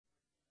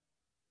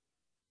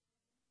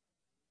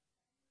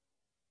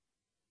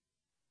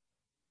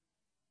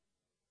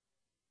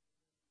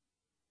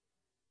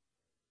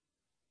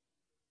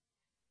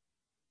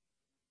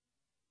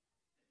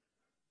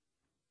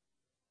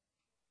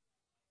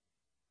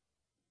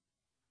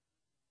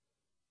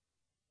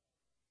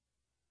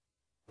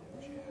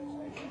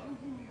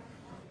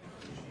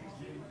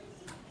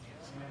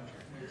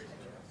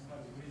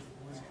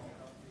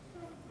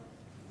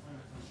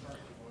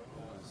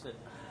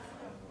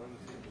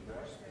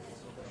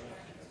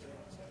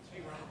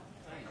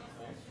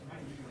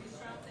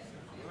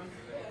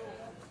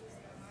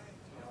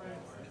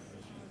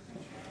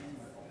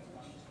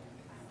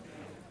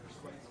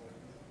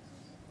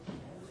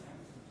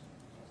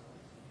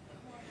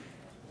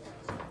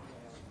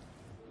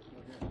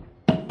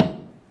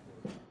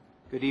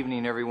Good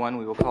evening, everyone.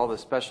 We will call the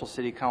special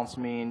city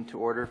council meeting to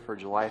order for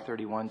July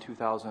 31,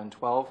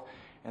 2012.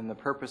 And the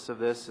purpose of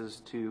this is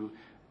to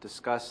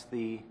discuss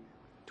the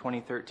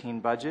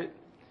 2013 budget.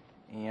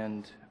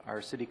 And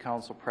our city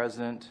council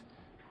president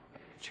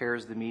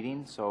chairs the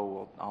meeting.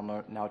 So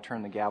I'll now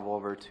turn the gavel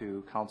over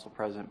to Council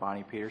President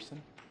Bonnie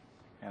Peterson.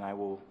 And I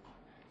will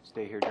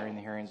stay here during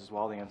the hearings as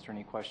well to answer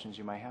any questions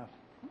you might have.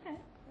 Okay.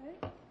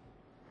 Great.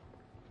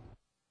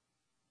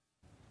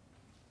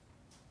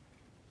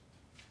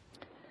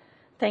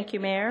 Thank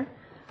you, Mayor.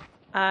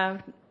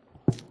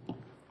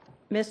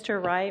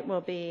 Mr. Wright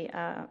will be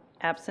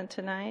absent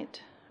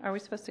tonight. Are we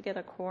supposed to get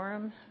a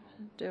quorum?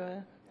 Do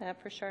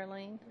that for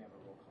Charlene?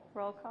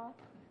 Roll call.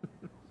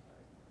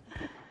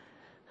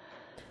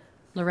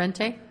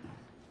 Lorente?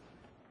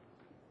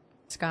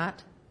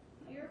 Scott?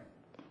 Here.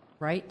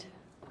 Wright?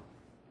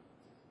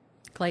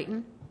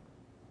 Clayton?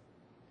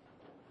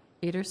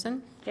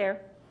 Peterson?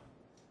 Here.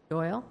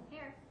 Doyle?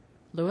 Here.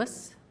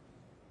 Lewis?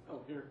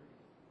 Oh, here.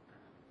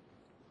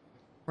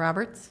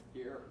 Roberts?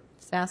 Here.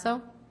 Sasso?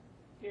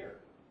 Here.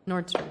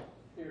 Nordstrom?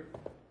 Here.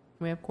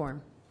 We have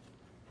quorum.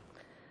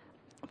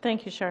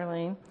 Thank you,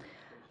 Charlene.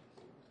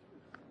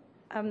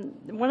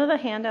 One of the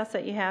handouts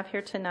that you have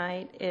here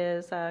tonight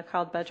is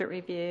called Budget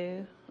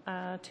Review,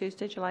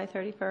 Tuesday, July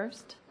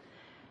 31st.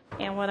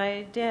 And what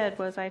I did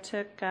was I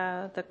took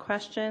the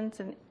questions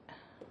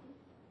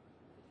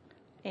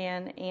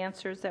and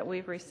answers that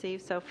we've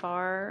received so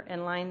far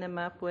and lined them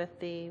up with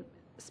the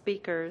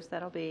speakers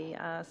that'll be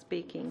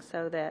speaking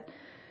so that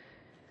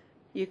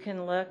you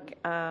can look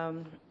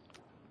and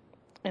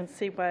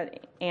see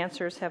what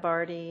answers have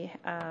already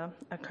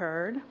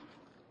occurred.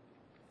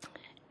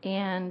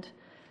 And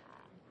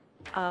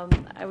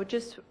I would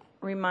just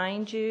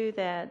remind you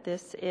that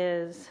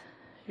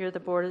you're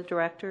the board of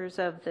directors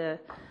on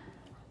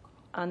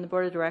the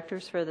board of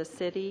directors for the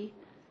city,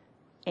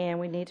 and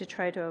we need to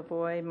try to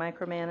avoid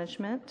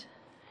micromanagement.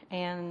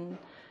 And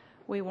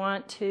we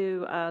want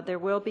to, there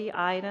will be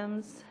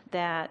items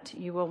that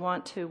you will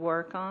want to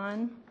work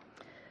on,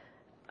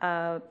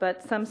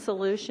 but some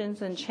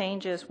solutions and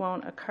changes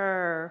won't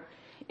occur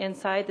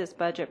inside this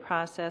budget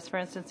process. For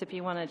instance, if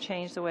you want to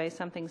change the way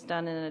something's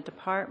done in a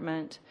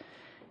department,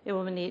 it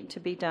will need to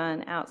be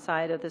done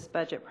outside of this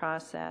budget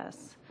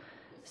process.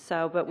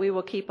 So, but we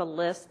will keep a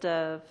list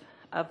of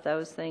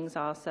those things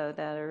also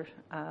that are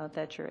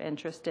that you're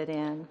interested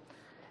in.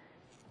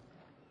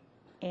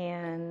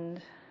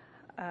 And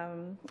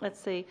let's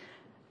see,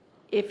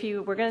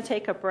 we're going to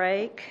take a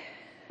break.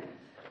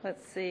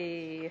 Let's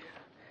see.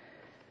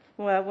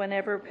 Well,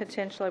 whenever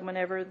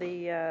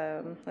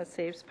the let's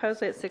see,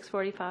 supposedly at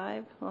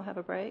 6:45 we'll have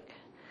a break.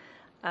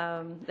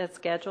 That's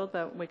scheduled,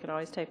 but we could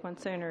always take one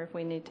sooner if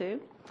we need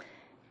to.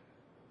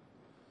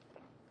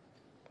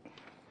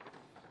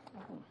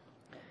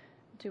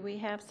 Do we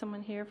have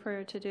someone here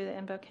to do the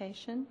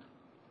invocation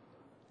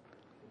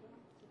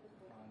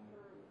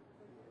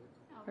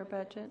for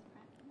budget?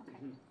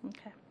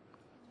 Okay.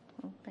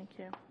 Well, thank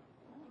you.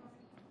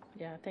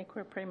 Yeah, I think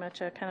we're pretty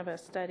much a kind of a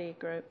study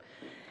group.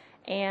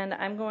 And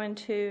I'm going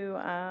to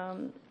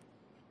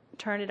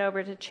turn it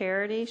over to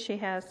Charity. She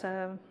has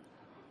some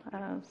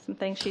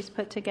things she's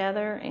put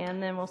together,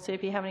 and then we'll see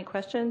if you have any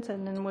questions,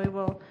 and then we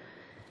will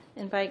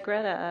invite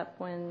Greta up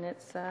when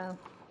it's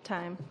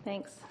time.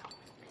 Thanks.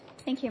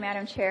 Thank you,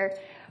 Madam Chair.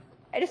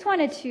 I just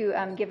wanted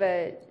to give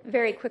a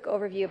very quick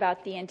overview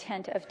about the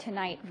intent of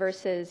tonight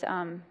versus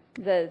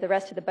the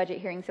rest of the budget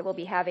hearings that we'll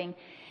be having.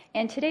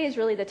 And today is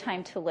really the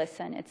time to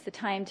listen. It's the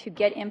time to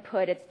get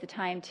input. It's the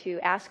time to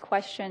ask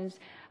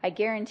questions. I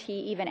guarantee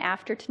even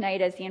after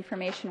tonight, as the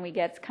information we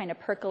get kind of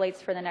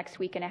percolates for the next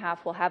week and a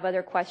half, we'll have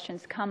other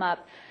questions come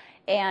up.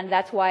 And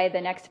that's why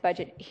the next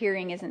budget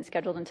hearing isn't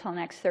scheduled until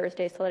next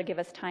Thursday, so it'll give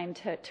us time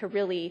to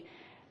really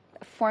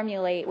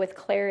formulate with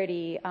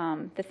clarity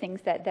the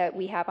things that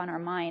we have on our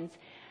minds.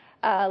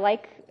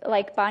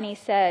 Like Bonnie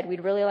said,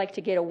 we'd really like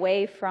to get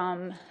away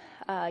from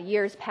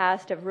years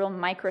past of real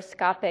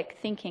microscopic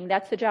thinking.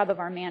 That's the job of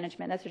our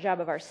management. That's the job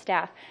of our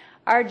staff.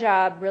 Our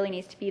job really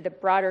needs to be the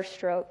broader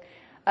stroke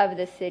of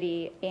the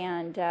city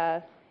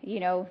and,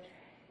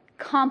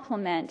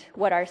 complement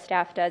what our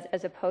staff does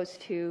as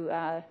opposed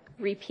to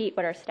repeat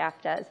what our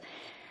staff does.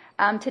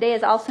 Today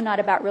is also not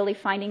about really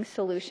finding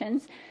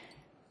solutions.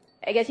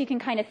 I guess you can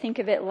kind of think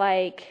of it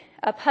like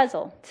a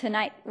puzzle.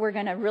 Tonight we're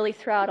going to really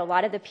throw out a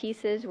lot of the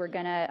pieces. We're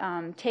going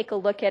to take a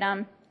look at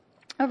them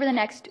over the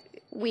next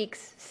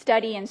weeks,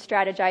 study and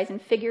strategize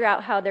and figure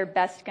out how they're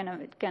best going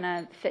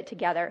to fit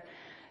together.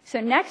 So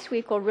next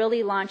week we'll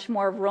really launch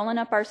more of rolling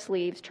up our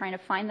sleeves, trying to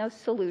find those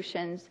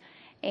solutions.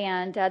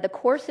 And the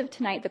course of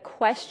tonight, the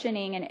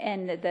questioning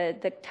and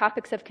the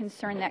topics of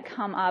concern that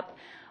come up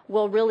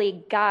will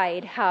really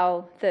guide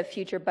how the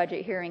future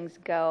budget hearings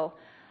go.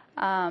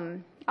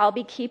 I'll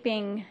be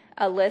keeping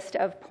a list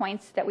of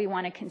points that we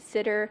want to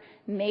consider,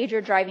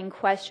 major driving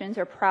questions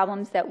or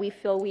problems that we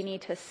feel we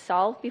need to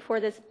solve before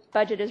this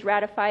budget is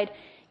ratified,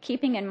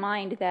 keeping in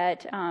mind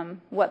that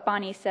what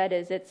Bonnie said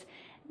is it's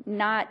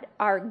not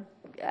our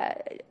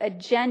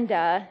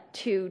agenda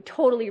to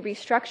totally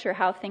restructure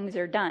how things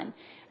are done.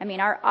 I mean,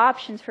 our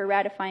options for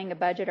ratifying a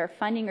budget are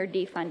funding or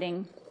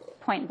defunding,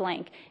 point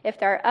blank. If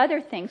there are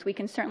other things, we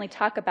can certainly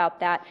talk about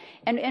that,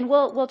 and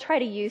we'll try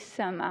to use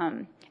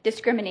some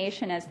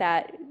discrimination as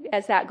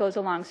that goes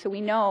along, so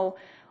we know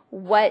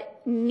what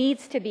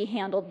needs to be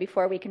handled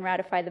before we can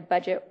ratify the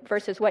budget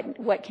versus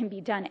what can be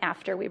done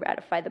after we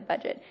ratify the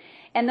budget.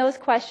 And those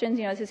questions,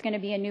 this is going to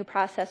be a new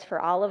process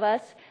for all of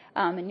us,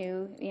 a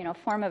new,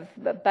 form of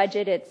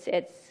budget.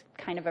 It's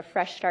kind of a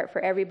fresh start for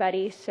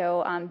everybody.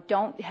 So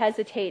don't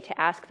hesitate to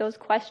ask those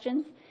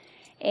questions.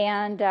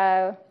 And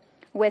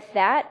with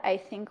that, I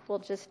think we'll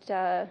just,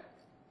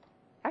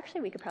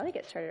 actually, we could probably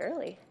get started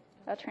early.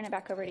 I'll turn it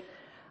back over to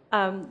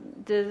you.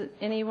 Does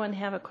anyone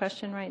have a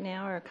question right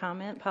now or a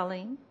comment?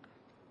 Pauline?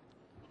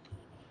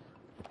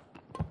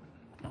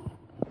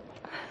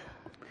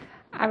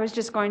 I was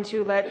just going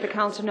to let the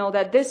council know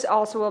that this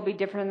also will be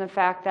different in the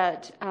fact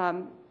that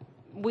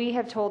we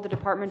have told the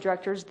department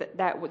directors that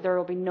there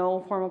will be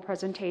no formal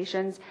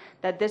presentations,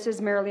 that this is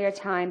merely a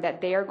time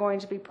that they are going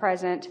to be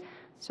present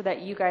so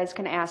that you guys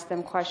can ask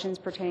them questions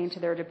pertaining to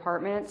their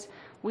departments.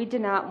 We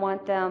did not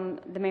want them,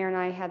 the mayor and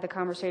I had the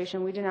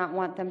conversation, we did not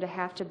want them to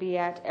have to be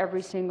at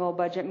every single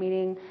budget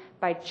meeting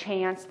by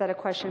chance that a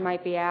question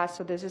might be asked,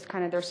 so this is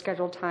kind of their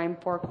scheduled time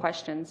for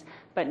questions,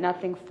 but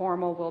nothing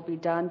formal will be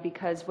done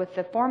because with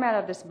the format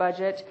of this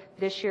budget,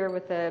 this year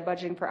with the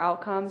budgeting for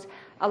outcomes,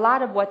 a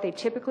lot of what they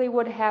typically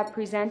would have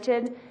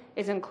presented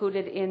is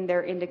included in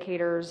their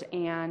indicators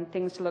and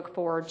things to look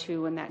forward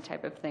to and that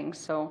type of thing.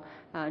 So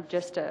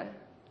just to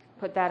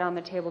put that on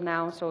the table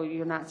now so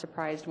you're not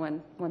surprised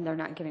when they're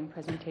not giving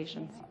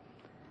presentations.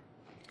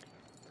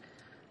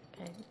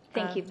 Okay.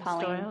 Thank you, Ms.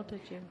 Pauline. Doyle,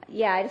 did you?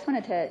 Yeah, I just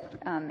wanted to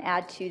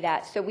add to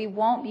that. So we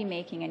won't be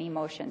making any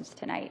motions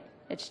tonight.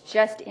 It's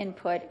just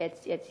input.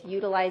 It's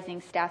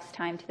utilizing staff's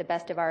time to the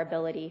best of our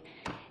ability.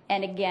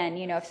 And again,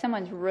 if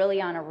someone's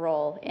really on a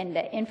roll and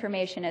the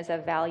information is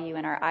of value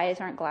and our eyes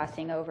aren't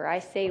glassing over, I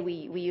say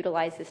we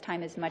utilize this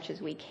time as much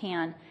as we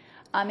can.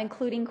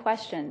 Including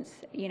questions,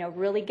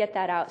 really get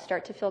that out,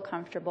 start to feel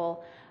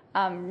comfortable.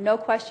 No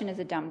question is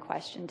a dumb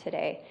question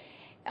today.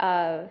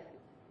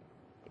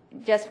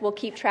 Just we'll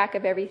keep track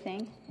of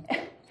everything.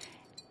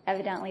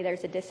 Evidently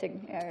there's a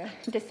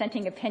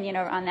dissenting opinion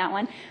on that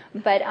one,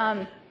 but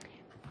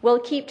we'll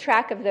keep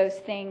track of those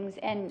things,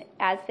 and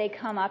as they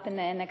come up in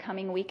the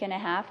coming week and a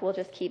half, we'll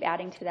just keep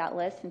adding to that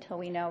list until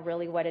we know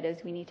really what it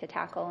is we need to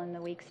tackle in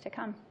the weeks to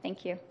come.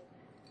 Thank you.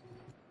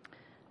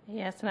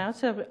 Yes, and I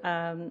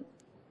also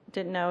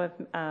didn't know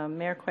if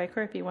Mayor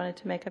Quaker, if you wanted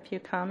to make a few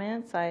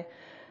comments. I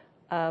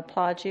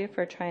applaud you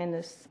for trying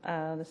this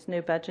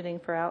new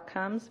budgeting for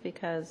outcomes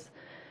because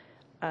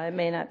it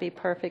may not be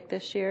perfect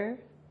this year,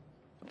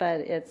 but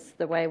it's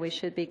the way we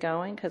should be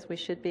going because we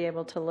should be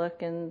able to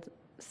look and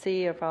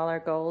see if all our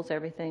goals,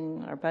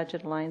 everything, our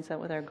budget lines up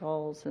with our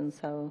goals, and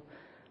so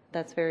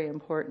that's very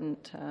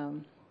important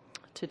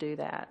to do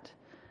that.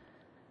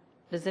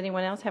 Does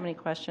anyone else have any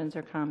questions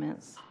or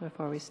comments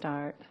before we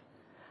start?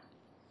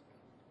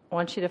 I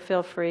want you to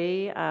feel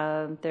free.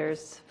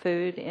 There's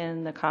food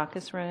in the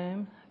caucus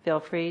room. Feel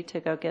free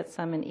to go get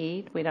some and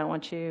eat. We don't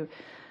want you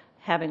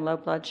having low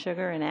blood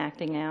sugar and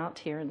acting out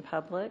here in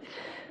public.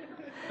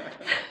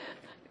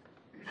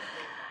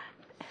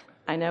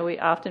 I know we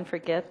often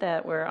forget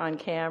that we're on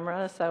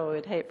camera, so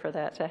we'd hate for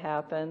that to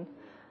happen.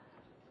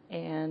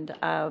 And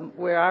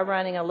we are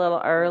running a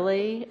little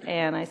early,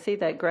 and I see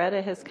that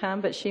Greta has come,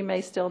 but she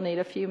may still need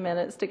a few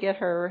minutes to get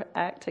her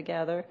act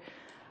together.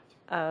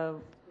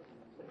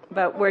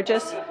 But we're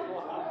just,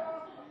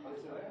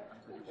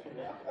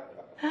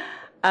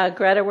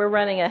 Greta, we're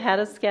running ahead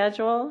of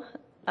schedule,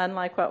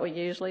 unlike what we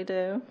usually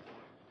do.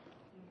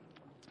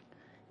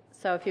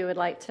 So if you would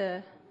like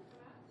to.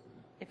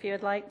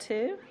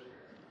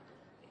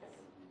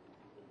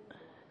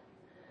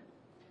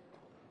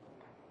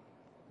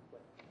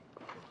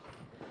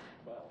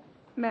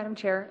 Madam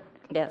Chair,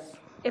 Yes.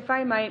 if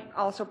I might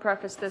also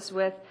preface this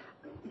with,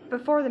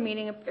 before the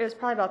meeting, it was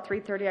probably about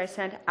 3:30, I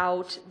sent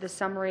out the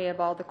summary of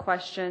all the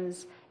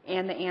questions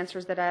and the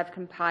answers that I have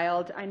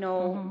compiled. I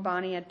know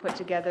Bonnie had put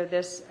together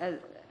this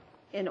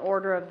in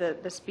order of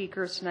the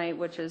speakers tonight,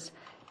 which is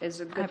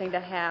a good thing to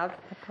have.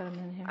 I put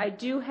them in here. I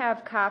do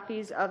have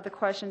copies of the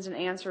questions and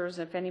answers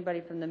if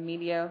anybody from the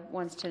media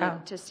wants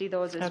to see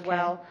those as Okay.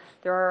 well.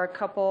 There are a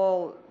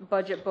couple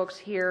budget books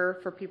here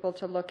for people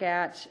to look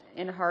at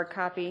in hard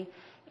copy.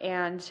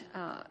 And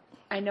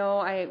I know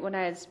when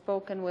I had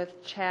spoken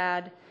with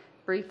Chad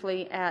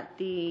briefly at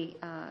the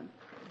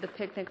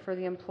picnic for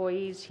the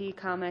employees, he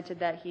commented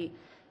that he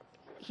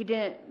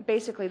didn't,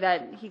 basically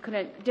that he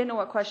didn't know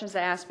what questions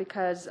to ask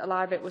because a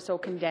lot of it was so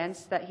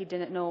condensed that he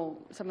didn't know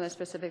some of the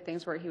specific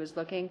things where he was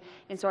looking.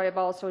 And so I've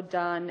also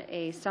done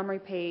a summary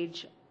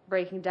page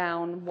breaking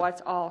down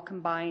what's all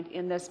combined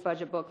in this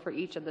budget book for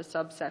each of the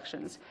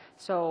subsections.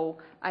 So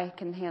I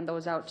can hand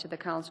those out to the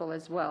council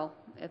as well,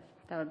 if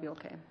that would be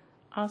okay.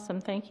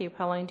 Awesome. Thank you,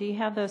 Pauline. Do you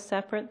have those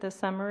separate, the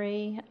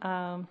summary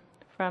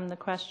from the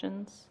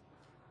questions?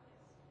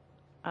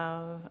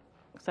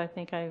 because I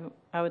think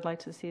I would like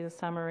to see the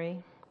summary.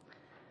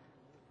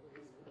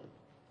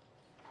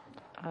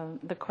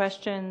 The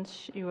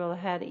questions you will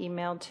have had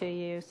emailed to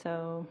you,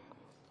 so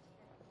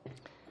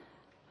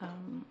I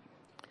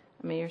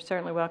mean, you're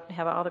certainly welcome to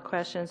have all the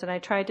questions. And I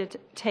tried to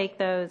take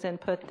those and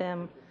put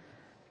them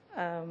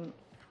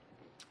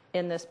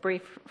in this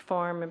brief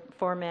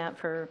format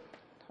for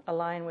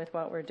align with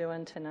what we're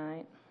doing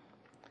tonight.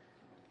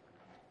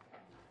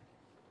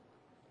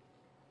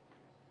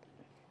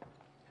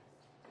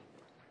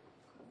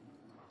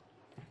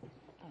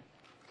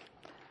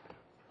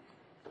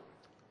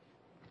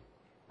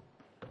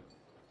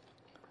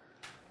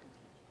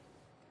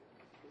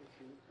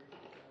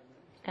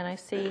 And I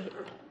see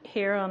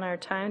here on our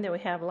time that we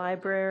have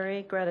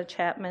library, Greta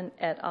Chapman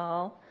et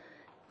al.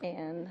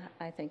 And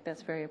I think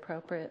that's very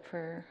appropriate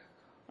for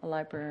a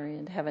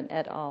librarian to have an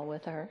et al.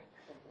 With her.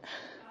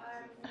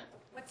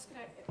 What's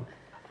going to,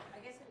 I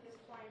guess at this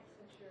point,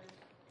 since you're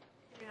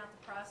figuring out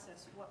the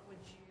process, what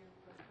would you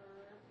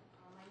prefer?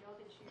 I know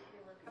that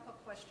there were a couple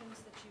of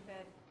questions that you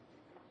had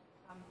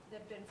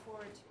that have been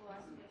forwarded to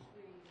us, as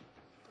we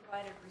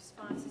provided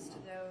responses to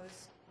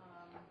those.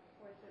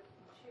 For the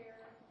chair,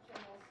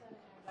 Jim Olson,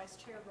 and Vice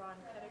Chair Ron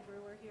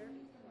Pettigrew are here.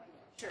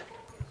 Sure.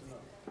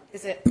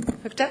 Is it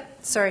hooked up?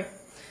 Sorry.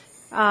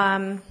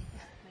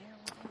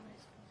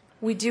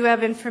 We do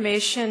have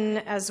information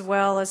as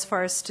well as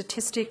far as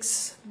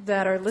statistics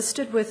that are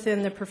listed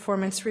within the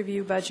performance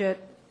review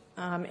budget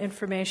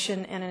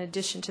information, and in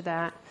addition to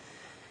that.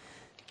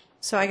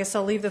 So I guess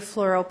I'll leave the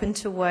floor open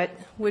to what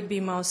would be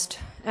most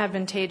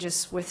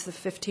advantageous with the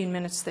 15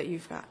 minutes that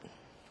you've got.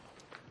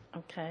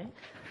 Okay.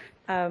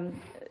 As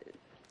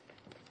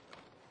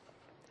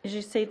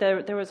you see,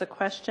 there was a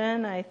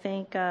question, I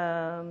think,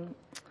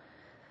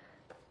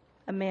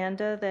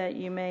 Amanda, that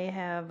you may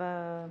have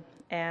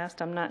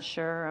asked. I'm not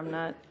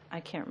sure. I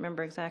can't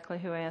remember exactly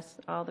who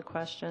asked all the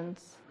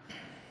questions,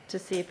 to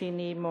see if you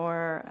need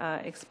more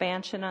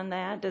expansion on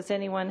that. Does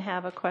anyone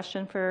have a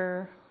question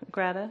for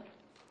Greta?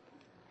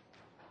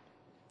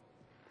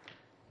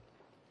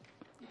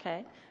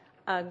 Okay.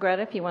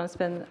 Greta, if you want to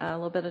spend a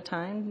little bit of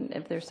time,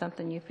 if there's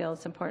something you feel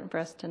is important for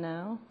us to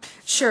know.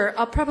 Sure.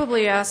 I'll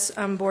probably ask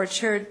Board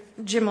Chair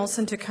Jim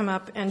Olson to come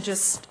up and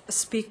just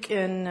speak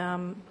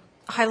in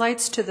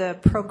highlights to the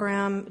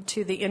program,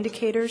 to the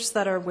indicators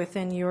that are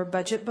within your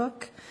budget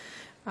book.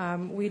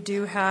 We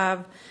do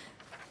have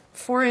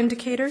 4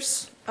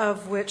 indicators,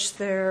 of which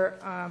there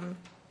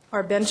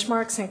are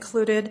benchmarks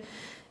included,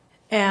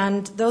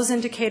 and those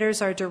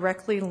indicators are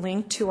directly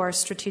linked to our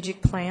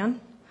strategic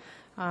plan.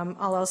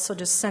 I'll also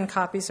just send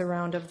copies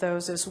around of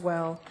those as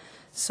well.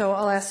 So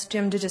I'll ask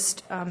Jim to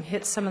just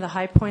hit some of the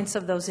high points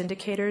of those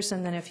indicators,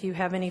 and then if you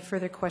have any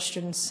further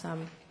questions,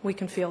 we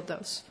can field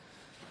those.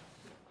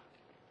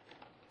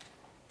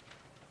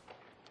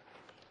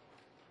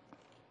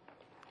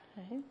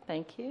 Okay,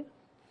 thank you.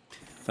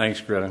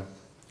 Thanks, Greta.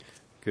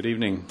 Good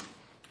evening.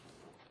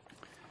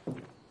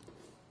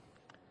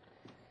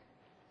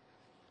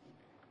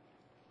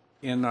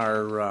 In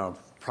our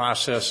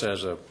process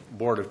as a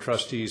Board of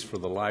Trustees for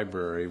the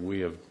library, we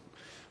have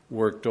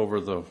worked over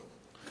the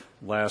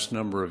last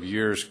number of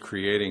years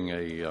creating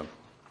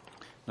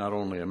not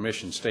only a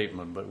mission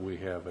statement, but we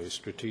have a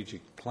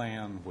strategic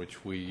plan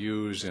which we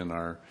use in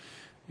our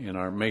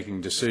making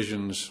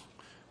decisions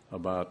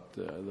about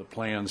the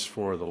plans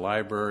for the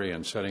library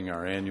and setting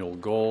our annual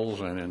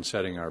goals and in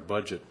setting our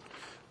budget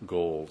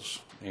goals.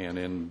 And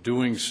in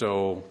doing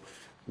so,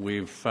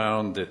 we've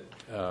found that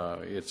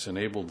it's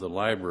enabled the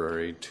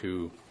library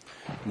to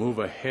move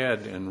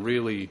ahead and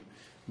really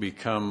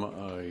become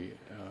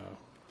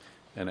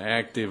an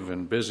active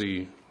and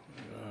busy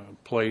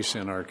place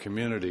in our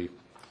community,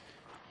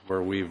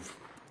 where we've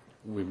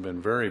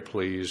been very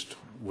pleased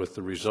with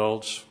the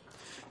results.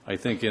 I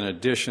think in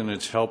addition,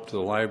 it's helped the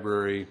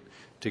library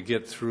to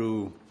get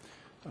through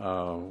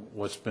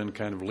what's been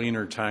kind of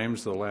leaner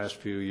times the last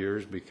few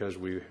years, because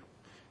we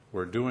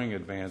were doing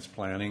advanced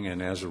planning,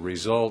 and as a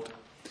result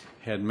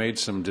had made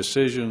some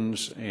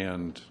decisions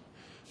and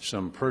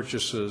some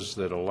purchases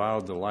that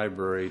allowed the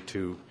library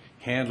to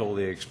handle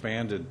the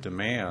expanded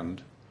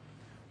demand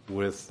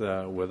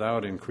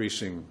without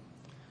increasing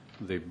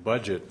the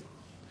budget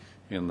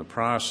in the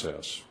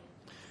process.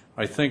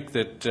 I think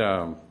that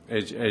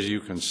as you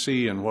can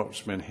see in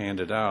what's been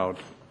handed out,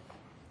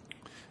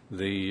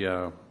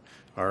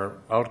 our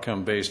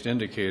outcome-based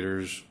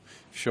indicators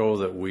show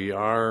that we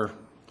are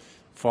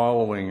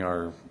following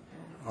our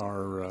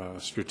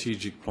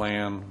strategic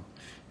plan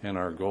and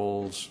our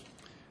goals.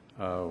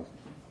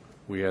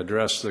 We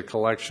address the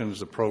collections,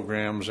 the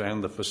programs,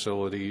 and the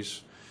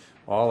facilities,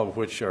 all of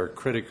which are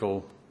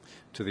critical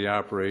to the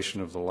operation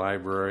of the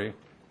library.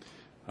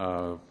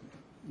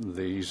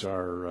 These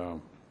are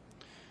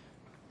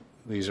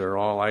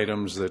all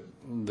items that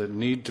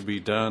need to be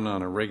done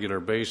on a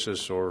regular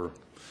basis, or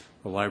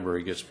the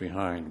library gets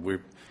behind.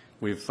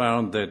 We've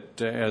found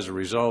that as a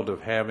result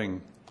of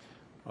having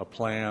a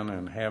plan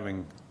and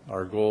having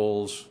our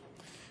goals,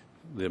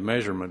 the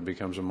measurement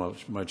becomes a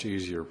much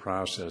easier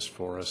process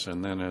for us,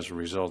 and then as a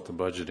result the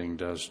budgeting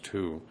does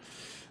too.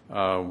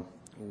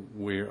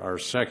 our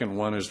second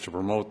one is to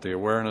promote the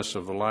awareness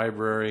of the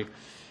library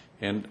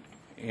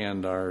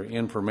and our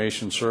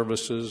information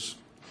services,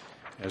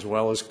 as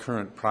well as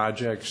current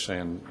projects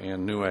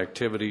and new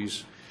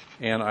activities.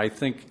 And I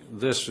think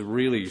this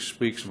really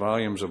speaks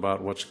volumes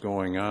about what's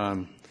going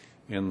on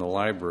in the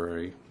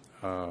library.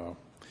 The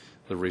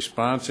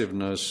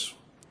responsiveness,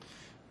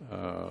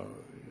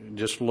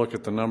 just look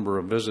at the number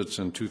of visits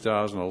in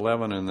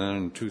 2011, and then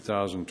in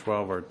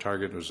 2012 our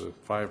target was a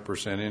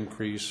 5%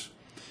 increase,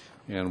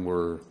 and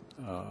we're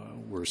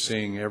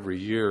seeing every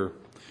year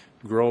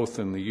growth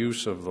in the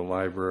use of the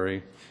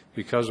library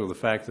because of the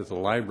fact that the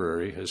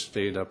library has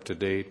stayed up to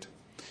date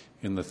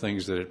in the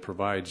things that it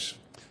provides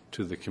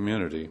to the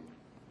community.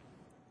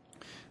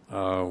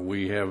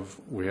 We have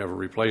a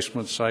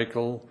replacement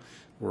cycle.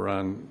 We're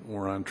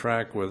on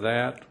track with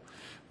that.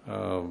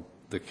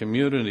 The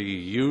community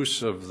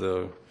use of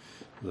the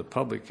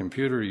public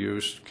computer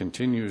use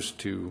continues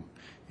to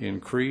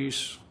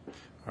increase.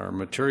 Our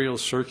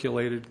materials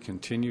circulated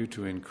continue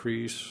to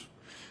increase.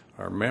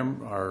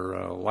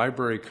 Our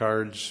library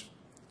cards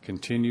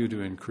continue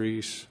to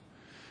increase.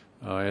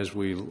 As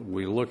we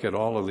look at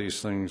all of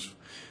these things,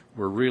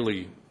 we're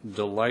really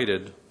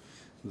delighted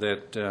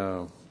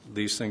that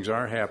these things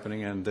are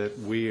happening and that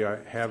we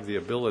have the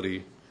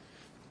ability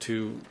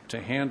to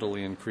handle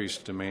the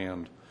increased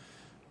demand.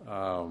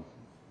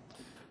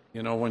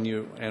 You know,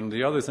 and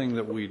the other thing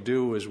that we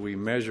do is we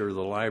measure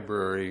the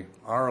library,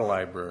 our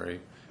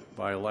library,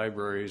 by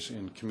libraries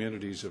in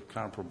communities of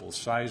comparable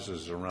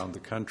sizes around the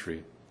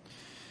country.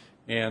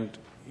 And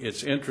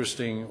it's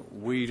interesting,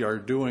 we are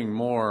doing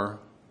more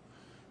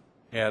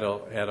at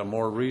a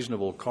more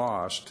reasonable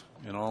cost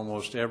in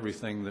almost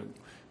everything that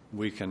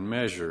we can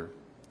measure.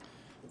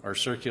 Our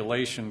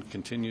circulation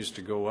continues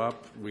to go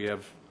up. We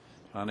have,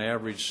 on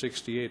average,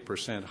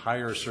 68%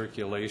 higher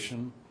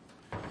circulation.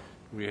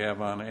 We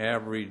have, on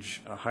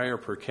average, a higher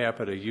per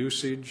capita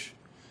usage,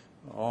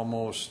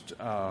 almost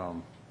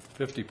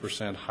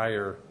 50%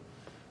 higher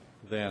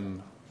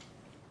than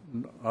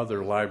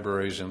other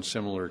libraries in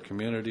similar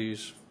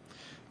communities.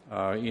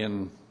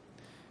 In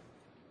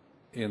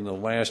the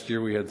last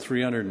year, we had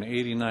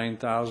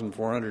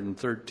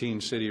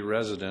 389,413 city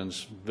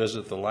residents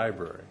visit the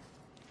library.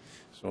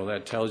 So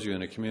that tells you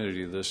in a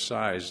community this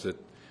size that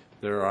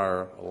there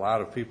are a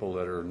lot of people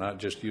that are not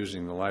just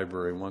using the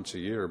library once a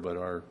year, but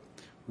are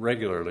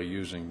regularly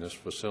using this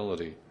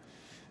facility.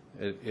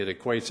 It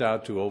equates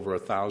out to over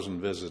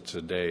 1,000 visits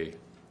a day.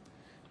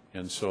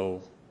 And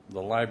so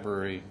the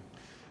library,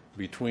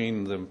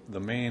 between the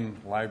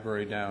main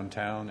library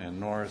downtown and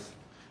north,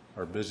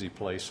 are busy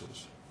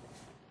places.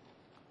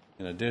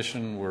 In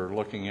addition, we're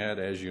looking at,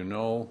 as you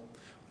know,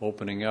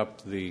 opening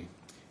up the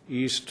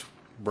East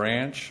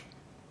Branch.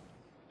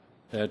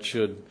 That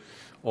should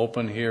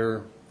open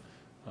here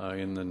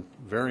in the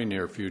very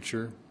near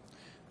future.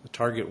 The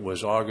target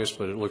was August,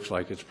 but it looks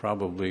like it's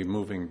probably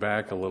moving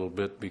back a little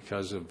bit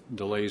because of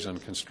delays in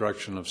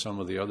construction of some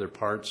of the other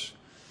parts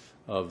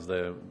of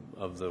the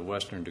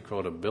Western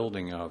Dakota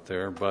building out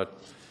there. But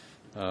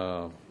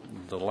the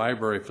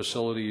library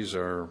facilities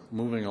are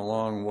moving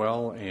along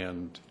well,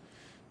 and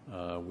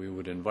we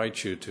would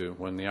invite you to,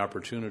 when the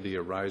opportunity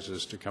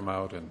arises, to come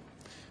out and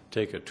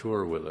take a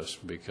tour with us,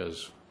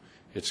 because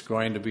it's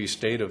going to be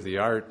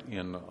state-of-the-art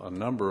in a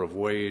number of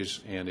ways,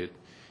 and it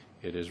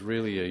is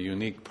really a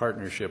unique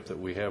partnership that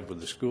we have with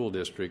the school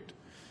district,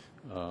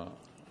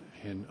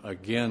 and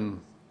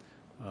again,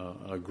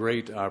 a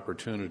great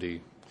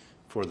opportunity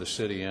for the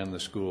city and the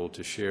school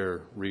to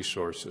share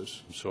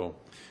resources. So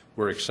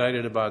we're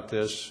excited about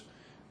this.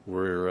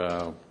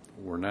 We're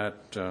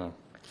not.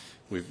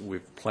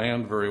 We've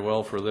planned very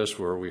well for this,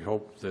 where we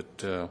hope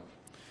that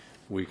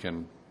we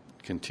can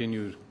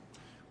continue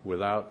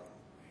without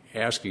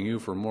asking you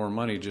for more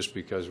money just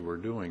because we're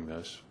doing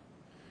this,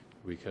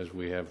 because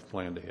we have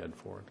planned ahead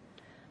for it.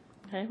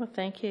 Okay, well,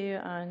 thank you.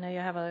 I know you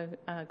have a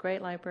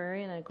great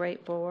library and a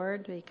great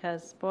board,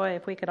 because, boy,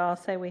 if we could all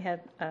say we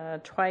had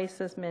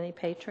twice as many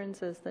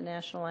patrons as the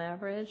national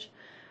average,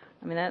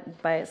 I mean,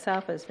 that by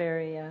itself is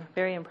very,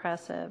 very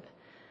impressive.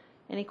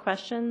 Any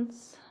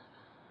questions?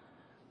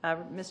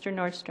 Mr.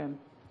 Nordstrom.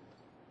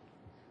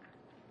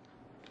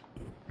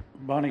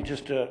 Bonnie,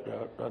 just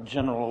a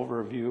general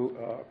overview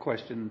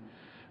question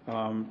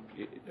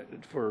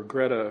for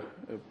Greta.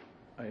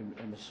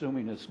 I'm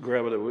assuming it's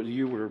Greta, that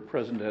you were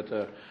present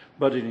at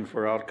budgeting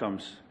for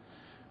outcomes.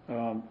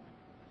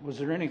 Was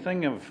there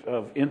anything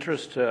of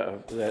interest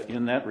that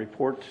in that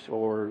report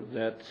or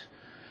that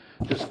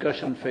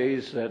discussion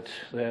phase that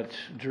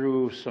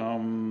drew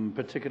some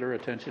particular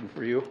attention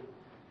for you?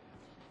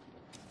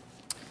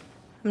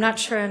 I'm not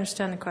sure I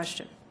understand the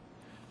question.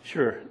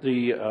 Sure.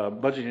 The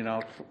budgeting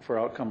out for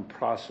outcome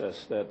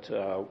process that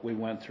we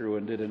went through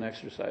and did an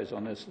exercise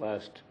on this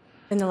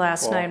in the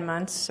last fall. 9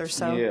 months or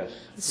so? Yes.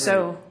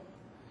 So,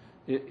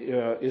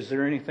 is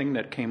there anything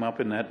that came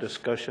up in that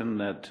discussion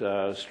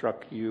that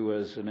struck you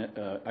as an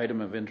item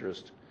of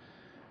interest?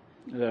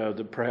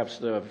 Perhaps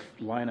the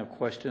line of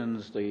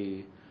questions,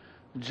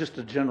 just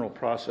the general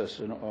process,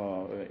 and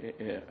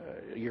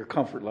your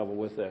comfort level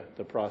with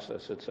the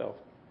process itself?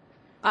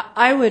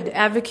 I would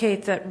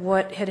advocate that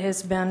what it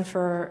has been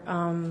for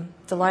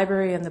the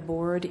library and the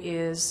board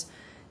is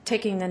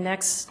taking the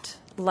next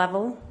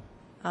level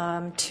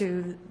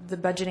to the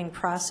budgeting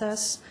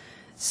process.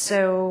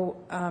 So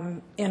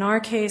in our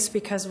case,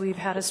 because we've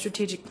had a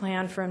strategic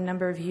plan for a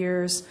number of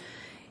years,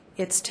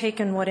 it's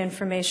taken what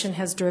information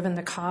has driven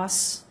the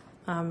costs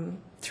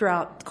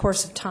throughout the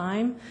course of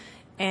time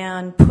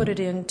and put it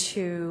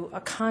into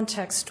a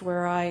context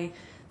where I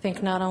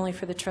think not only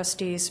for the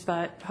trustees,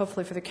 but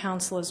hopefully for the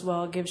council as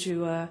well,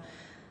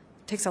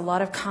 takes a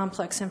lot of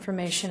complex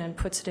information and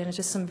puts it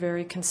into some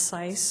very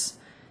concise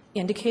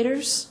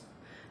indicators.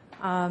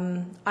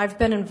 I've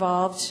been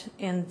involved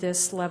in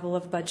this level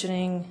of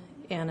budgeting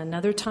in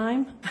another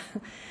time.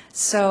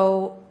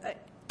 So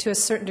to a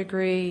certain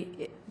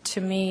degree, to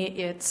me,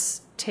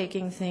 it's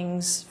taking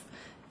things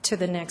to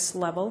the next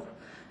level.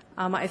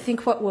 I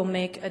think what will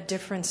make a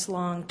difference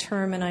long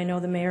term, and I know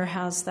the mayor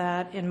has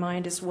that in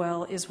mind as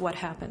well, is what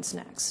happens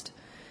next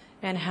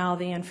and how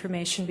the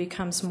information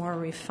becomes more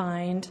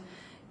refined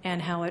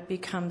and how it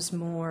becomes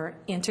more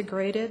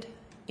integrated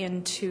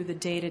into the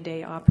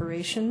day-to-day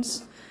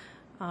operations.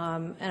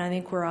 And I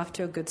think we're off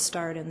to a good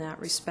start in that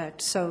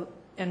respect. So,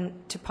 and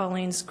to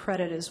Pauline's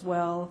credit as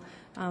well,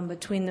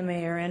 between the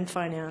mayor and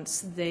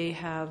finance, they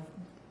have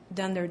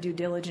done their due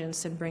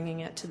diligence in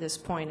bringing it to this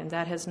point, and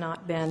that has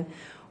not been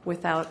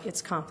without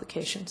its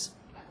complications.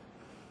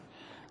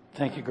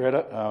 Thank you,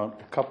 Greta.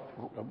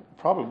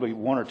 Probably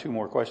one or two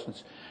more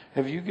questions.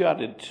 Have you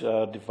got it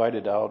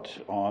divided out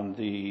on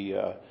the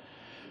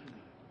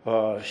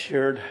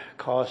shared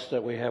costs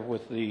that we have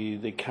with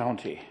the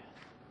county?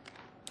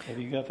 Have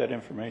you got that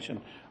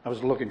information? I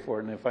was looking for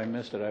it, and if I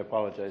missed it, I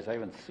apologize. I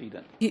haven't seen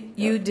it.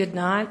 You did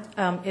not.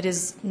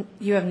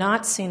 You have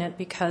not seen it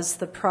because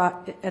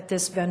at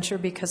this venture,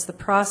 because the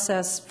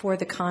process for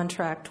the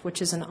contract,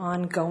 which is an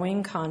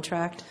ongoing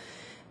contract,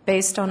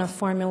 based on a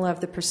formula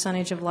of the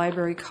percentage of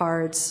library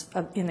cards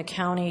in the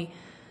county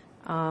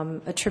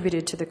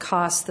attributed to the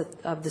cost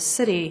of the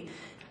city,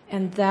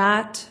 and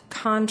that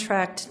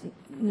contract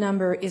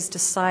number is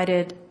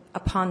decided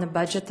upon the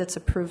budget that's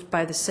approved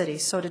by the city.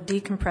 So to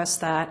decompress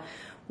that,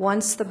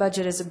 once the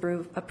budget is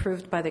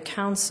approved by the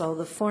council,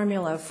 the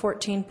formula of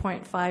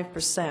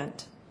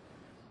 14.5%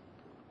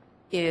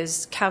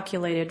 is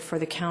calculated for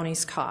the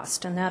county's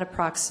cost, and that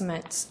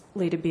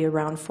approximately to be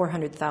around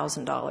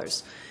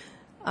 $400,000.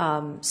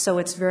 So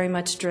it's very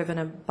much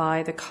driven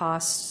by the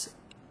costs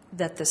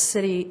that the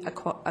city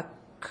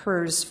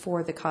incurs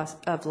for the cost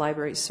of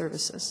library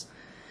services.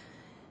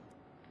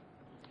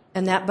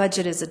 And that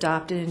budget is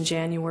adopted in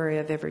January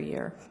of every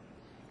year.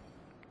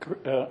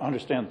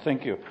 Understand.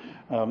 Thank you.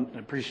 I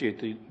appreciate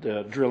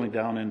the drilling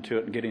down into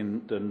it and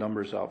getting the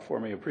numbers out for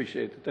me.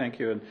 Appreciate it. Thank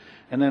you.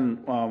 And then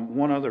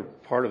one other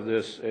part of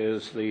this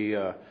is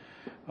the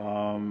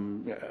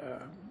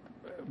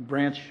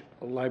branch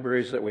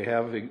libraries that we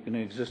have in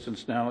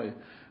existence now.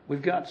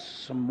 We've got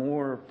some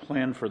more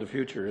planned for the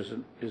future.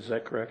 Is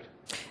that correct?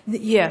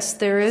 Yes,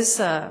 there is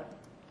a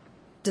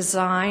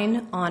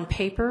design on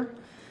paper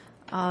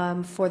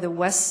for the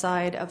west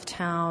side of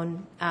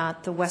town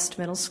at the West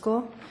Middle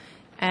School.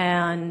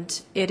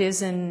 And it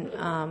is in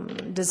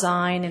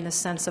design in the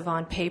sense of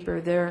on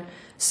paper. There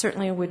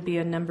certainly would be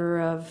a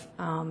number of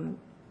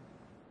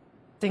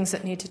things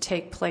that need to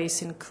take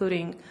place,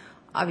 including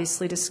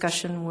obviously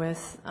discussion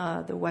with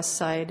the west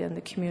side and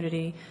the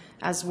community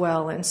as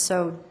well. And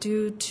so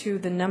due to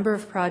the number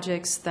of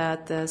projects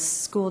that the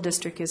school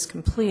district is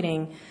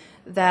completing,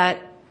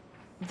 that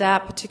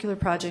particular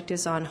project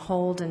is on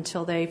hold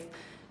until they've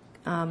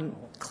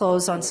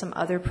close on some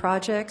other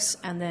projects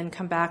and then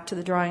come back to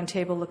the drawing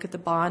table, look at the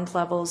bond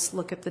levels,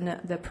 look at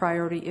the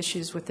priority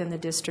issues within the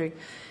district,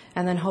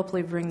 and then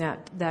hopefully bring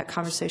that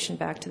conversation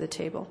back to the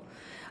table.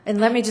 And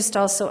let me just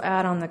also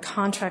add on the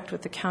contract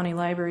with the county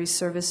library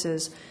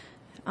services,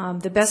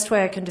 the best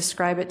way I can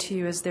describe it to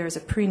you is there's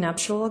a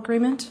prenuptial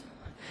agreement.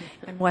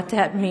 And what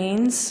that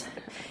means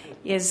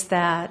is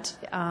that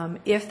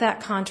if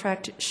that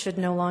contract should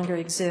no longer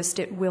exist,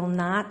 it will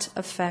not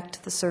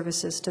affect the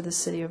services to the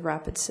city of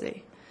Rapid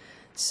City.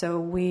 So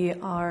we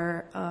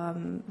are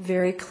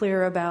very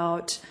clear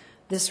about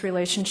this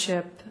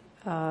relationship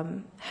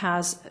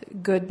has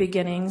good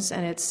beginnings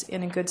and it's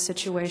in a good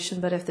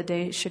situation, but if the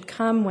day should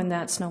come when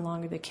that's no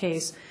longer the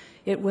case,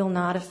 it will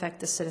not affect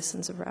the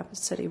citizens of Rapid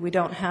City. We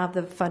don't have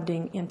the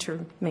funding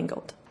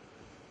intermingled.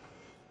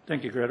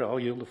 Thank you, Greta. I'll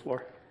yield the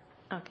floor.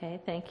 Okay,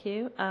 thank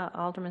you.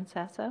 Alderman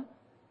Sasso.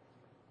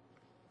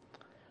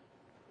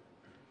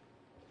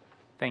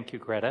 Thank you,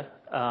 Greta.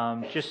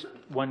 Just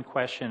one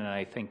question, and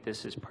I think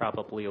this is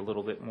probably a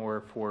little bit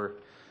more for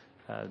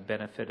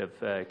benefit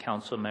of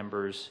council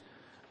members.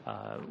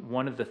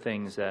 One of the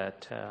things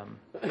that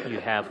you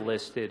have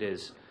listed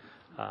is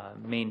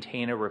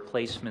maintain a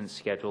replacement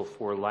schedule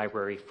for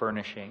library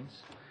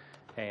furnishings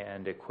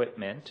and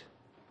equipment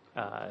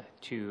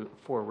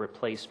for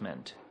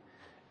replacement.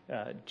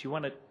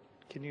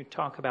 Can you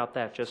talk about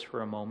that just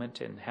for a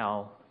moment and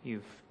how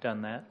you've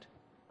done that?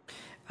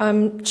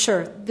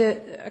 Sure.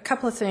 A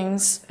couple of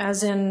things,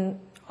 as in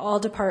all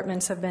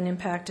departments have been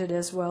impacted,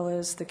 as well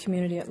as the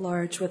community at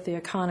large with the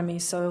economy.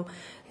 So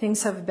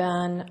things have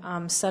been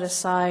set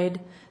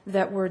aside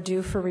that were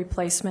due for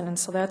replacement, and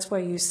so that's why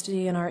you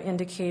see in our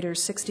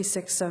indicators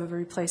 66 of a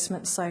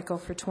replacement cycle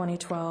for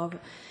 2012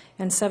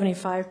 and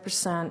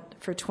 75%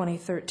 for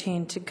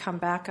 2013 to come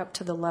back up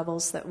to the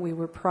levels that we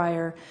were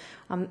prior.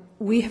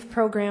 We have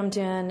programmed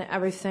in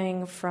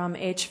everything from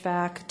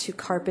HVAC to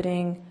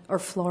carpeting or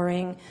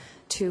flooring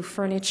to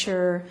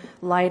furniture,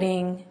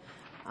 lighting.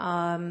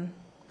 I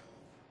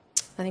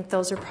think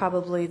those are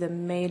probably the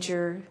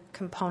major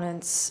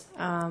components.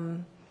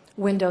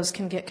 Windows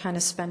can get kind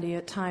of spendy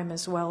at time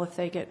as well if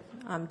they get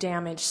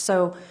damaged.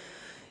 So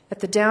at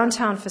the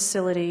downtown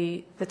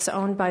facility that's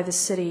owned by the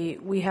city,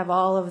 we have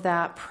all of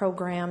that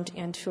programmed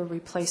into a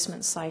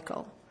replacement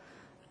cycle.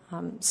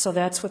 So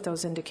that's what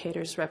those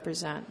indicators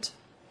represent.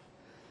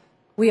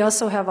 We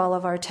also have all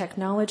of our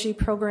technology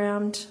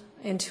programmed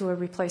into a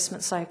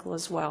replacement cycle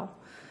as well.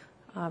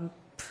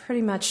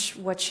 Pretty much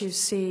what you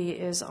see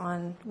is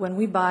on when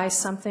we buy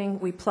something,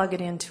 we plug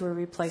it into a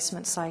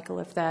replacement cycle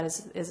if that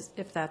is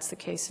if that's the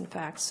case in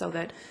fact, so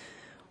that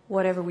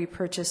whatever we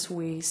purchase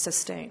we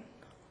sustain.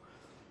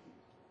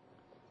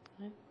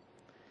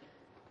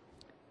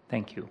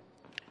 Thank you.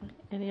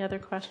 Any other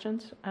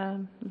questions?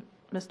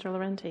 Mr.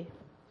 Laurenti.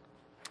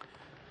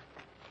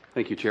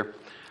 Thank you, Chair.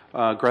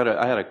 Greta,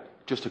 I had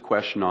just a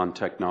question on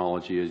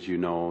technology. As you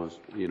know,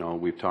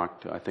 we've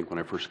talked, I think when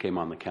I first came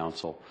on the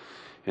council,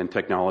 and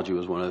technology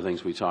was one of the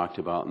things we talked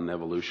about and the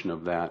evolution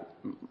of that.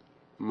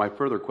 My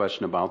further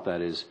question about that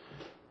is,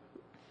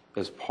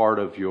 as part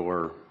of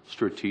your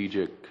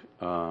strategic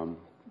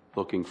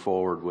looking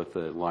forward with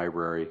the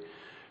library,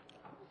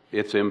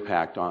 its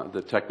impact on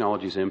the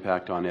technology's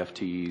impact on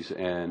FTEs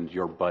and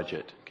your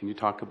budget. Can you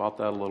talk about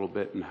that a little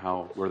bit and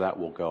where that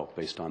will go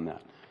based on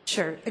that?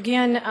 Sure.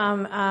 Again,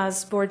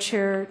 as Board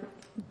Chair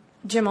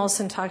Jim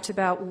Olson talked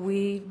about,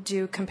 we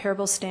do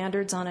comparable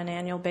standards on an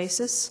annual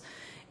basis,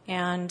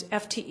 and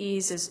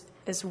FTEs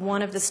is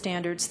one of the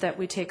standards that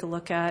we take a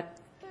look at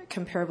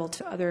comparable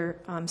to other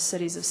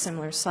cities of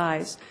similar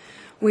size.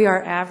 We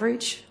are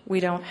average. We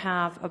don't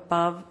have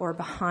above or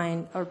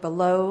behind or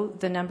below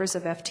the numbers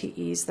of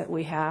FTEs that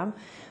we have.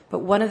 But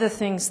one of the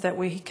things that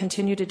we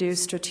continue to do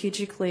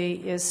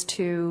strategically is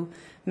to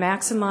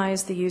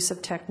maximize the use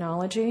of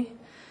technology,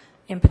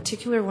 in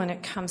particular when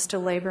it comes to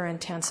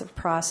labor-intensive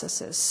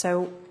processes.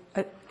 So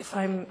if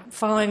I'm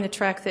following the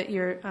track that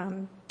you're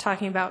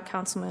talking about,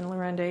 Councilman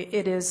Laurenti,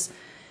 it is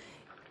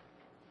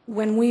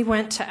when we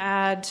went to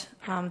add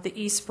the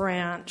East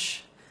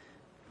Branch,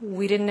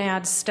 we didn't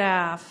add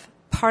staff.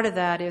 Part of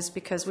that is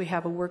because we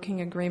have a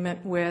working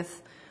agreement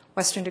with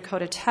Western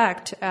Dakota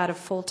Tech to add a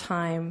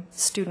full-time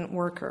student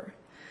worker.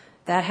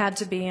 That had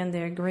to be in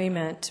the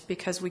agreement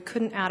because we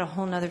couldn't add a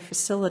whole nother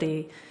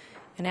facility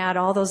and add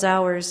all those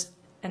hours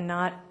and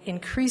not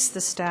increase the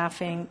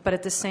staffing, but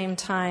at the same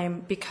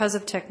time, because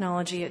of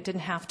technology, it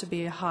didn't have to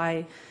be a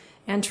high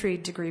entry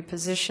degree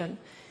position.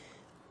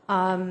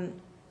 In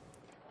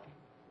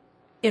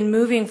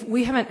moving,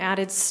 we haven't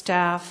added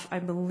staff, I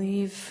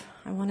believe,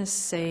 I want to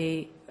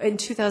say, in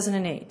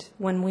 2008,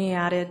 when we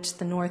added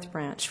the North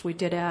Branch, we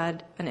did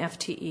add an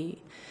FTE.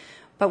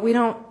 But we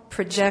don't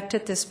project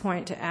at this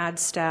point to add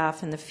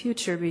staff in the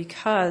future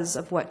because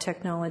of what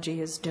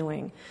technology is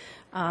doing.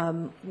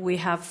 We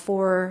have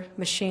 4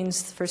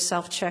 machines for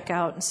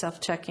self-checkout and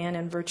self-check-in,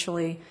 and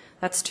virtually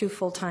that's 2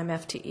 full-time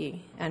FTE.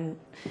 And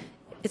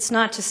it's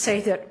not to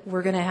say that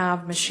we're going to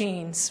have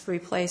machines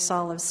replace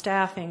all of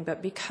staffing,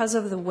 but because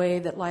of the way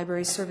that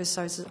library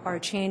services are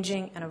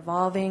changing and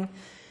evolving,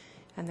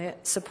 and the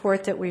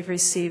support that we've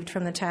received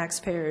from the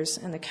taxpayers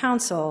and the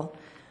council,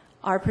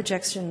 our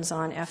projections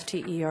on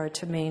FTE are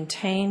to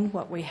maintain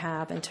what we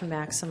have and to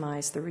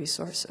maximize the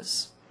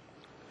resources.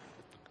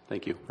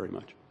 Thank you very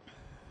much.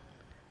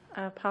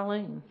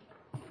 Pauline.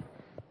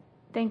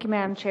 Thank you,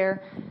 Madam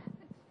Chair.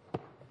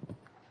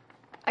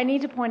 I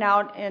need to point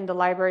out in the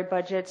library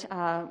budget,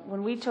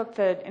 when we took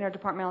the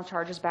interdepartmental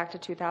charges back to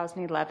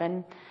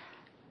 2011,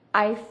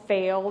 I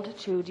failed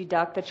to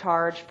deduct the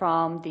charge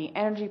from the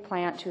energy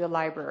plant to the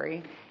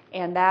library,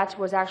 and that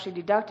was actually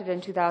deducted in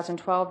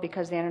 2012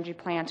 because the energy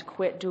plant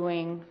quit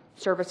doing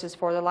services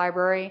for the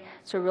library,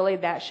 so really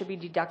that should be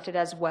deducted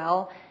as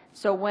well.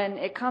 So when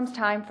it comes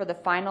time for the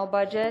final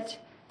budget,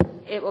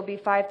 it will be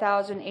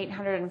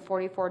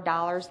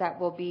 $5,844 that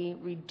will be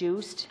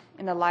reduced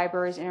in the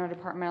library's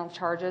interdepartmental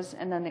charges,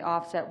 and then the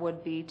offset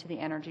would be to the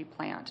energy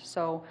plant.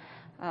 So,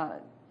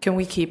 can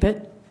we keep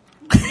it?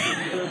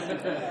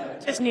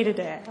 Just needed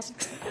to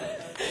ask.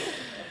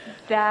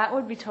 That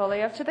would be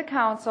totally up to the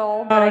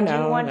council, but I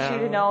do want you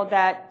to know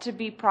that to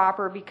be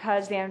proper,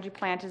 because the energy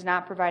plant is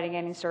not providing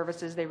any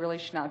services, they really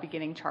should not be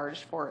getting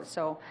charged for it.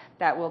 So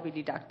that will be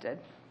deducted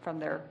from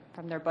their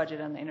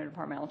budget on the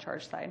interdepartmental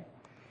charge side.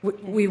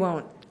 We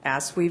won't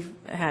ask. We've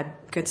had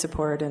good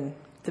support, and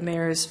the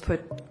mayor's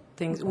put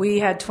things. We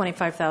had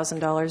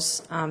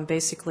 $25,000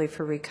 basically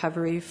for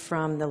recovery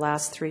from the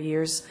last 3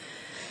 years.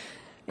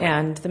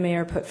 And the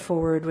mayor put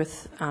forward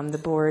with the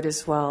board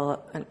as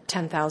well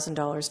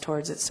 $10,000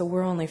 towards it. So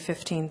we're only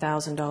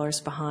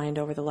 $15,000 behind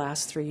over the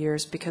last 3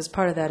 years, because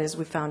part of that is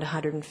we found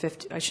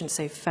 150, I shouldn't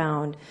say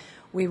found,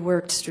 we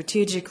worked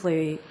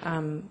strategically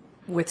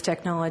with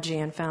technology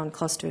and found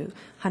close to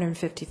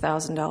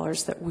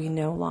 $150,000 that we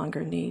no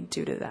longer need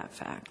due to that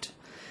fact.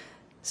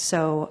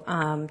 So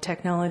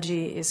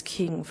technology is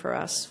key for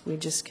us. We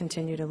just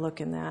continue to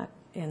look in that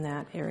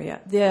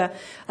area. The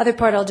other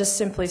part I'll just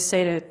simply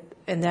say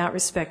in that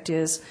respect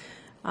is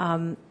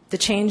the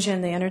change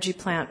in the energy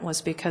plant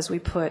was because we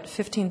put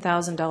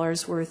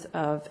 $15,000 worth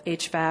of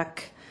HVAC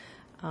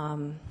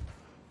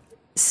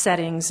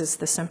settings is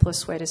the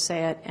simplest way to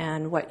say it,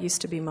 and what used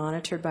to be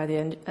monitored by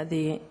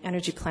the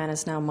energy plant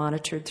is now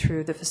monitored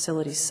through the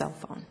facility's cell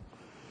phone.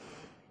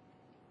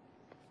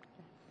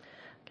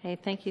 Okay,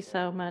 thank you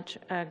so much,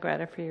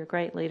 Greta, for your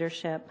great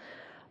leadership.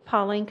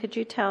 Pauline, could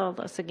you tell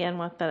us again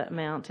what that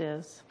amount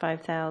is?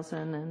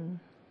 5,000 and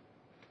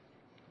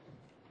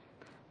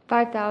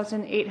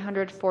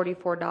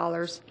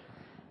 $5,844.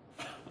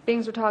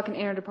 Being we're talking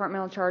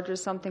interdepartmental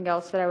charges, something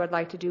else that I would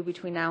like to do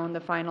between now and the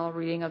final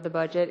reading of the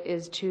budget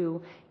is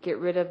to get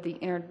rid of the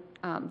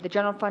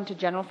general fund to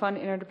general fund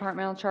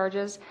interdepartmental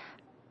charges.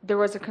 There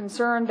was a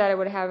concern that it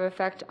would have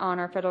effect on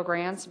our federal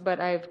grants, but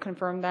I've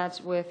confirmed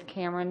that with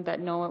Cameron that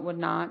no, it would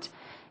not.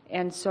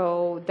 And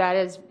so that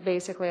is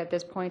basically at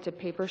this point a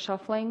paper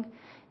shuffling.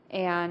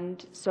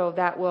 And so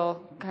that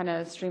will kind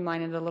of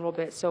streamline it a little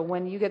bit. So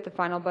when you get the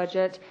final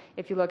budget,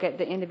 if you look at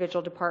the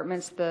individual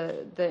departments,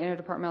 the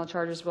interdepartmental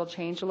charges will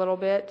change a little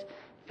bit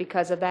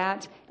because of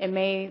that. It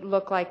may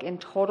look like in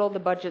total the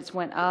budgets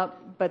went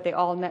up, but they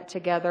all net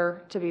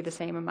together to be the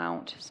same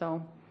amount.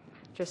 So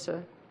just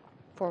to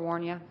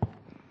forewarn you.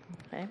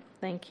 Okay,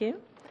 thank you.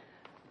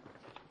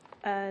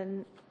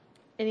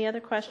 Any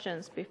other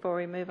questions before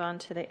we move on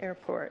to the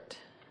airport?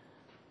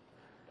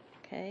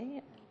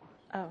 Okay.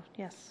 Oh,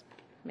 yes.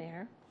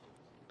 Mayor.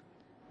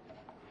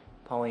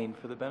 Pauline,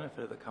 for the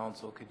benefit of the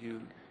council, could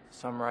you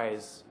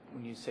summarize,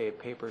 when you say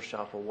paper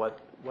shuffle, what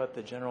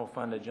the general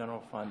fund to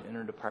general fund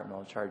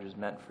interdepartmental charges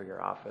meant for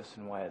your office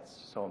and why it's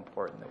so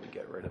important that we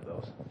get rid of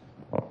those?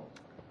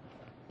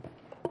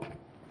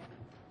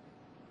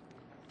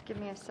 Give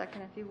me a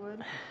second if you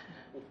would.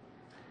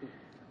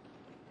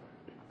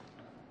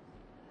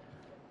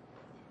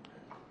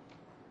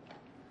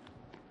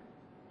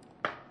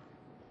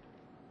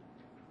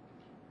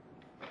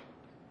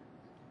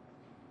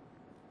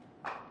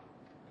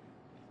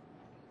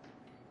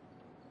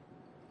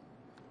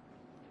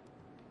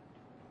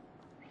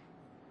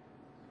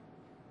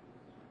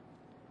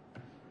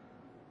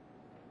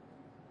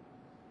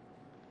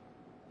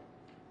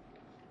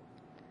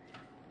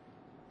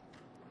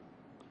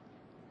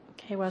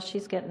 Okay, while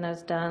she's getting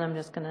those done, I'm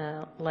just going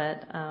to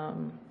let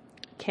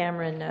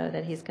Cameron know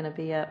that he's going to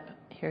be up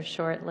here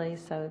shortly,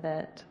 so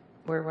that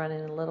we're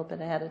running a little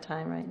bit ahead of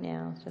time right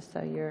now, just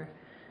so you're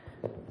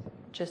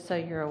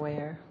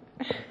aware.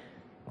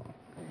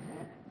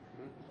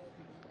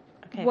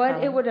 Okay, What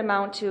Paula. it would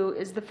amount to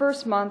is the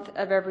first month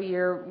of every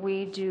year,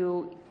 we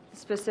do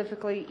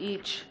specifically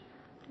each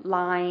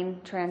line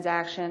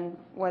transaction,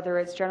 whether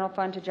it's general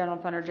fund to general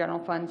fund or general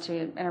fund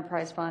to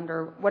enterprise fund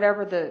or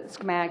whatever the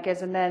schematic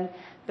is, and then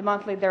the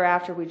monthly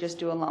thereafter we just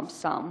do a lump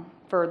sum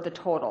for the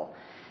total.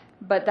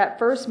 But that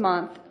first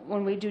month,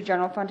 when we do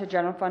general fund to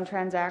general fund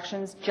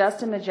transactions,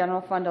 just in the general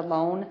fund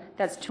alone,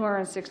 that's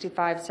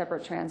 265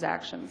 separate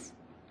transactions.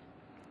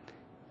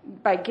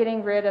 By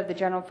getting rid of the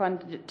general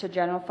fund to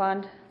general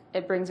fund,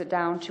 it brings it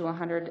down to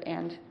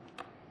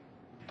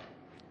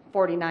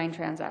 149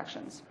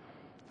 transactions.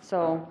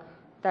 So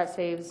that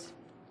saves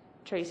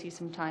Tracy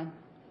some time.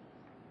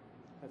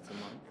 That's a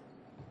month.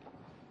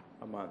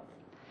 A month.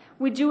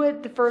 We do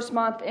it the first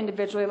month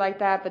individually like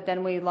that, but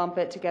then we lump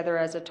it together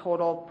as a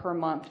total per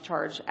month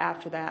charge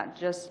after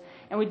that.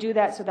 And we do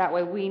that so that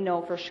way we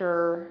know for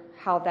sure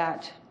how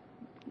that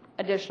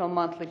additional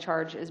monthly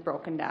charge is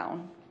broken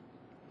down.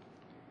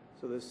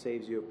 So this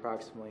saves you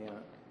approximately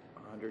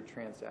 100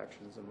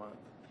 transactions a month.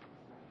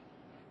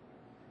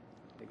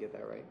 Did I get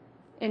that right?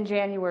 In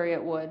January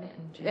it would,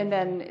 and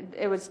then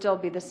it would still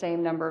be the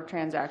same number of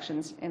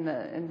transactions in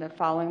the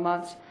following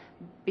months,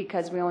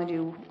 because we only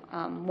do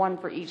one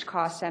for each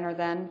cost center.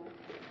 Then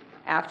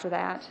after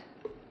that,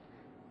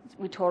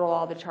 we total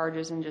all the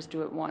charges and just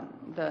do it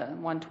the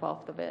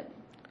 1/12 of it.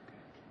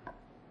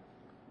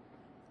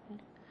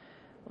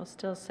 Well,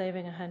 still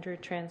saving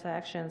 100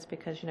 transactions,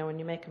 because, you know, when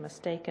you make a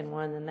mistake in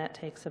one, then that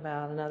takes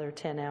about another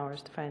 10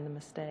 hours to find the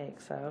mistake,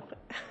 so.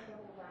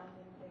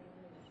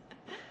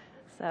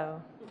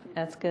 So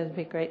that's going to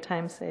be a great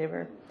time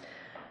saver.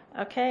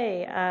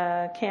 Okay,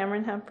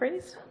 Cameron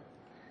Humphreys.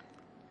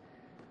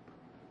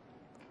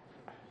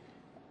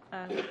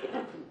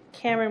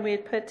 Cameron, we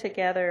had put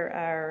together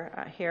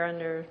our, here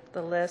under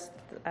the list,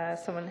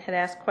 someone had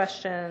asked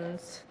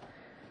questions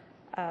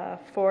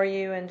for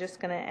you, and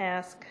just going to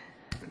ask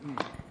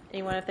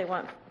anyone if they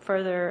want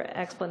further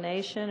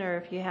explanation or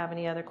if you have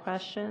any other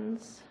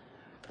questions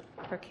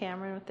for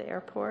Cameron with the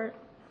airport.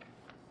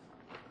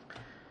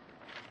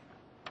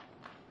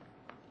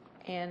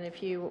 And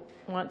if you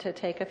want to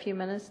take a few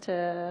minutes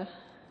to,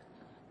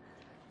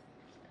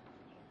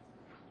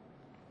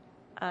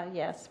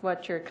 yes,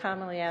 what your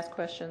commonly asked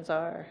questions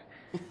are.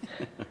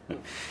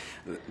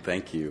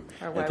 Thank you.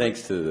 Or And why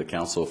thanks to the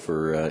council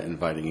for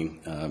inviting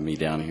me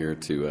down here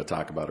to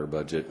talk about our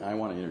budget. I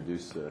want to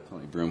introduce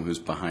Tony Broom, who's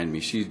behind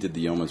me. She did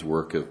the yeoman's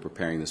work of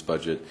preparing this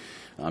budget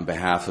on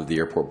behalf of the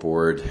airport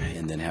board,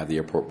 and then have the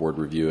airport board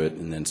review it,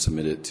 and then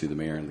submit it to the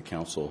mayor and the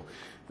council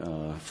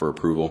for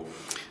approval.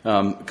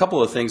 A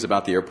couple of things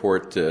about the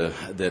airport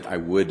that I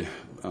would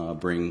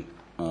bring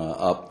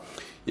up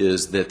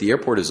is that the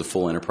airport is a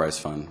full enterprise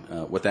fund.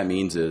 What that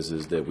means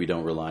is that we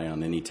don't rely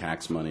on any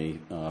tax money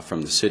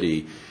from the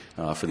city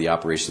for the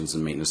operations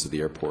and maintenance of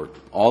the airport.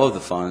 All of the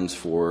funds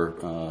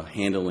for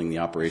handling the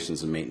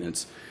operations and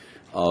maintenance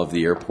of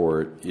the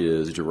airport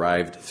is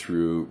derived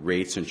through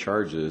rates and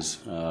charges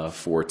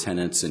for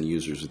tenants and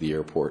users of the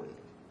airport.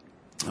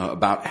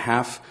 About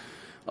half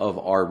of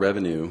our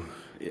revenue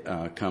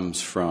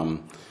comes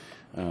from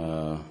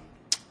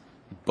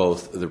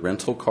both the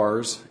rental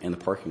cars and the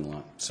parking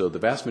lot. So the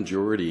vast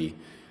majority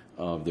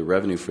of the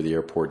revenue for the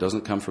airport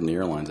doesn't come from the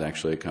airlines,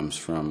 actually. It comes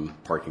from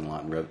parking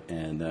lot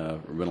and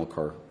rental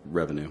car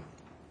revenue.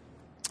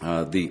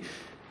 The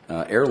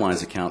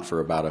airlines account for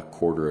about a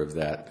quarter of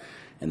that.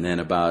 And then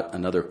about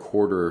another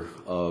quarter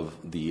of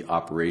the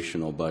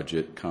operational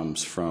budget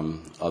comes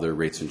from other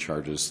rates and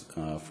charges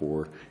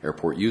for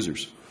airport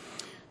users.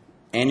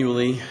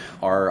 Annually,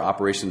 our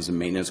operations and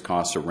maintenance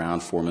costs around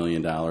 $4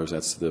 million.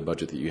 That's the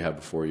budget that you have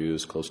before you,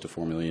 is close to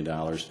 $4 million.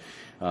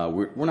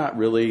 We're not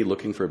really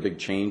looking for a big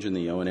change in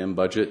the O&M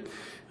budget.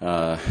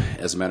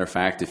 As a matter of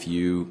fact, if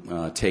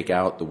you take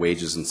out the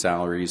wages and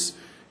salaries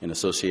and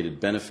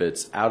associated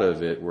benefits out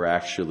of it, we're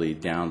actually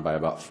down by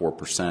about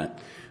 4%.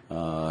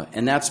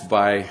 And that's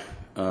by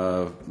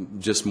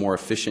just more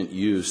efficient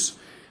use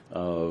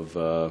of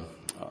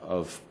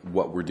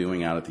what we're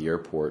doing out at the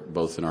airport,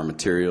 both in our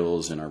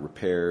materials and our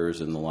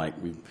repairs and the like.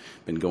 We've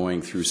been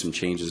going through some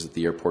changes at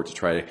the airport to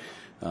try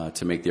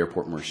to make the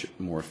airport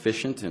more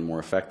efficient and more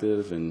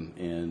effective. And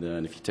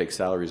if you take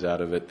salaries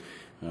out of it,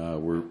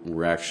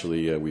 we're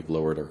actually we've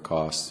lowered our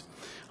costs.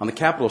 On the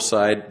capital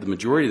side, the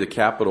majority of the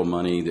capital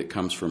money that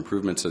comes for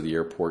improvements of the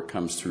airport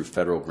comes through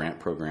federal grant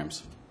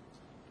programs.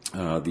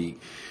 The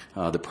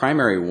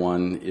primary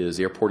one is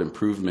the Airport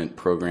Improvement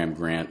Program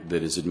grant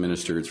that is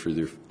administered through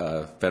the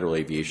Federal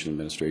Aviation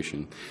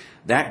Administration.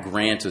 That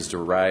grant is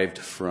derived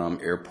from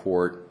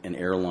airport and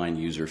airline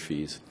user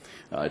fees.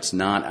 It's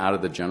not out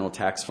of the general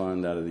tax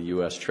fund, out of the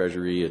U.S.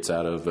 Treasury. It's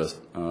out of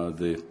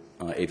the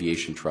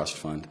Aviation Trust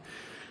Fund.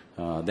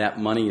 That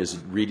money is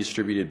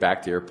redistributed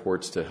back to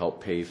airports to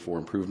help pay for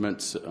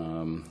improvements.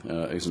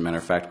 As a matter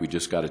of fact, we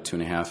just got a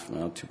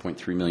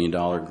 $2.3 million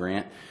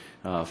grant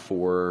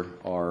for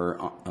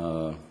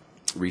our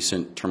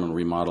recent terminal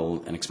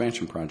remodel and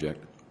expansion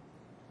project.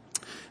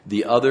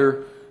 The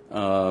other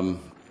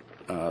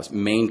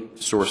main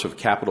source of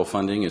capital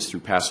funding is through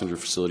passenger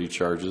facility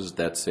charges.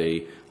 That's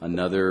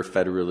another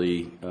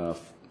federally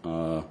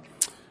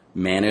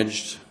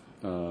managed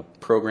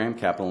program,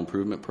 capital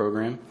improvement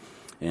program.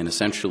 And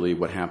essentially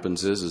what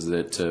happens is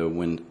that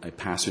when a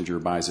passenger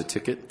buys a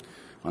ticket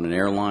on an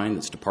airline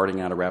that's departing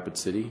out of Rapid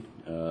City,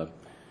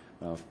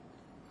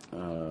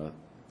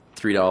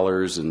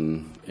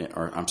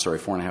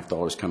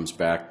 $4.50 comes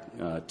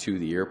back to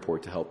the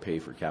airport to help pay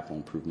for capital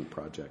improvement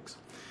projects.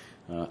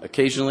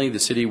 Occasionally, the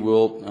city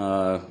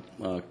will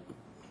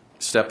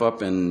step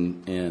up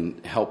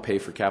and help pay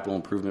for capital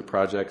improvement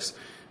projects.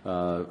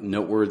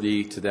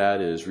 Noteworthy to that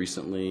is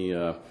recently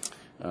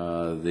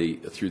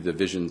through the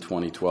Vision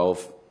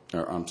 2012,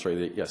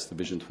 the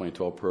Vision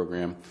 2012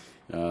 program,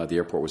 the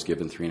airport was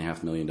given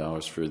 $3.5 million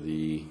for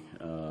the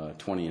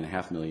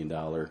 $20.5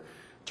 million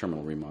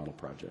terminal remodel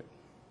project.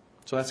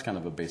 So that's kind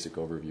of a basic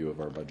overview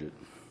of our budget.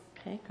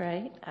 Okay,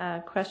 great.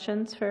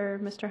 Questions for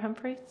Mr.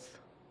 Humphreys?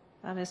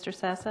 Mr.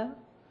 Sasso?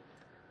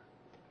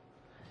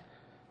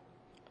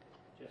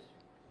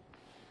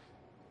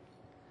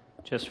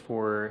 Just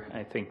for,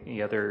 I think,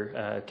 the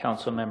other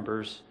council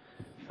members,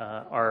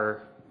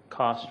 our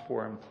cost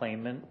for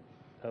employment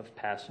of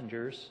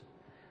passengers,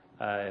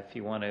 if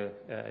you want to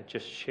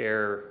just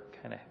share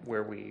kind of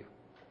where we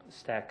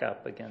stack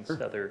up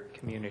against other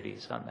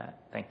communities on that.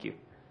 Thank you.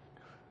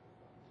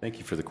 Thank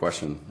you for the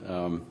question.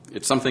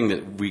 It's something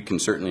that we can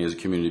certainly as a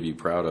community be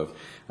proud of.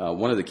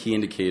 One of the key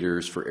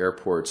indicators for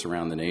airports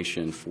around the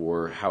nation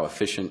for how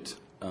efficient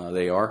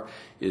they are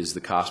is the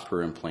cost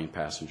per enplaned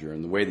passenger.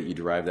 And the way that you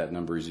derive that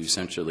number is you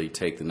essentially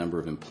take the number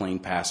of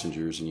enplaned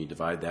passengers and you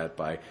divide that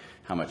by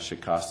how much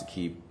it costs to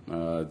keep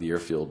the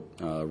airfield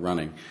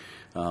running.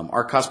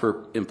 Our cost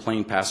per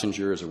enplaned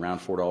passenger is around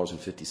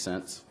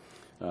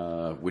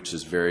 $4.50, which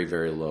is very,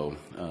 very low.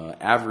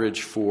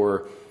 Average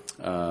for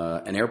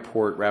an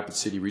airport, Rapid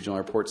City Regional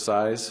Airport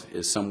size,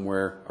 is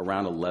somewhere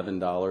around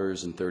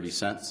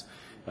 $11.30.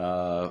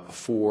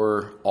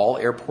 For all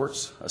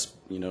airports,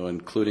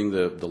 including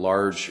the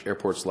large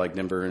airports like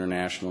Denver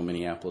International,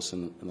 Minneapolis,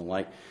 and the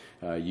like,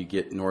 you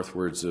get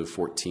northwards of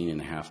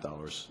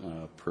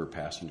 $14.50 per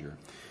passenger.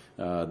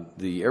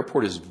 The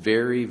airport is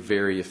very,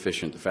 very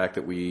efficient. The fact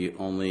that we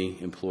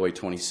only employ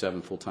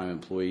 27 full-time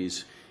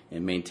employees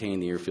and maintain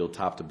the airfield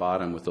top to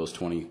bottom with those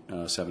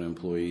 27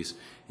 employees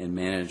and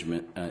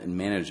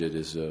manage it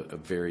is a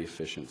very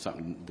efficient,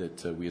 something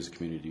that we as a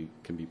community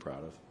can be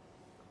proud of.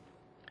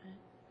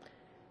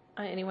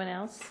 Anyone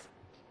else?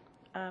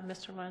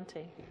 Mr.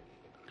 Lunte.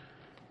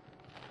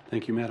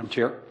 Thank you, Madam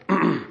Chair.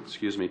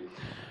 Excuse me.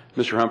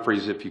 Mr.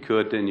 Humphreys, if you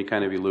could, and you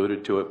kind of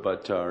alluded to it,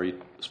 but or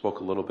you spoke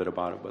a little bit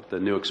about it, but the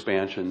new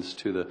expansions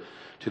to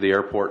the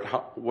airport,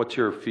 what's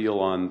your feel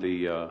on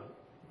the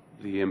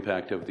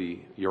impact of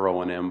your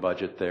O&M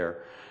budget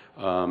there?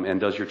 And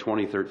does your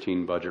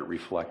 2013 budget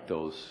reflect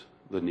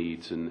the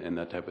needs and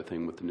that type of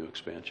thing with the new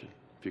expansion?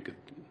 If you could.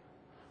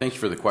 Thank you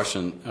for the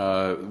question.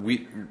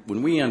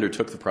 When we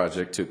undertook the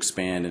project to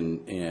expand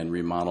and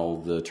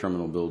remodel the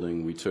terminal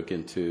building, we took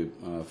into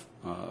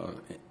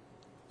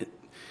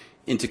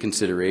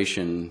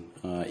consideration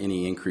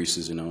any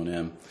increases in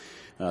O&M.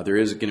 There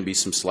is going to be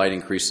some slight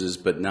increases,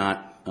 but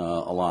not a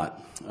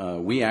lot.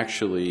 We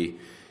actually,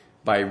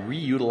 by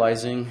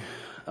reutilizing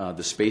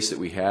the space that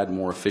we had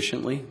more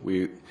efficiently,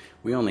 we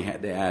only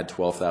had to add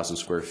 12,000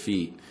 square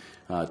feet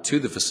to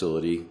the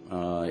facility.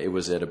 It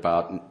was at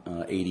about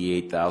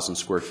 88,000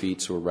 square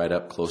feet, so we're right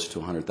up close to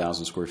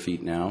 100,000 square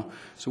feet now.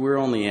 So we're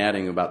only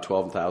adding about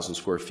 12,000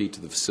 square feet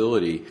to the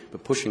facility,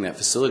 but pushing that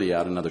facility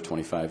out another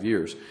 25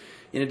 years.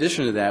 In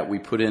addition to that, we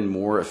put in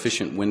more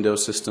efficient window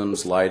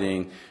systems,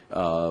 lighting,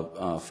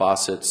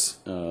 faucets,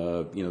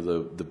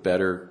 the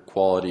better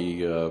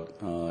quality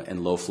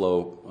and low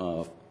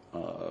flow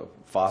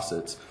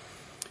faucets.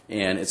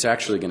 And it's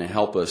actually going to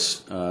help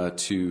us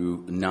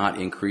to not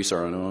increase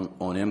our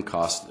O&M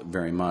costs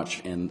very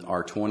much. And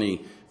our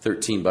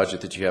 2013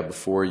 budget that you have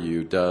before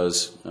you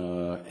does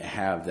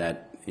have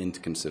that into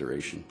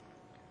consideration.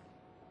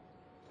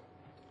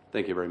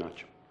 Thank you very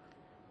much.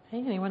 Okay,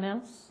 anyone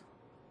else?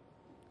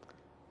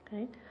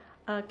 Okay.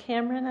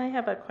 Cameron, I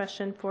have a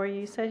question for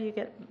you. You said you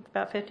get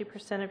about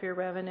 50% of your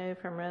revenue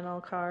from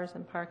rental cars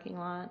and parking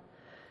lot.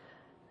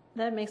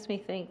 That makes me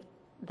think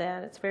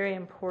that it's very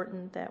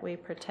important that we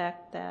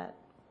protect that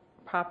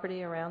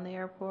property around the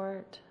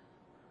airport.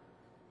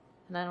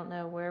 And I don't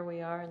know where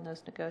we are in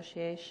those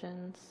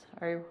negotiations.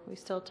 Are we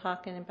still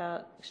talking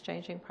about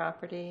exchanging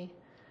property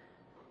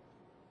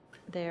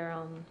there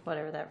on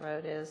whatever that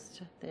road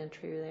is, the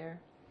entry there?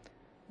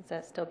 Is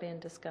that still being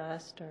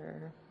discussed,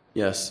 or?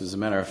 Yes, as a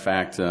matter of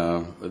fact,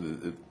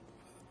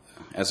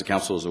 as the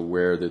council is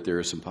aware that there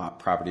is some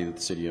property that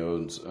the city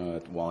owns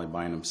at the Wally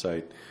Bynum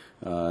site.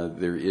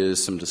 There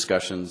is some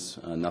discussions,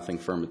 nothing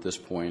firm at this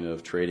point,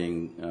 of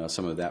trading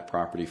some of that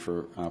property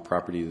for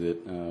property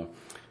that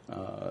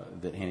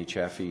Hanny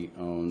Chaffee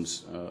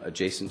owns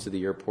adjacent to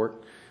the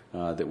airport.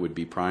 That would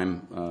be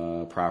prime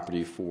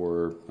property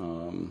for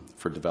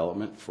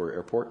development for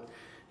airport,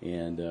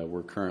 and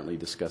we're currently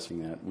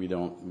discussing that. We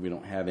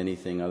don't have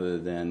anything other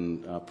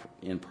than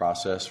in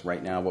process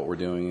right now. What we're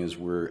doing is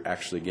we're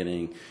actually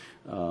getting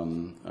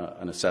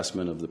an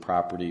assessment of the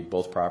property,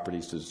 both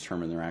properties, to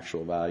determine their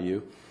actual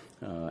value.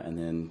 And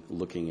then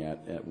looking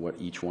at what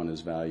each one is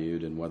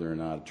valued and whether or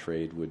not a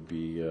trade would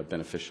be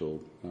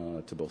beneficial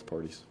to both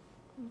parties.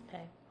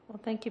 Okay. Well,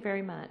 thank you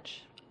very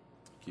much.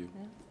 Thank you.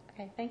 Yeah.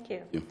 Okay, thank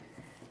you. Thank you.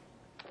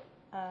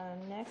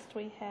 Next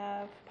we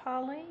have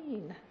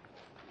Pauline.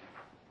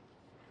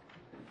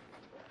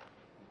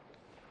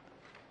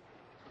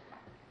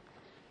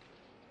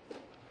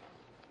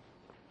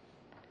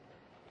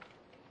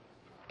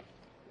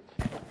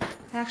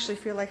 I actually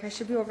feel like I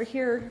should be over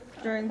here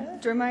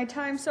during my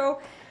time. So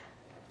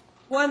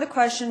one of the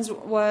questions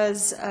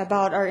was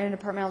about our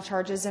interdepartmental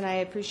charges, and I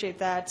appreciate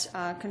that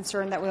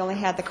concern that we only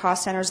had the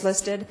cost centers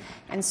listed.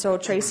 And so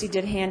Tracy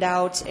did hand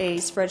out a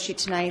spreadsheet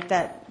tonight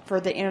that for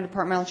the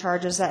interdepartmental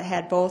charges that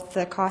had both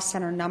the cost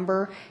center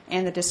number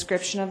and the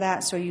description of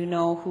that, so you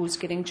know who's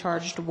getting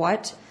charged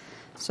what.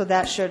 So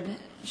that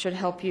should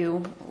help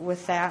you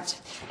with that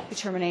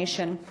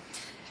determination.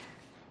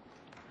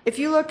 If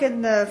you look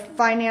in the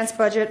finance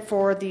budget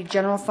for the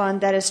general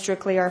fund, that is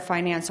strictly our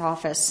finance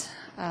office,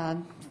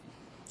 17.5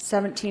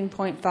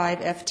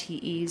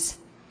 FTEs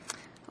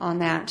on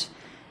that.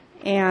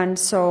 And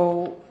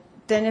so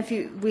then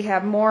we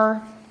have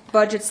more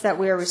budgets that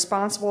we are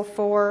responsible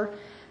for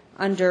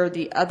under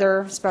the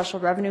other special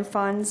revenue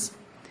funds.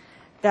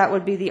 That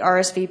would be the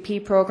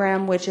RSVP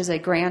program, which is a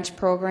grant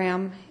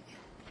program.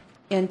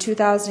 In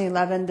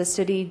 2011, the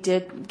city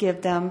did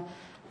give them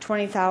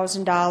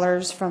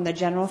 $20,000 from the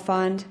general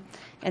fund,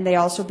 and they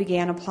also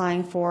began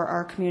applying for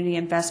our community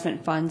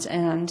investment funds,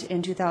 and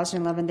in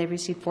 2011 they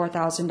received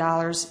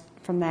 $4,000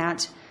 from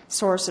that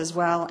source as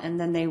well, and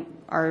then they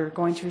are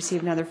going to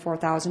receive another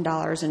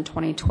 $4,000 in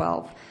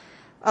 2012.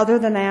 Other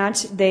than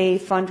that, they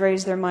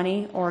fundraise their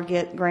money or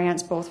get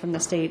grants both from the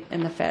state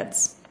and the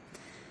feds.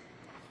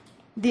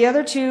 The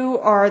other two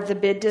are the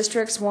bid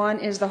districts. One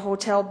is the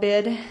hotel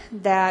bid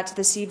that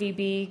the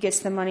CVB gets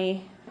the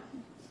money,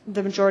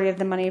 the majority of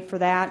the money for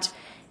that,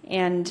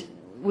 and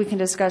we can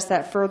discuss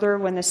that further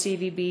when the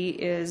CVB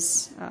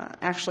is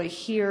actually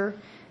here.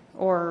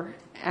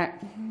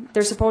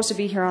 they're supposed to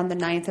be here on the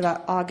 9th of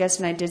August,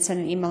 and I did send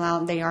an email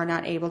out, and they are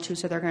not able to,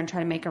 so they're going to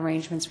try to make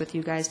arrangements with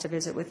you guys to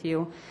visit with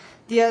you.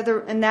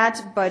 And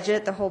that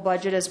budget, the whole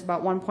budget is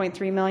about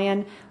 $1.3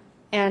 million,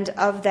 and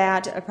of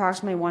that,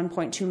 approximately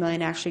 $1.2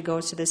 million actually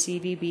goes to the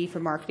CVB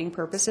for marketing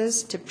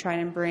purposes to try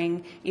and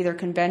bring either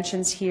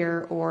conventions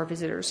here or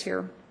visitors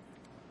here.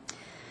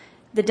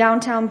 The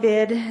downtown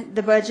bid,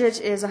 the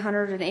budget is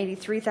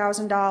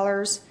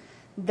 $183,000.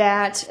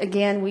 That,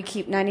 again, we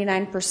keep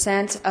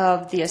 99%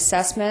 of the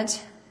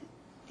assessment.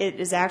 It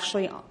is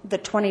actually, the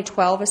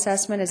 2012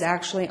 assessment is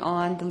actually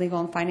on the legal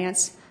and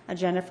finance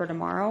agenda for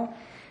tomorrow.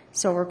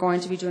 So we're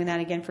going to be doing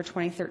that again for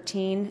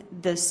 2013.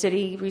 The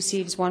city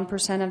receives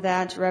 1% of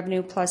that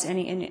revenue plus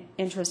any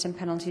interest and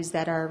penalties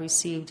that are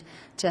received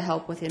to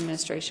help with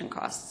administration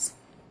costs.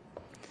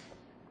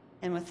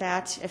 And with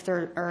that, if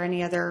there are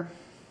any other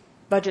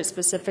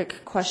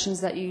budget-specific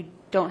questions that you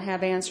don't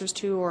have answers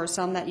to, or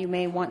some that you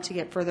may want to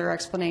get further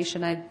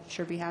explanation, I'd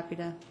sure be happy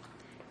to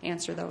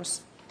answer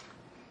those.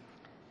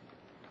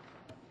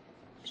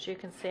 As you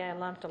can see, I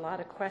lumped a lot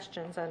of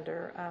questions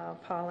under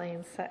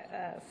Pauline's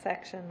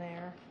section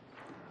there.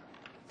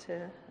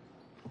 You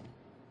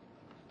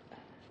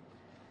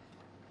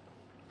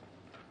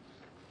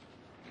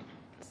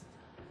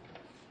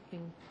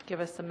can give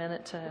us a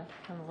minute to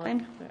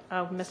look.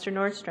 Oh, Mr.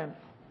 Nordstrom.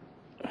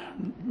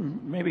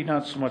 Maybe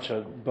not so much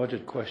a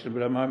budget question,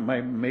 but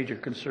my major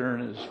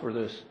concern is for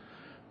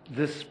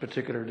this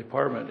particular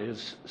department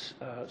is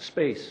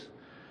space,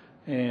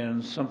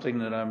 and something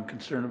that I'm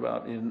concerned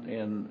about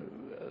in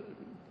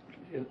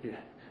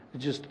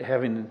just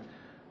having,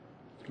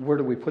 where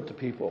do we put the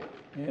people?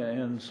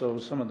 And so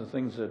some of the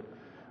things that,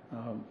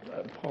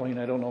 Pauline,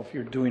 I don't know if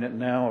you're doing it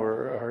now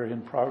or are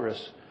in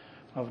progress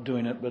of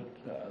doing it, but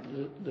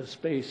the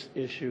space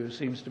issue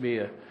seems to be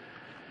a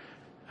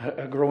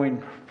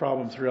growing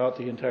problem throughout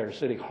the entire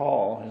city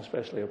hall,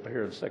 especially up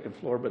here on the second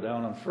floor, but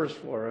down on the first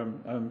floor.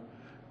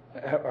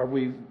 Are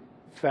we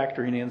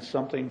factoring in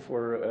something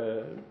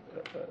for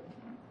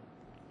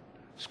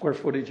square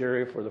footage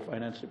area for the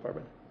finance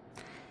department?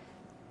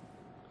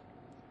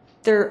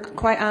 There,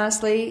 quite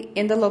honestly,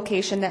 in the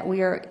location that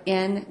we are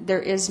in,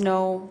 there is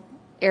no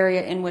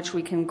area in which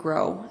we can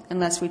grow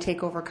unless we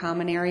take over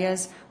common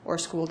areas or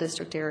school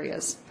district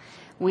areas.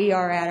 We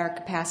are at our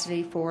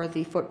capacity for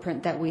the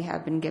footprint that we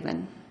have been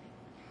given.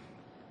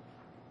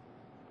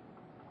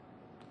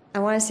 I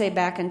want to say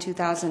back in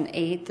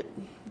 2008,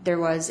 there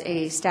was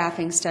a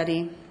staffing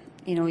study.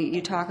 You know,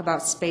 you talk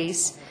about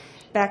space.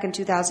 Back in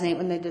 2008,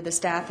 when they did the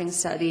staffing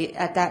study,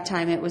 at that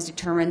time it was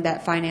determined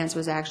that finance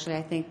was actually,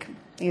 I think,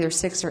 either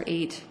 6 or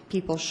 8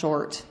 people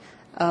short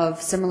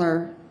of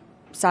similar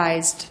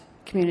sized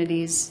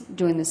communities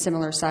doing the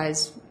similar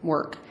size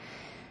work.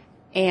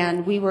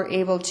 And we were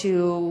able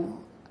to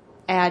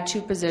add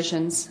 2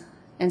 positions,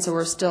 and so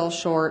we're still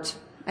short.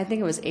 I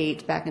think it was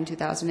 8 back in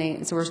 2008,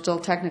 and so we're still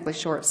technically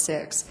short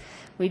 6.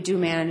 We do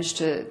manage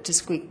to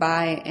squeak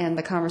by, and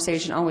the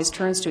conversation always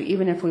turns to,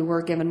 even if we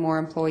were given more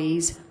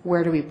employees,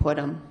 where do we put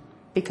them?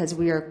 Because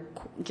we are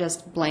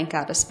just blank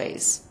out of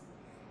space.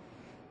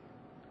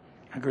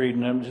 Agreed,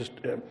 and I'm just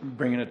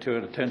bringing it to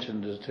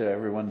attention to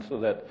everyone so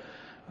that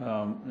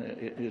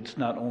it's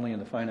not only in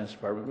the finance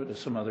department, but in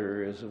some other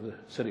areas of the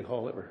city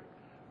hall that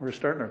we're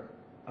starting to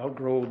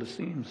outgrow the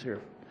seams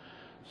here.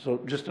 So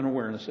just an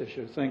awareness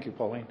issue. Thank you,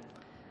 Pauline.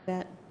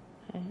 Mr.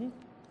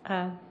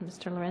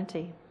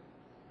 Laurenti.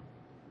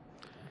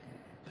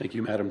 Thank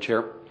you, Madam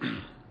Chair.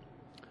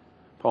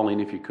 Pauline,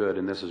 if you could,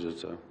 and this is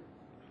just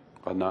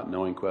a not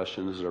knowing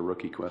question, this is a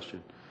rookie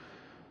question.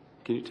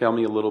 Can you tell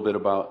me a little bit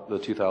about the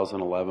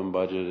 2011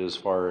 budget as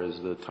far as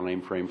the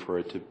time frame for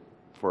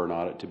an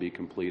audit to be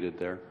completed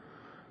there?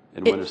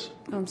 And when is?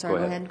 I'm sorry,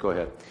 go ahead. Go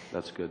ahead.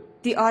 That's good.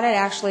 The audit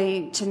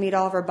actually, to meet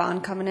all of our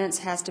bond covenants,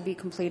 has to be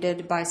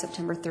completed by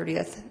September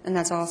 30th, and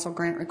that's also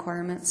grant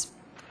requirements.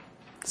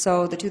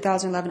 So the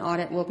 2011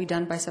 audit will be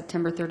done by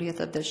September 30th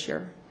of this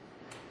year.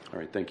 All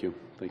right, thank you.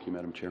 Thank you,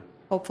 Madam Chair.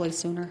 Hopefully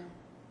sooner.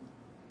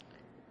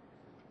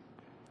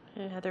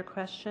 Any other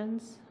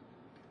questions?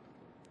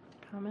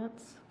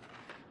 Comments?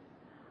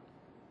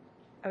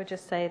 I would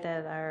just say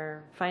that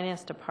our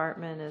finance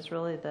department is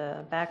really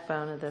the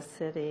backbone of the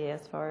city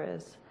as far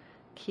as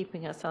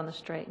keeping us on the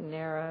straight and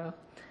narrow,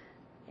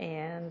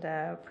 and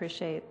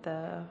appreciate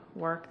the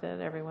work that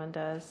everyone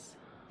does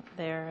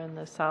there and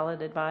the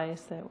solid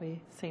advice that we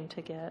seem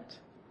to get.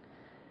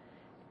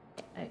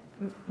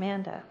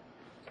 Amanda.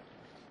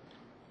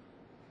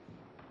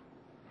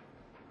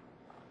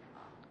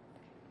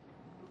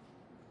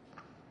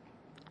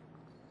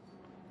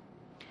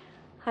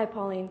 Hi,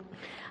 Pauline.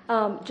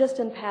 Just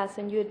in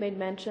passing, you had made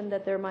mention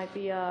that there might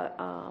be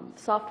a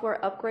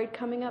software upgrade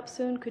coming up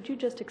soon. Could you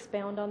just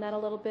expound on that a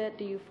little bit?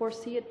 Do you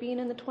foresee it being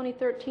in the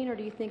 2013, or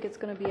do you think it's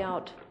going to be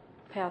out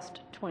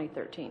past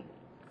 2013?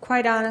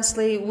 Quite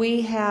honestly,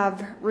 we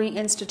have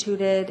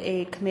reinstituted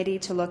a committee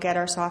to look at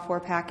our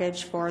software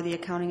package for the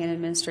accounting and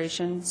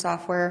administration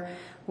software.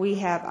 We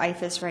have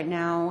IFAS right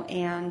now,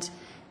 and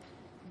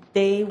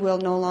they will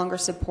no longer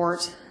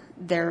support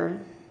their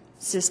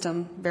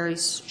system very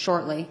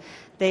shortly.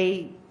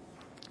 They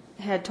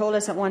had told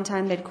us at one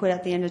time they'd quit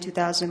at the end of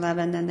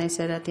 2011, then they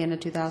said at the end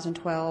of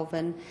 2012,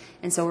 and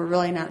so we're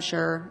really not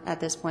sure at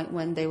this point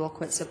when they will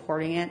quit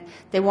supporting it.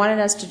 They wanted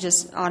us to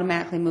just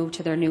automatically move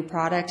to their new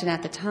product, and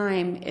at the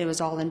time, it was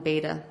all in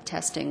beta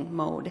testing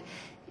mode.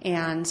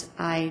 And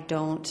I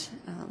don't,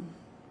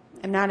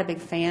 I'm not a big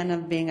fan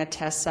of being a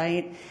test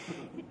site,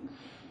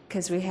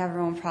 because we have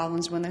our own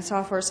problems when the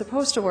software is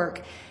supposed to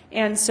work.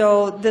 And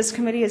so this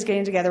committee is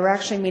getting together. We're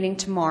actually meeting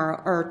tomorrow,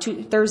 or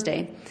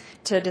Thursday,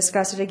 to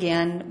discuss it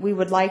again. We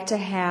would like to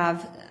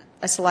have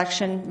a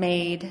selection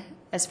made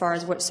as far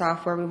as what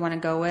software we want to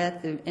go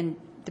with in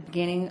the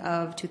beginning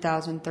of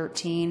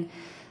 2013.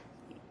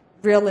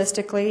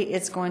 Realistically,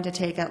 it's going to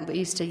take at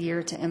least a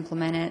year to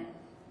implement it.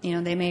 You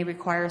know, they may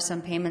require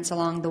some payments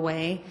along the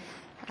way.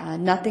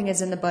 Nothing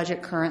is in the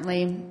budget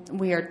currently.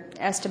 We are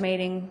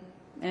estimating,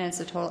 and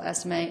it's a total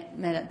estimate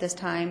at this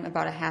time,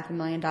 about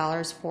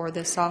 $500,000 for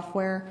this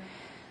software.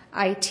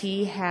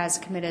 IT has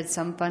committed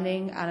some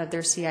funding out of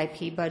their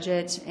CIP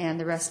budget, and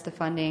the rest of the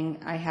funding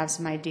I have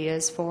some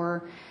ideas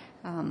for.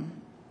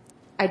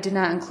 I did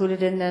not include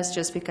it in this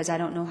just because I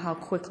don't know how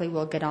quickly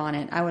we'll get on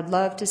it. I would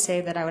love to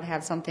say that I would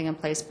have something in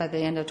place by the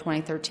end of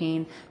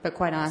 2013, but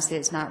quite honestly,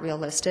 it's not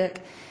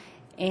realistic.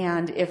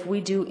 And if we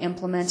do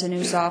implement a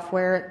new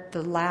software,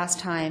 the last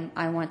time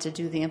I want to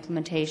do the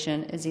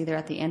implementation is either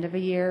at the end of a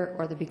year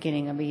or the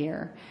beginning of a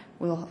year.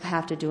 We'll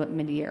have to do it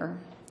mid-year.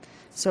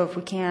 So if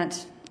we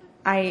can't,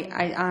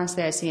 I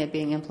honestly, I see it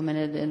being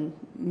implemented in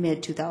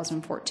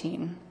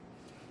mid-2014,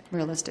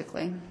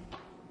 realistically.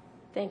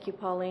 Thank you,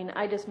 Pauline.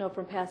 I just know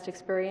from past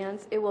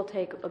experience, it will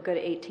take a good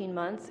 18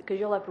 months because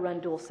you'll have to run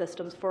dual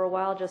systems for a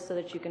while just so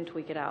that you can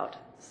tweak it out.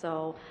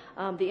 So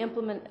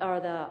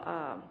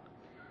the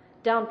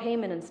down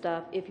payment and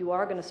stuff, if you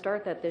are going to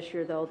start that this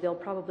year, though, they'll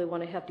probably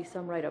want a hefty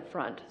sum right up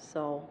front.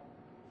 So,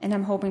 and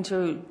I'm hoping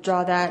to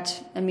draw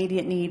that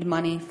immediate need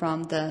money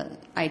from the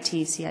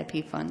IT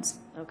CIP funds.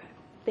 Okay.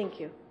 Thank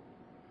you.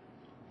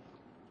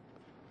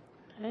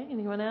 Okay,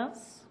 anyone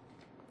else?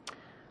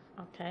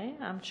 Okay,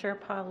 I'm sure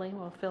Pauline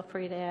will feel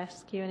free to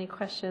ask you any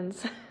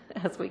questions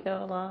as we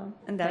go along.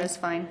 And that is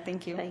fine.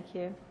 Thank you. Thank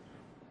you.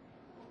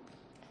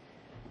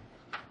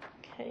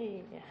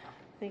 Okay, I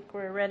think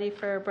we're ready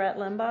for Brett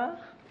Limbaugh.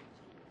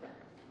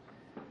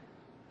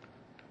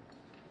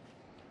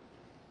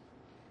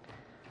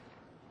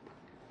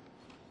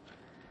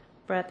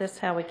 Brett, this is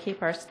how we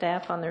keep our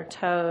staff on their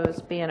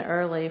toes, being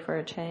early for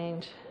a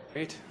change.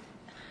 Great.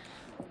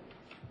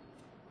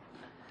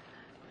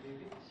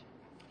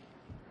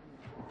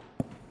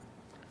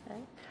 Okay.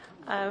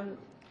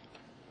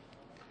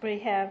 We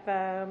have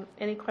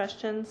any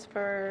questions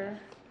for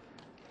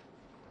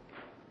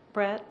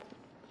Brett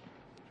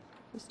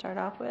to start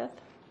off with?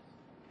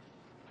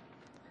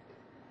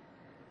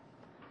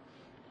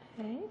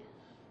 Okay.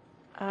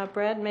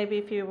 Brett, maybe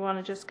if you want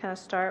to just kind of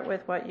start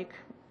with what you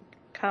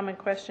common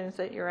questions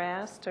that you're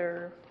asked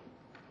or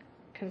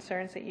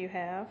concerns that you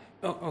have.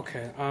 Oh,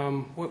 okay.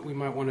 What we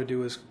might want to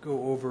do is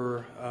go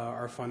over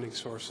our funding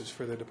sources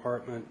for the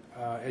department.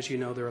 As you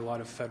know, there are a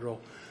lot of federal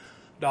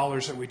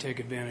dollars that we take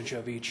advantage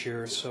of each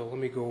year, so let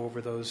me go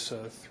over those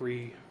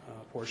three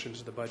portions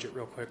of the budget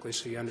real quickly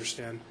so you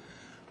understand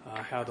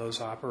how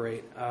those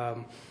operate.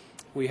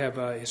 We have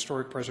a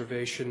Historic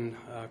Preservation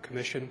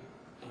Commission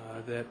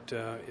that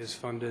is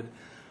funded.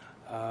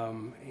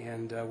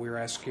 And we're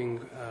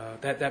asking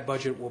that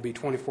budget will be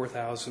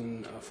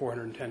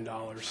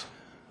 $24,410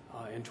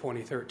 in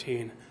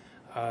 2013.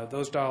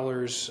 Those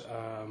dollars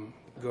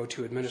go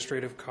to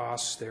administrative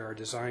costs. There are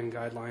design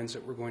guidelines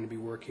that we're going to be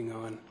working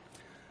on,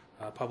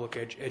 public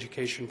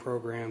education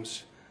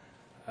programs,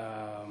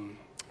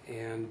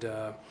 and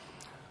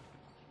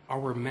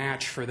our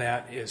match for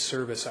that is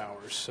service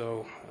hours.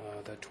 So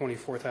the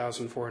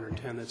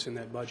 $24,410 that's in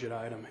that budget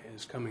item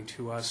is coming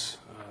to us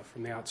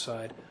from the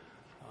outside.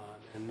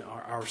 And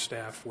our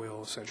staff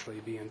will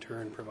essentially be in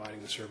turn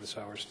providing the service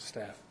hours to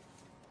staff.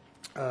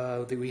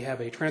 We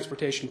have a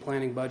transportation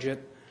planning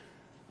budget.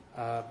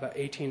 About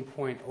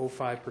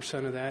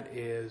 18.05% of that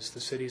is the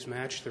city's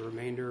match. The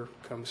remainder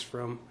comes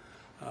from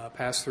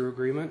pass-through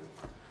agreement.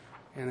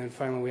 And then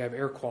finally, we have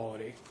air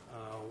quality.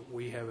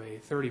 We have a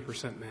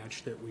 30%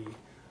 match that we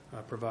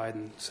provide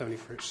and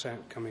 70%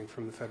 coming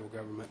from the federal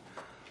government.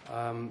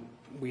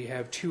 We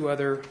have two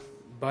other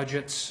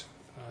budgets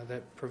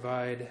that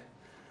provide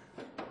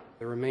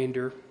the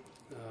remainder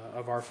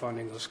of our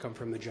funding. Those come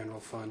from the general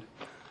fund.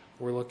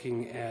 We're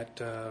looking at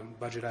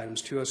budget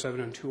items 207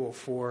 and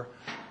 204.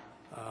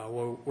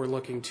 We're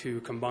looking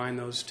to combine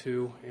those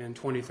two in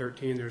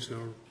 2013. There's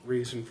no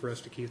reason for us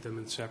to keep them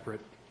in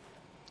separate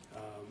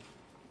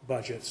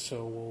budgets,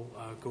 so we'll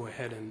go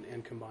ahead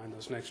and combine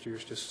those next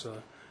year's just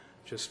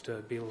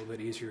to be a little bit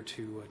easier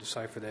to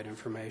decipher that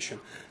information.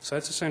 So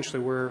that's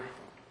essentially where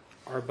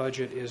our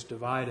budget is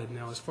divided.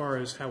 Now, as far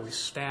as how we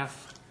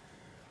staff,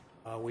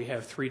 we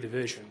have three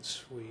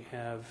divisions. We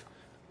have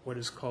what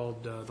is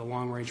called the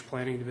Long Range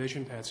Planning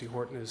Division. Patsy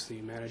Horton is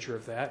the manager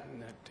of that,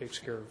 and that takes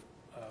care of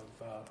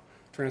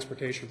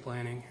transportation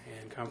planning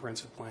and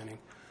comprehensive planning.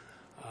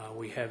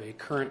 We have a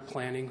current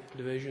planning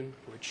division,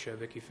 which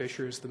Vicki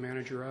Fisher is the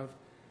manager of,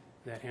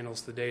 that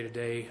handles the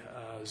day-to-day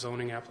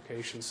zoning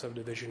applications,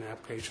 subdivision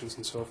applications,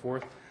 and so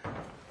forth.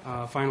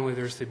 Finally,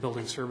 there's the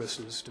building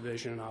services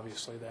division, and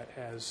obviously that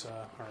has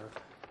our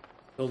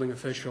building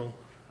official,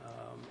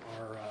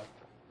 our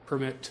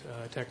permit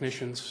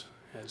technicians,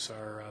 as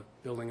our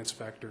building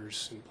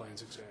inspectors and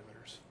plans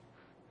examiners.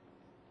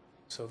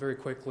 So very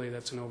quickly,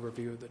 that's an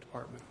overview of the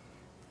department.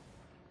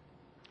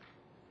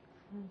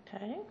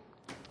 Okay.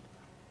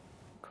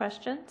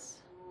 Questions?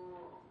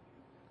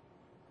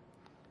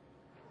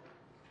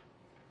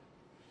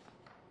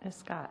 Ms.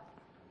 Scott.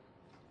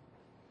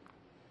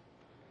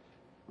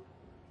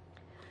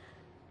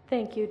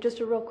 Thank you. Just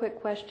a real quick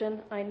question.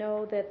 I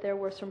know that there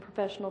were some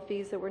professional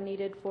fees that were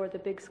needed for the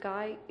Big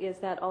Sky. Is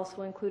that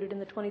also included in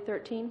the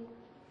 2013?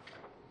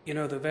 You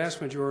know, the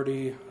vast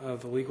majority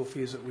of the legal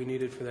fees that we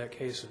needed for that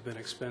case have been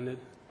expended,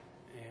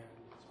 and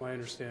it's my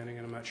understanding,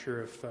 and I'm not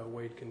sure if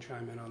Wade can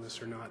chime in on this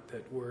or not,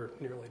 that we're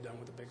nearly done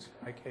with the Big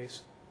Sky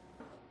case.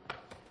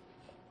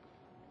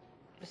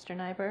 Mr.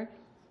 Nyberg?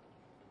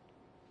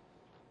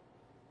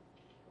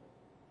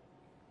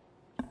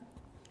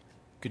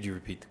 Could you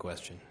repeat the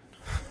question?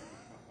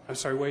 I'm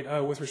sorry, Wade,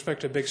 with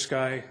respect to Big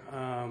Sky,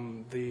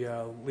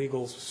 the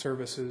legal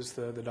services,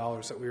 the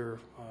dollars that we were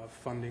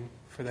funding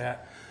for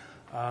that,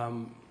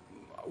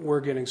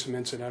 we're getting some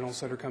incidentals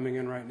that are coming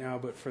in right now,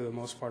 but for the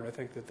most part, I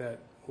think that that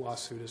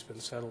lawsuit has been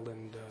settled,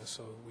 and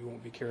so we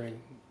won't be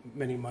carrying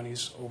many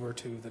monies over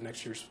to the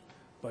next year's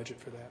budget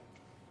for that.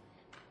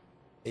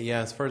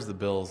 Yeah, as far as the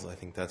bills, I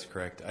think that's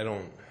correct.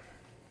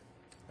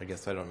 I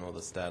guess I don't know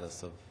the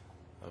status of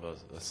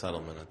a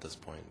settlement at this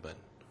point, but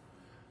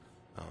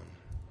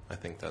I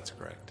think that's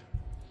correct.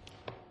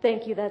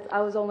 Thank you.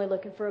 I was only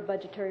looking for a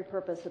budgetary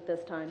purpose at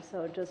this time,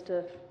 so just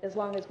as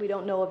long as we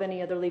don't know of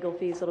any other legal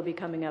fees that'll be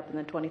coming up in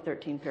the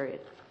 2013 period.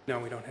 No,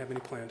 we don't have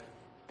any planned.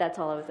 That's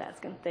all I was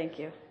asking. Thank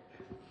you.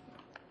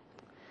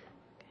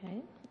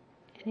 Okay.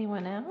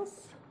 Anyone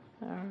else?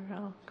 Or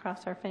I'll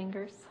cross our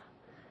fingers.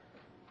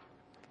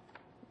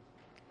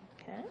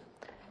 Okay.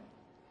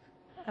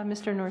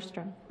 Mr.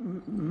 Nordstrom.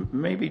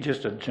 Maybe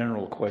just a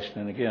general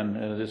question, and again,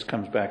 this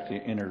comes back to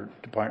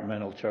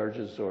interdepartmental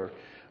charges, or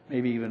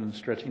maybe even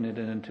stretching it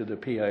into the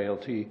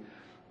PILT,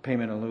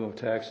 payment in lieu of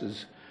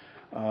taxes.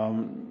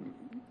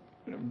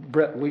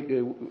 Brett,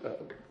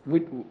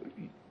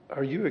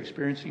 are you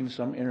experiencing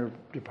some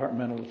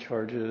interdepartmental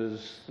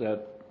charges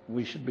that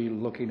we should be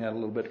looking at a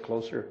little bit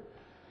closer?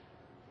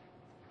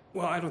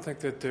 Well, I don't think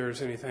that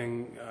there's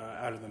anything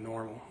out of the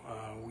normal.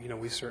 You know,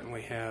 we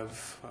certainly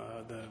have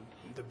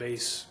the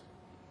base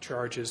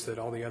charges that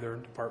all the other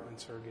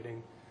departments are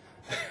getting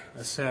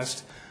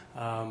assessed.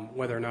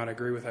 Whether or not I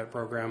agree with that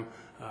program,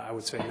 I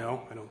would say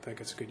no. I don't think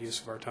it's a good use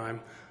of our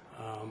time,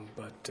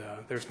 but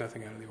there's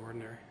nothing out of the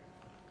ordinary.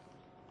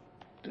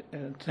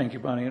 Thank you,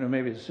 Bonnie. And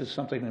maybe it's just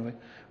something that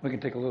we can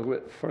take a little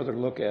bit further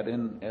look at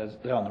as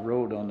down the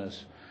road on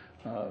this.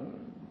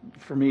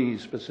 For me,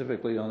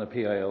 specifically on the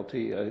PILT,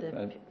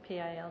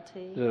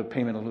 PILT? The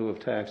payment in lieu of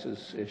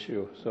taxes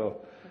issue. So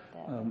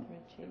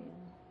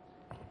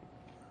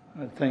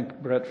I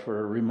thank Brett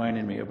for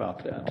reminding me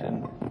about that.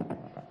 And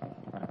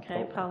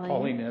okay, Pauline.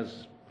 Pauline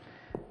is.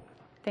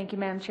 Thank you,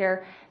 Madam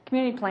Chair.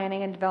 Community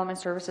Planning and Development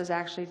Services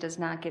actually does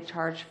not get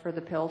charged for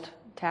the PILT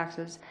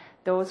taxes.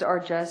 Those are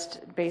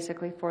just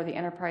basically for the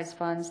enterprise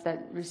funds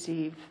that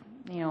receive,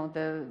 you know,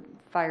 the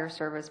fire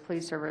service,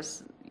 police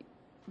service,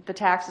 the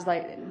taxes.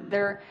 Like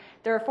they're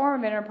a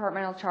form of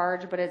interdepartmental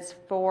charge, but it's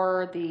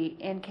for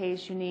in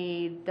case you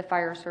need the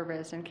fire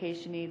service, in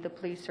case you need the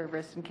police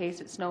service, in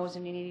case it snows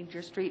and you need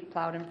your street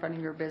plowed in front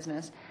of your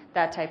business,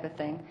 that type of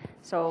thing.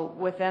 So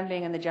with them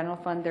being in the general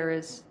fund, there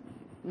is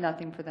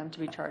nothing for them to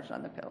be charged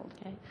on the PILT.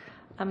 Okay.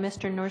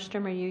 Mr.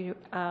 Nordstrom, are you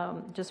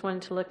just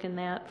wanted to look in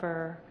that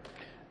for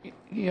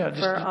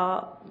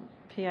all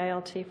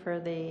PILT for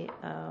the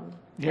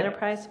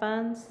enterprise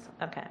funds?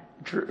 Okay.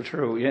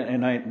 True. Yeah,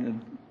 and I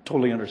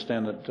totally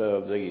understand that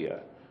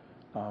the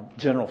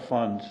general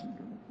funds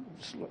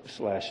 /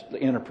 the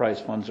enterprise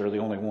funds are the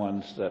only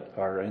ones that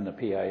are in the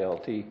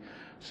PILT.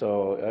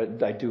 So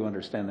I do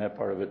understand that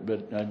part of it,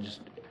 but I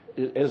just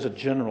as a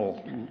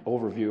general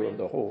overview of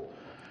the whole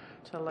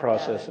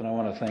process, and I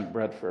want to thank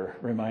Brett for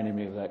reminding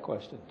me of that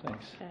question.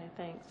 Thanks. Okay,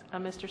 thanks.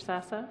 Mr.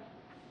 Sasso?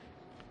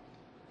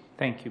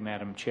 Thank you,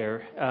 Madam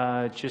Chair.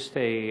 Just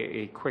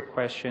a quick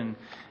question,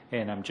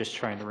 and I'm just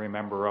trying to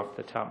remember off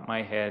the top of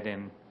my head,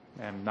 and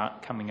I'm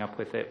not coming up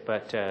with it,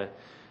 but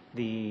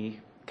the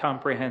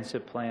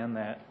comprehensive plan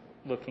that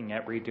looking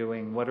at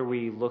redoing, what are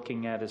we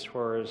looking at as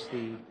far as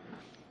the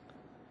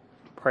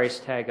price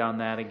tag on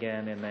that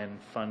again, and then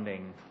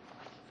funding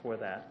for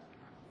that?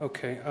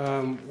 Okay,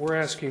 we're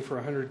asking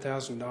for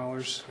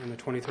 $100,000 in the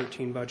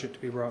 2013 budget to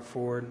be brought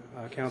forward.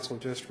 Council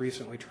just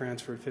recently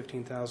transferred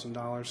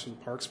 $15,000 from the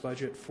Parks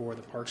budget for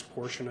the Parks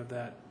portion of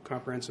that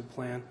comprehensive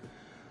plan.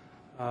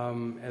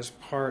 As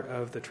part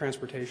of the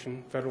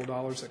transportation, federal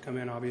dollars that come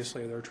in,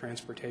 obviously there are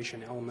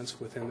transportation elements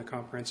within the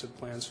comprehensive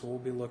plan, so we'll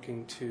be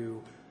looking to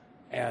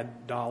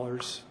add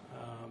dollars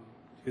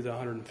to the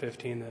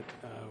 115 that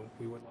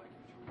we would like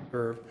to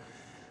reserve.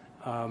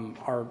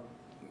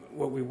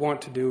 What we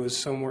want to do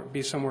is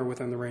be somewhere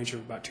within the range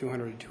of about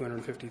 $200,000 to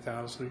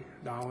 $250,000 in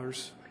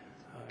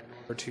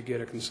order to get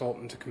a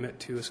consultant to commit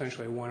to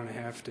essentially a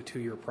 1.5 to 2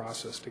 year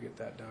process to get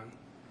that done.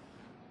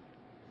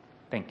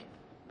 Thank you.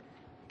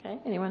 Okay,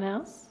 anyone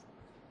else?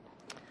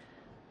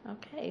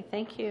 Okay,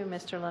 thank you,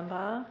 Mr.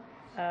 Limbaugh.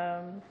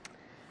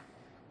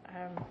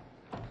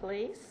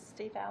 Police,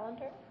 Steve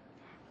Allender.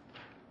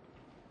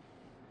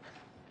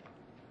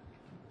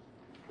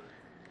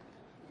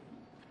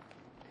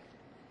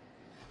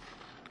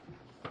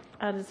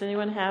 Does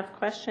anyone have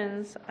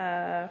questions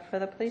for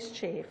the police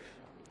chief?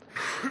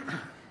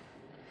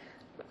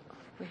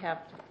 We have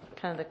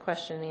kind of the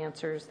question and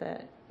answers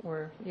that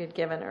you'd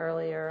given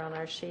earlier on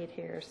our sheet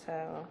here,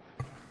 so.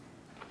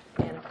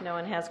 And if no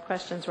one has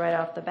questions right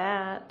off the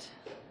bat,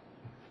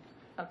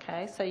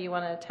 okay, so you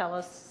want to tell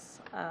us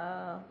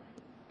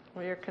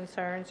what your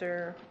concerns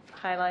or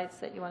highlights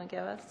that you want to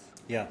give us?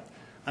 Yeah,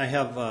 I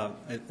have, I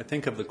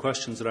think of the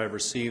questions that I've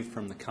received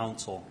from the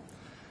council.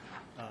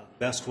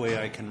 Best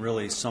way I can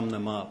really sum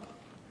them up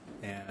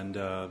and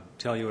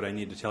tell you what I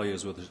need to tell you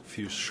is with a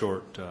few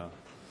short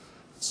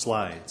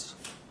slides.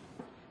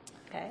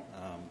 Okay.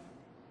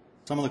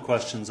 Some of the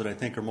questions that I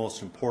think are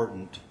most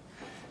important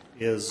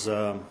is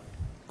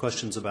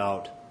questions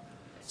about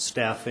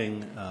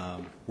staffing,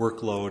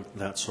 workload,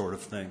 that sort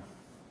of thing.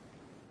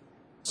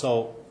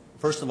 So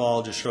first of all,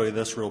 I'll just show you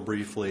this real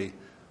briefly.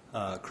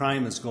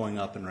 Crime is going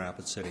up in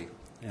Rapid City,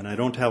 and I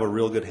don't have a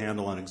real good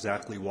handle on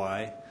exactly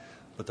why,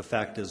 but the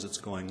fact is it's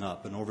going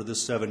up. And over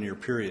this 7-year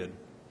period,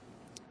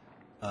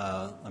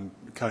 I'm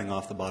cutting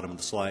off the bottom of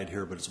the slide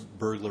here, but it's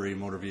burglary,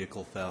 motor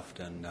vehicle theft,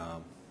 and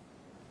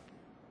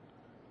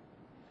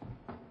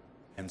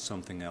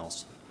something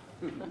else.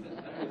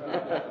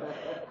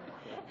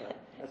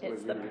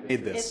 It's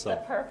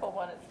the purple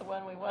one. It's the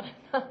one we want to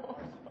know.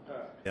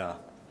 Yeah.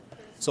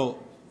 So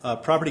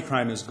property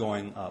crime is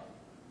going up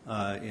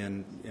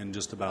in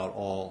just about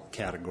all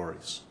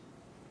categories.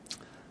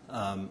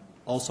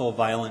 Also,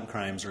 violent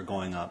crimes are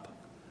going up.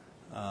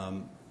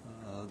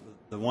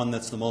 The one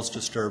that's the most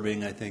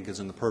disturbing, I think,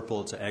 is in the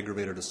purple. It's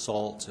aggravated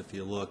assaults. If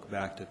you look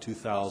back to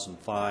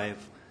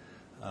 2005,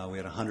 we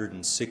had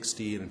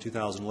 160, and in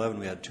 2011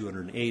 we had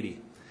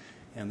 280.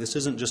 And this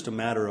isn't just a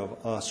matter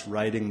of us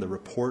writing the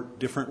report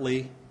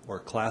differently or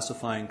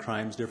classifying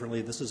crimes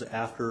differently. This is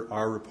after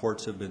our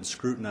reports have been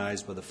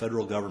scrutinized by the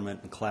federal government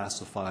and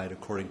classified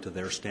according to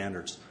their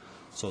standards.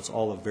 So it's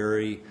all a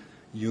very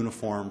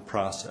uniform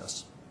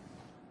process.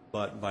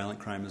 But violent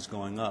crime is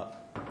going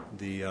up.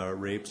 The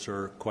rapes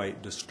are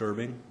quite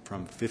disturbing,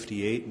 from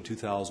 58 in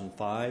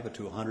 2005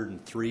 to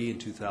 103 in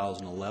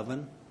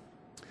 2011.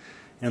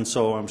 And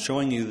so I'm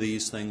showing you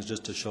these things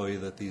just to show you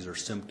that these are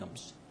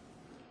symptoms.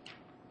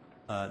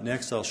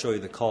 Next, I'll show you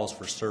the calls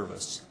for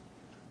service.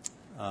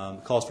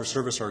 Calls for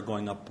service are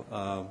going up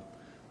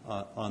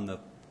on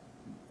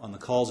the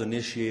calls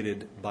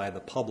initiated by the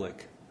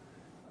public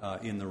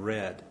in the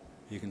red.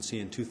 You can see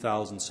in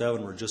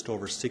 2007 we're just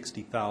over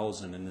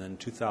 60,000, and then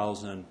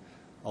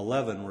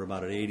 2011 we're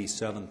about at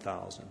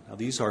 87,000. Now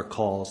these are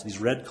calls, these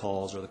red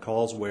calls are the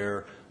calls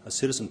where a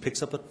citizen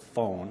picks up a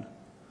phone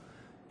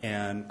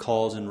and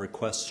calls and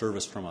requests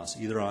service from us,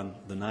 either on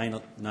the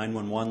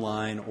 911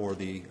 line or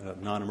the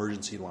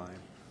non-emergency line.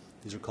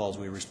 These are calls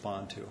we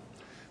respond to.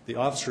 The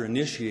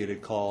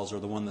officer-initiated calls are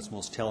the one that's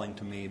most telling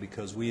to me,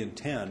 because we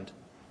intend,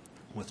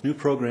 with new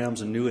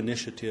programs and new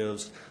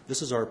initiatives,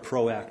 this is our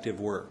proactive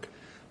work.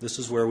 This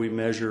is where we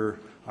measure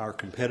our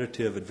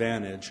competitive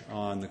advantage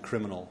on the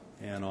criminal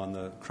and on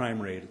the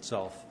crime rate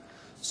itself.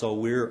 So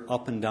we're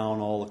up and down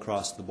all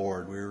across the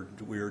board.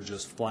 We're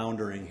just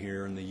floundering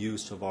here in the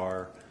use of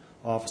our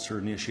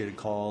officer-initiated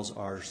calls,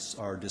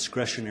 our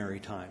discretionary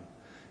time.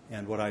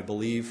 And what I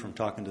believe from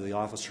talking to the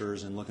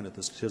officers and looking at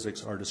the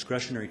statistics, our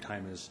discretionary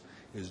time is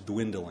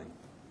dwindling.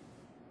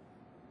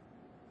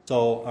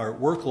 So our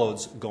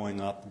workload's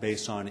going up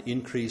based on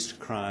increased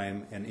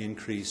crime and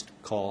increased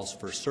calls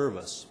for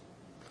service.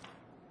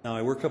 Now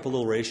I worked up a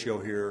little ratio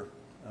here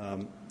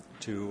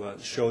to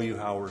show you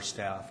how we're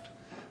staffed.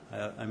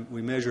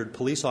 We measured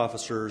police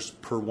officers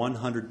per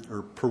 100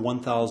 or per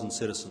 1,000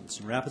 citizens.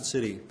 In Rapid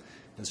City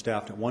is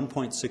staffed at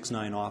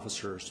 1.69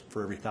 officers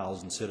for every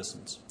 1,000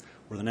 citizens,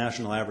 where the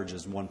national average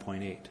is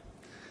 1.8.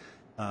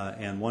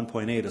 And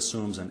 1.8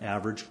 assumes an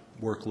average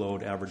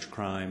workload, average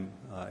crime,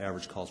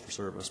 average calls for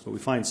service. But we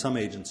find some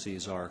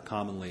agencies are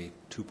commonly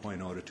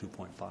 2.0 to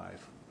 2.5.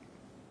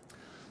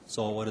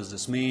 So what does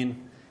this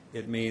mean?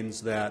 It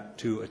means that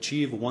to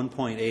achieve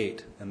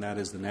 1.8, and that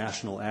is the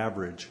national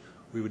average,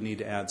 we would need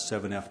to add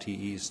 7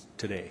 FTEs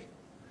today.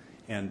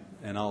 And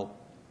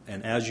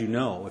as you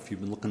know, if you've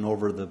been looking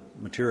over the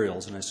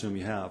materials, and I assume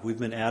you have, we've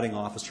been adding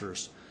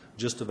officers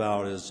just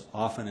about as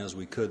often as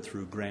we could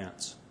through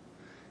grants.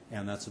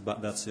 And that's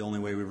the only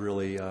way we've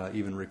really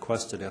even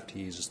requested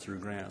FTEs is through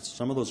grants.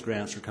 Some of those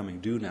grants are coming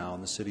due now,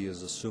 and the city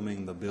is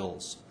assuming the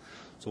bills.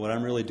 So what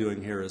I'm really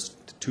doing here is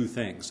two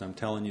things. I'm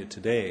telling you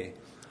today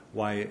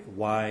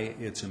why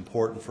it's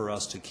important for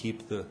us to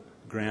keep the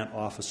grant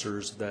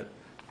officers that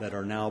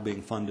are now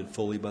being funded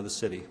fully by the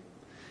city,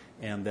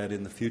 and that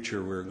in the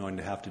future we're going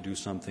to have to do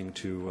something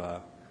to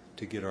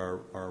get our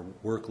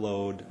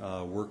workload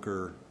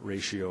worker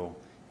ratio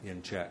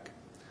in check.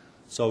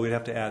 So we'd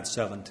have to add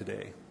 7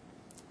 today.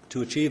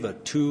 To achieve a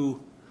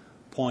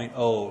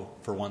 2.0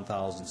 for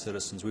 1,000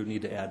 citizens, we would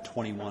need to add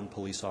 21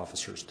 police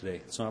officers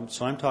today. So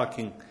I'm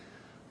talking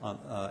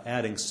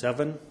adding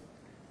 7,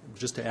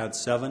 just to add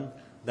 7.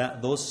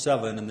 Those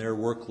 7 and their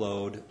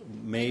workload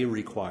may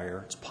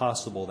require, it's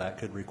possible that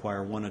could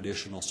require 1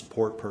 additional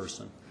support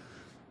person.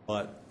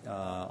 But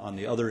on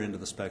the other end of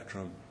the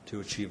spectrum, to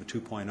achieve a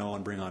 2.0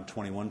 and bring on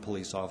 21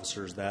 police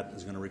officers, that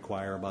is going to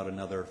require about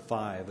another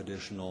 5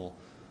 additional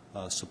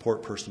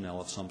support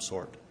personnel of some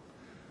sort,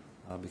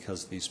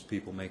 because these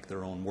people make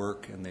their own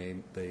work and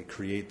they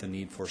create the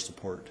need for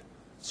support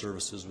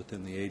services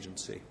within the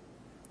agency.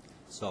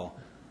 So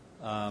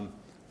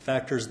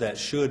factors that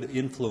should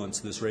influence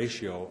this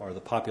ratio are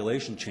the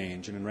population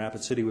change, and in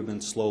Rapid City we've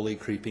been slowly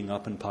creeping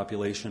up in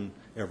population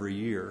every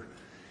year,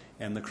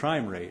 and the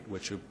crime rate,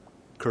 which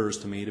occurs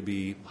to me to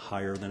be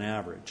higher than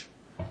average.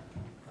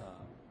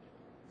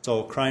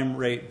 So crime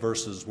rate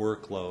versus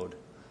workload.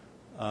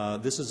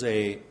 This is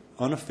a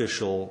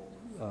unofficial,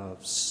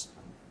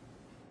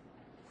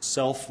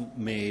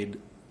 self-made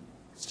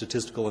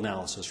statistical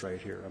analysis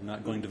right here. I'm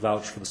not going to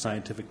vouch for the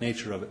scientific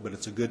nature of it, but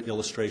it's a good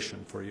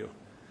illustration for you.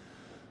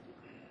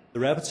 The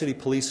Rapid City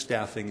police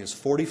staffing is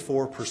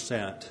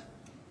 44%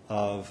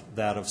 of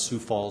that of Sioux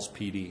Falls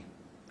PD,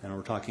 and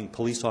we're talking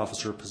police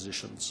officer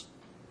positions.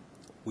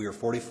 We are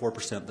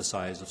 44% the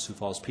size of Sioux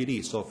Falls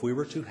PD. So if we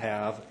were to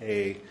have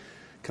a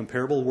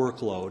comparable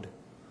workload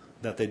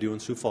that they do in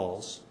Sioux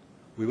Falls,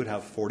 we would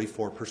have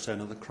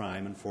 44% of the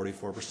crime and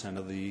 44%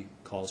 of the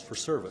calls for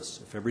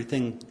service. If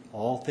everything,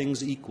 all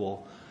things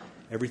equal,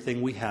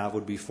 everything we have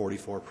would be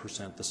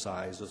 44% the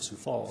size of Sioux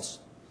Falls.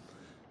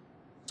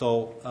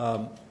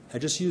 So I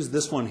just used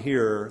this one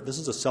here. This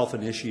is a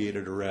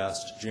self-initiated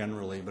arrest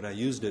generally, but I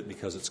used it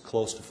because it's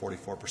close to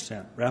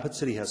 44%. Rapid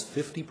City has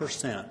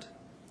 50%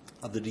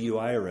 of the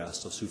DUI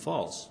arrests of Sioux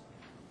Falls.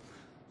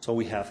 So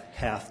we have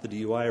half the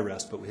DUI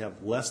arrests, but we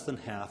have less than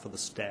half of the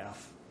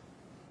staff.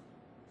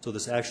 So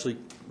this actually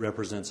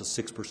represents a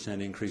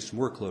 6% increase in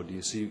workload. Do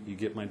you see, you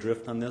get my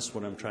drift on this,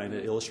 what I'm trying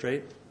to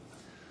illustrate?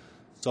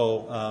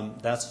 So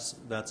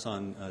that's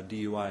on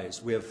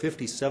DUIs. We have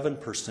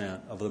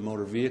 57% of the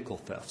motor vehicle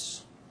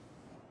thefts.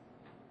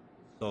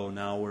 So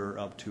now we're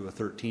up to a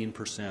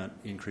 13%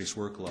 increased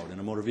workload. And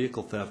a motor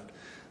vehicle theft,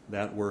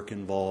 that work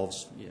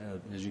involves,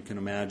 as you can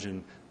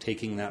imagine,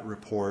 taking that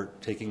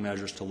report, taking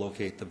measures to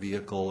locate the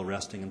vehicle,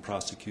 arresting and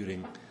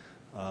prosecuting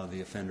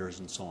the offenders,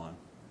 and so on.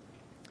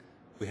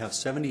 We have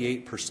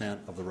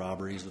 78% of the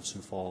robberies of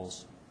Sioux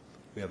Falls.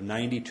 We have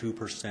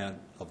 92%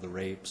 of the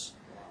rapes.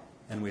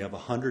 And we have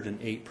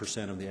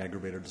 108% of the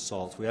aggravated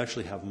assaults. We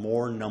actually have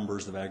more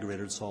numbers of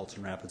aggravated assaults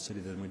in Rapid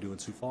City than we do in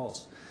Sioux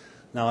Falls.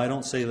 Now, I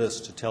don't say this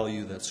to tell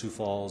you that Sioux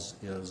Falls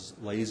is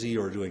lazy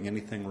or doing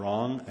anything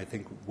wrong. I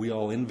think we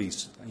all envy,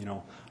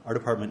 our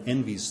department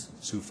envies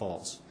Sioux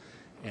Falls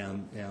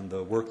and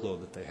the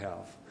workload that they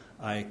have.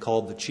 I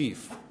called the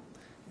chief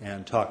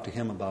and talked to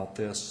him about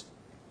this,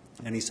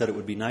 and he said it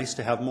would be nice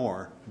to have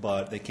more,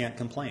 but they can't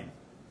complain.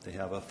 They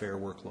have a fair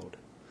workload.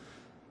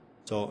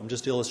 So I'm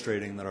just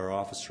illustrating that our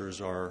officers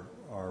are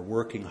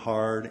working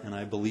hard, and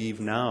I believe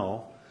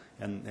now,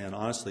 and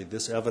honestly,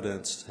 this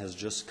evidence has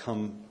just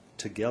come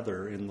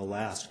together in the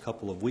last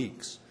couple of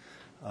weeks.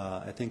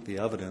 I think the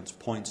evidence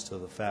points to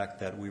the fact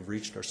that we've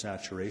reached our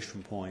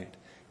saturation point,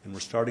 and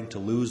we're starting to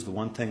lose the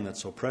one thing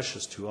that's so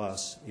precious to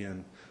us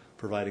in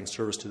providing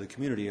service to the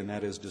community, and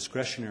that is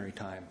discretionary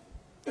time.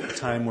 A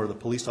time where the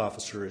police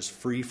officer is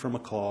free from a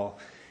call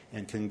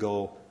and can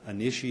go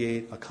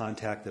initiate a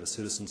contact at a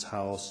citizen's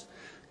house,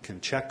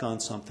 can check on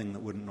something that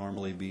wouldn't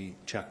normally be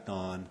checked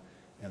on,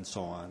 and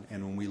so on.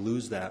 And when we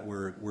lose that,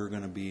 we're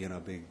going to be in a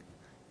big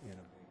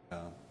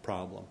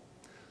problem.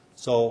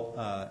 So,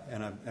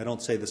 and I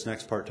don't say this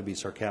next part to be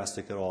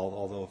sarcastic at all,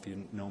 although if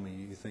you know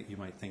me, you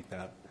might think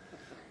that.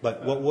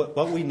 But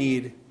what we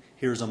need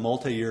here is a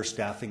multi-year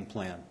staffing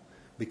plan,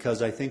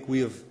 because I think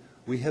we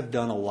have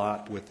done a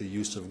lot with the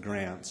use of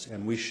grants,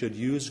 and we should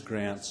use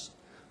grants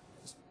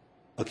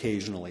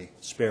occasionally,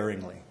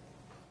 sparingly.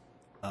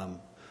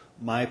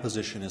 My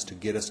position is to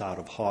get us out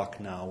of hawk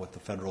now with the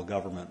federal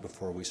government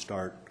before we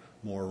start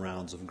more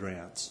rounds of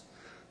grants.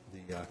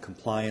 The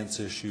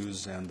compliance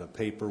issues and the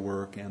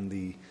paperwork and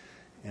the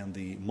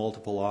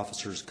multiple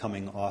officers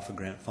coming off of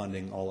grant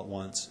funding all at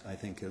once, I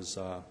think is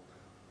a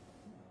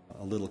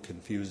little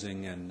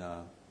confusing and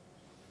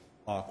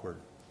awkward.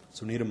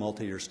 So we need a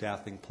multi-year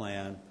staffing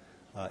plan.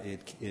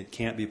 It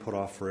can't be put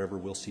off forever.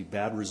 We'll see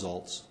bad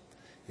results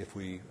if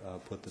we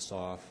put this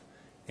off.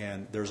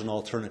 And there's an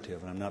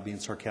alternative, and I'm not being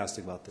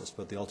sarcastic about this,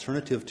 but the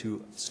alternative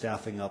to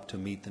staffing up to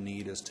meet the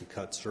need is to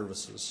cut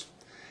services.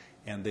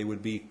 And they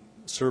would be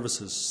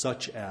services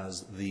such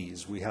as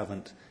these. We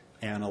haven't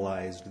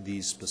analyzed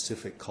these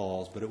specific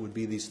calls, but it would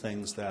be these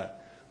things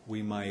that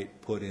we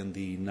might put in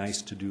the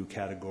nice-to-do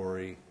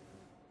category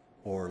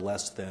or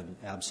less than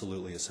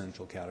absolutely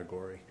essential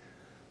category.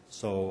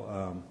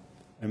 So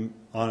and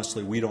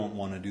honestly, we don't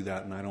want to do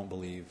that, and I don't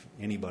believe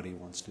anybody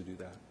wants to do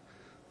that,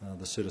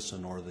 the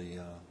citizen or the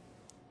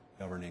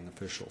governing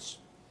officials.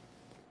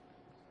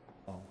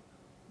 So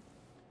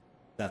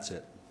that's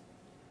it.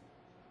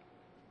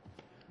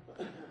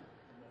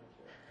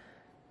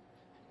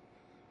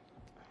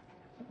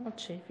 Well,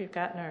 Chief, you've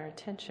gotten our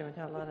attention. We've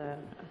got a lot of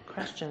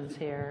questions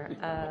here.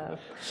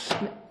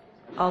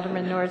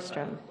 Alderman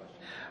Nordstrom.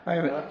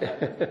 I'm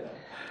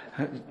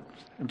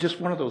just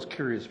one of those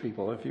curious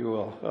people, if you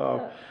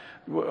will.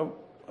 Well,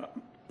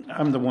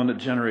 I'm the one that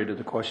generated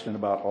the question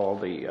about all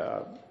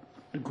the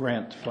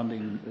grant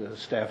funding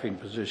staffing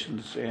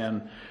positions,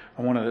 and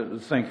I want to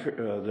thank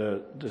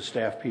the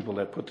staff people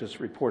that put this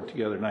report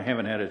together, and I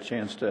haven't had a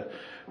chance to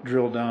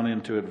drill down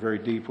into it very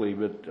deeply,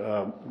 but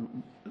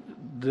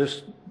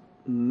this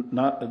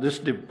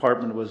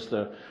department was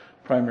the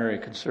primary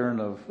concern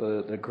of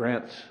the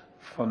grant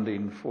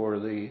funding for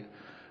the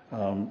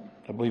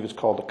I believe it's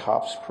called the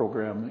COPS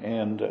program,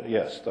 and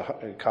yes, the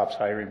COPS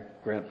hiring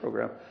grant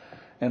program.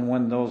 And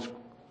when those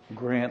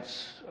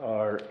grants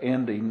are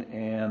ending,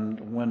 and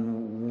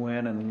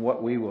when and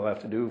what we will have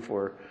to do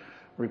for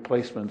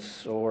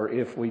replacements, or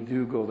if we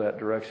do go that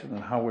direction, and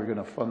how we're going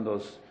to fund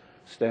those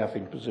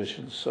staffing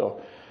positions.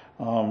 So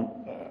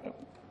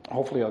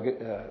hopefully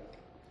I'll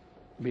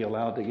be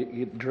allowed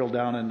to drill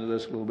down into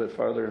this a little bit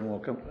farther,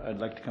 and I'd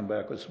like to come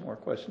back with some more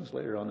questions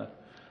later on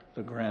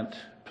the grant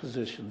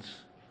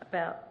positions.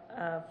 About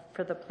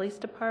for the police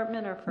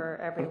department or for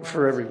everyone?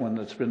 For everyone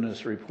that's been in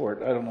this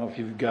report. I don't know if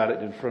you've got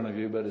it in front of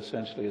you, but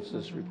essentially it's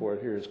this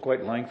report here. It's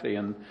quite lengthy,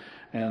 and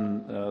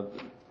the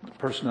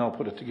personnel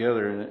put it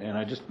together, and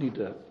I just need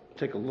to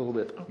take a little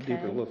bit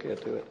deeper look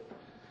into it.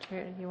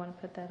 You want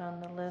to put that on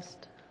the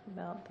list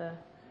about the...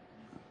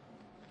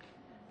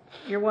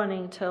 You're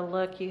wanting to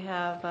look, you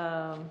have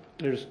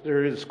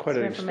there is quite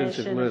an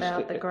extensive information list.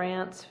 about the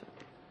grants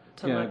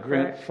to Yeah, look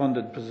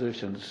grant-funded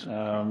positions.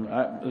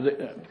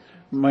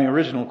 My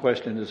original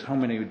question is, how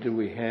many do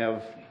we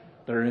have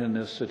that are in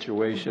this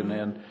situation?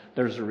 And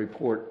there's a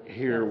report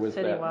here with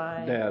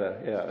citywide that data.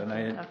 Yeah,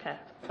 and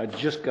I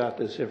just got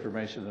this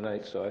information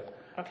tonight, so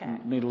I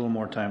need a little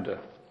more time to,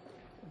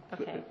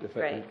 if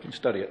I can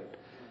study it.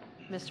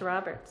 Mr.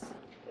 Roberts.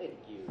 Thank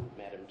you,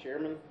 Madam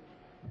Chairman.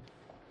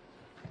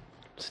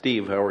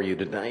 Steve, how are you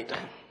tonight?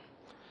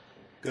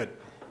 Good.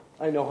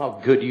 I know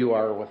how good you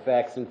are with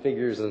facts and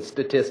figures and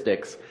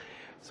statistics.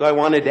 So I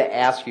wanted to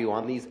ask you,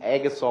 on these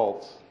ag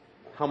assaults,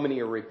 how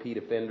many are repeat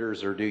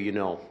offenders, or do you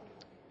know?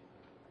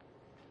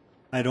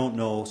 I don't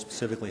know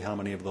specifically how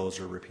many of those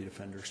are repeat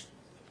offenders.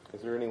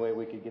 Is there any way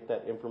we could get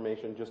that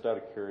information, just out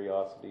of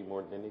curiosity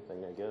more than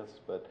anything, I guess?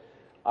 But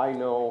I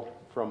know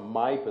from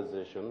my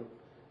position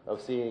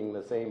of seeing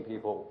the same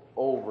people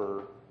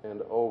over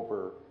and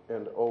over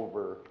and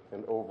over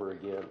and over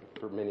again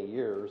for many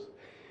years,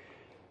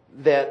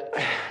 that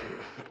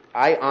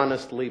I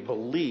honestly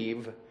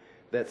believe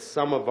that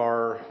some of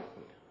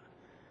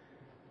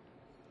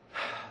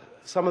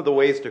the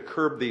ways to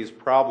curb these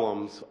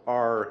problems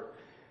are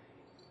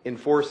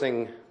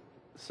enforcing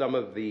some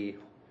of the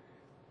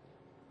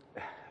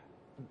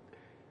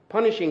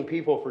punishing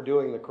people for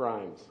doing the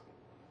crimes.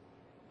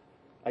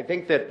 I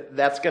think that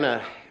that's going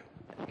to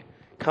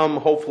come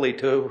hopefully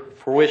to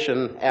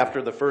fruition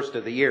after the first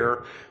of the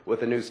year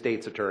with a new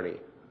state's attorney.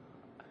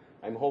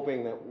 I'm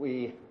hoping that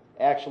we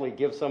actually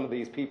give some of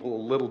these people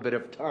a little bit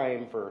of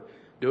time for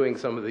doing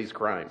some of these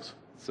crimes.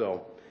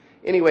 So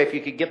anyway, if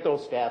you could get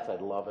those stats,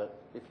 I'd love it.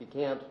 If you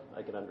can't,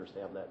 I can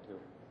understand that too.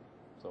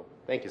 So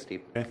thank you,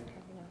 Steve. Okay.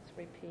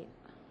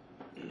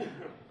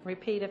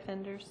 Repeat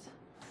offenders?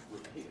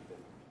 Is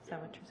that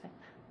what you're saying?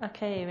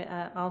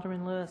 Okay,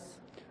 Alderman Lewis.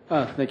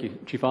 Thank you,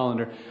 Chief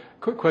Hollander.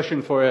 Quick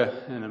question for you,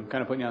 and I'm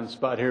kind of putting you on the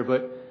spot here,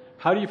 but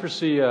how do you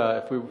foresee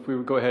if we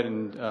would go ahead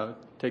and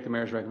take the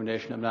mayor's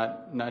recommendation of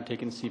not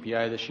taking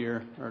CPI this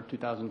year, or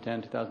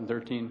 2010,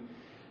 2013,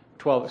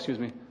 12, excuse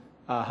me,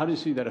 how do you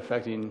see that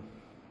affecting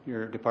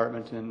your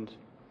department and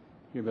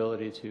your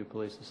ability to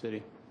police the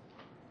city?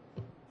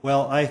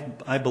 Well,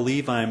 I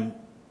believe I'm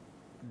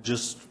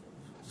just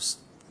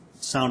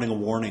sounding a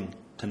warning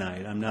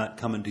tonight. I'm not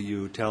coming to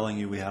you telling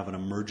you we have an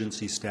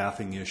emergency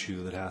staffing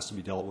issue that has to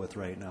be dealt with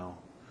right now.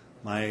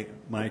 My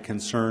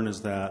concern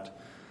is that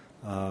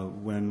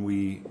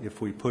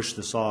if we push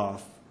this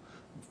off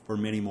for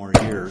many more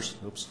years,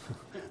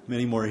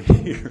 many more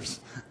years,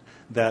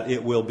 that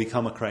it will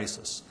become a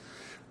crisis.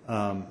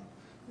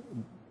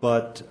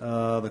 But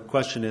the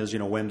question is,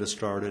 when to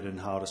start it and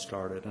how to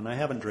start it. And I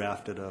haven't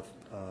drafted a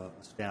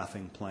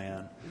staffing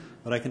plan,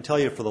 but I can tell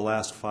you for the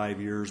last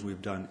 5 years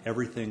we've done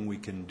everything we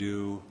can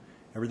do,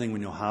 everything we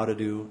know how to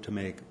do to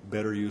make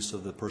better use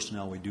of the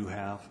personnel we do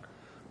have.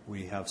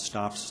 We have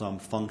stopped some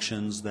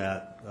functions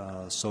that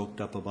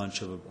soaked up a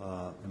bunch of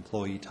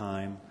employee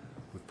time.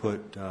 We've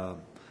put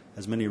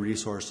as many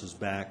resources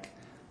back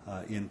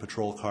in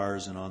patrol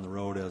cars and on the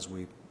road as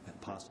we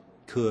possibly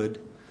could.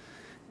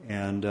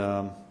 And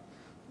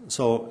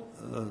so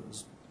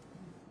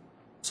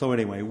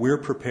anyway, we're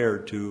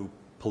prepared to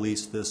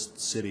police this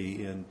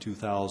city in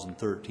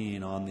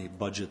 2013 on the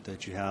budget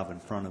that you have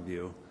in front of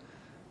you.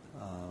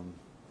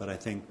 But I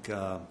think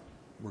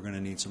we're going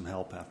to need some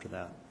help after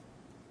that.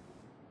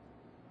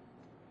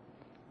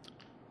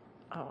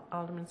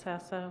 Alderman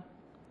Sasso?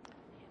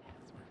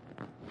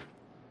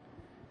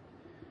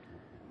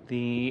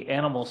 The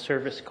animal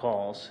service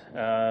calls,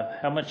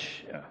 how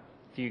much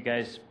do you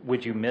guys,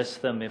 would you miss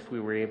them if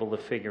we were able to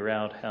figure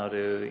out how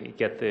to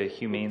get the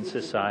Humane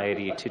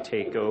Society to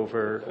take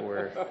over,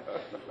 or?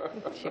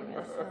 Did you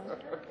miss them?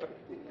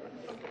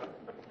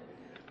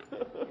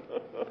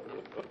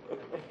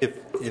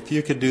 If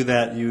you could do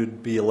that,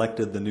 you'd be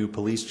elected the new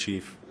police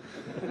chief.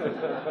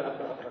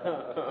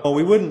 Well,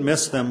 we wouldn't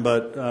miss them,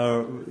 but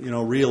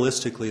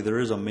realistically, there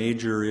is a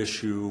major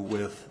issue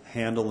with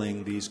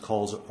handling these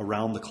calls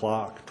around the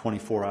clock,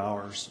 24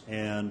 hours,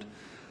 and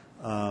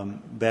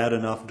bad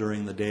enough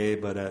during the day,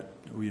 but at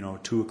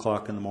 2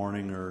 o'clock in the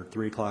morning or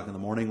 3 o'clock in the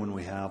morning when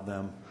we have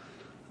them.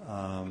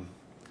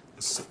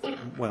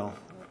 Well,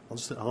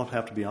 I'll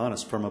have to be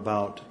honest. From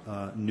about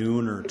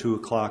noon or 2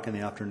 o'clock in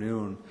the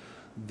afternoon,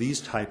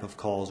 these type of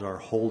calls are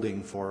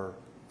holding for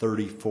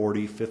 30,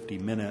 40, 50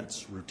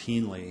 minutes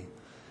routinely,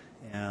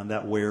 and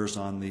that wears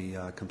on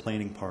the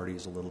complaining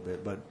parties a little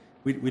bit. But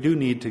we do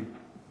need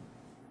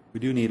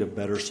a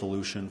better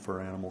solution for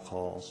animal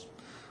calls,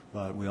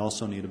 but we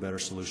also need a better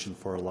solution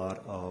for a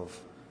lot of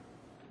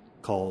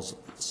calls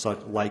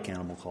like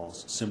animal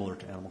calls, similar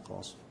to animal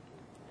calls.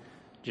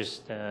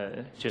 Just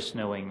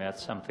knowing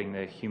that's something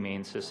the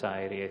Humane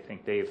Society, I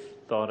think they've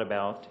thought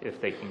about if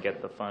they can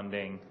get the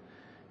funding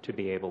to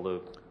be able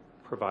to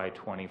provide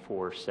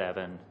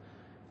 24/7,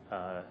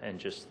 and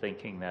just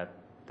thinking that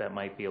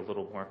might be a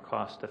little more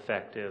cost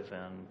effective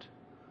and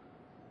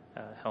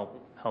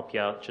help you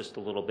out just a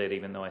little bit,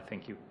 even though I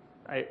think you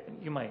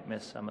might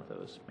miss some of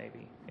those,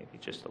 maybe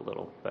just a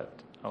little, but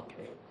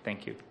okay,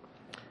 thank you.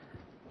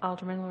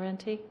 Alderman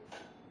Laurenti?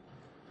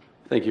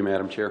 Thank you,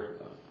 Madam Chair.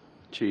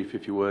 Chief,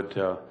 if you would,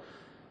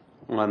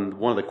 on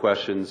one of the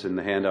questions in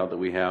the handout that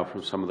we have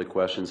from some of the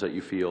questions that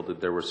you fielded,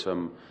 there was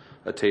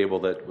a table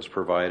that was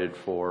provided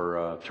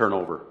for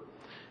turnover.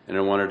 And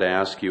I wanted to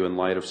ask you, in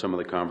light of some of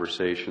the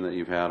conversation that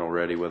you've had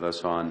already with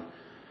us on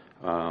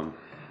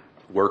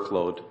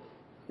workload,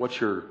 what's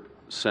your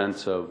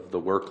sense of the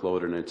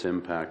workload and its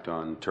impact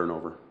on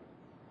turnover?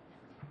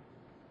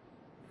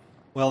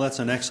 Well, that's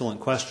an excellent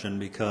question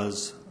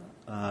because,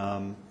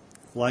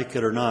 like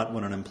it or not,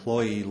 when an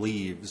employee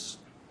leaves,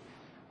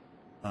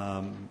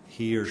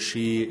 he or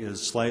she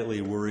is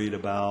slightly worried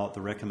about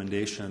the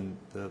recommendation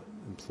the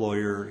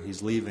employer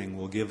he's leaving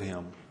will give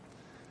him.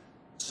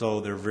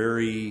 So they're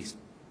very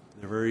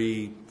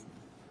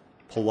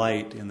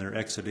polite in their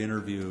exit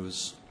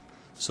interviews.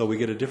 So we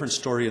get a different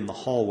story in the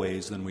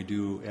hallways than we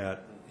do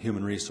at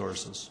Human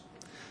Resources.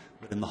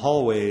 But in the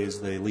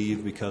hallways, they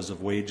leave because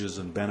of wages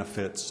and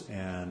benefits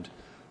and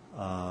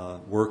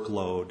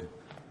workload.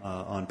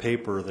 On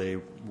paper, they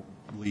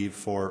leave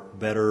for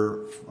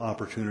better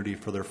opportunity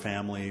for their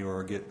family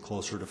or get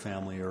closer to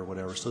family or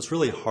whatever. So it's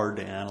really hard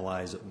to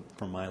analyze it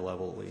from my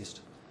level at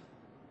least.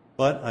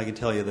 But I can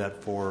tell you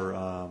that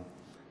for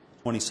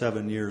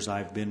 27 years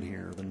I've been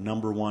here, the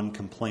number one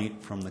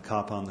complaint from the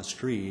cop on the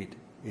street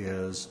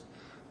is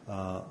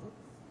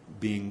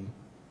being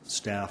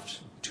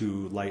staffed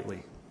too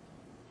lightly.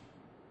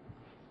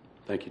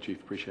 Thank you, Chief.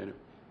 Appreciate it.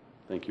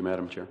 Thank you,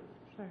 Madam Chair.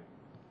 Sure.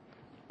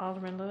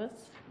 Alderman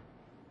Lewis?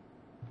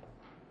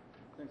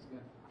 Thanks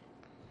again.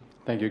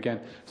 Thank you again.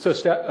 So,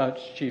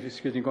 Chief,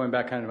 excuse me, going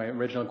back kind of to my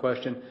original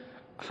question,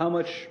 how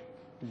much,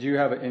 do you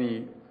have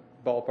any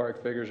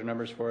ballpark figures or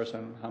numbers for us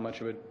on how much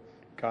it would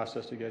cost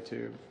us to get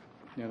to,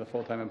 the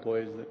full-time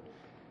employees that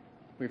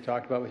we've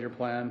talked about with your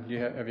plan?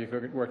 Have you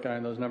worked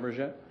on those numbers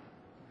yet?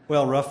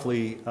 Well,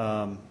 roughly,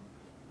 to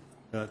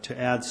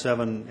add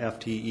 7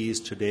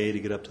 FTEs today to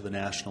get up to the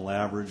national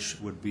average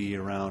would be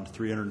around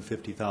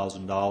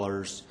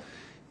 $350,000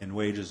 in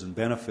wages and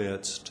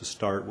benefits to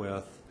start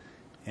with,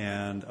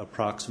 and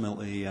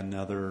approximately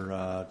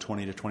another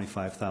 $20,000 to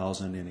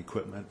 $25,000 in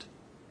equipment.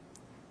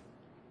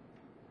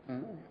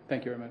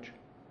 Thank you very much.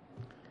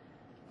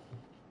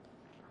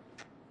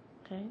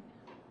 Okay.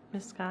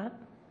 Ms. Scott?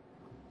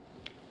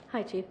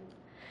 Hi, Chief.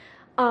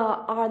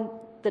 On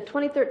the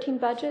 2013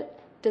 budget,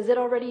 does it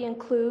already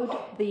include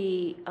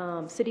the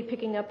city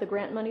picking up the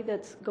grant money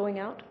that's going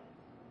out?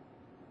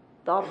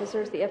 The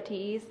officers, the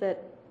FTEs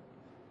that?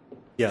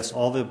 Yes,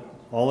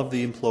 all of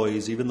the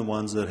employees, even the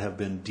ones that have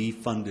been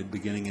defunded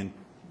beginning in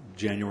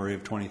January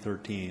of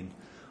 2013,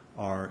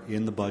 are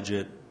in the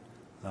budget.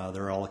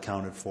 They're all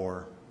accounted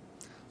for.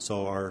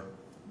 So our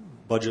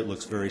budget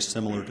looks very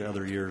similar to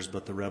other years,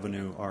 but the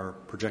revenue, our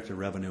projected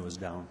revenue, is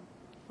down.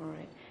 All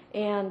right.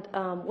 And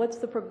what's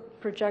the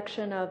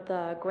projection of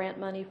the grant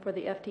money for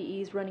the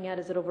FTEs running out?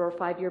 Is it over a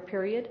 5-year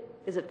period?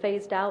 Is it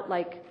phased out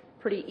like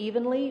pretty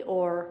evenly,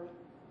 or?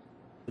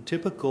 The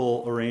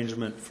typical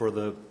arrangement for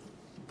the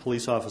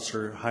police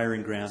officer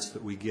hiring grants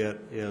that we get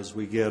is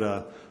we get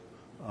a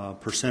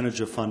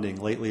percentage of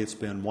funding. Lately it's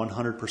been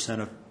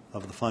 100%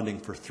 of the funding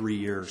for 3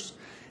 years.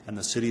 and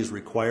the city is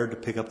required to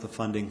pick up the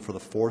funding for the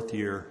 4th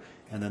year,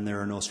 and then there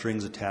are no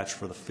strings attached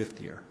for the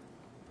 5th year.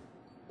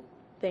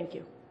 Thank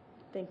you.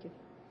 Thank you.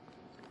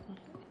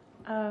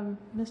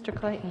 Mr.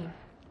 Clayton?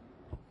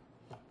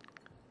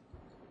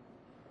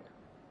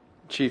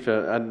 Chief,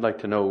 I'd like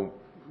to know,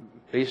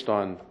 based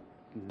on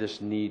this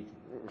need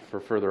for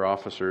further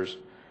officers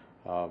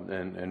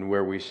and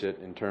where we sit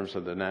in terms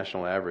of the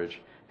national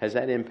average, has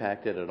that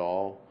impacted at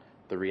all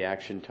the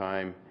reaction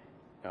time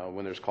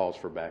when there's calls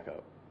for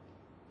backup?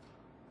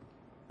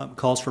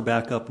 Calls for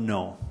backup,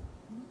 no.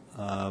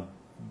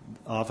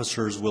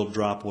 Officers will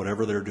drop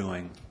whatever they're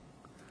doing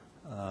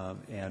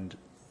and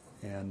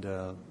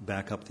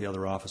back up the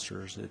other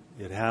officers.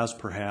 It has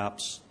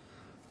perhaps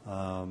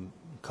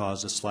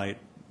caused a slight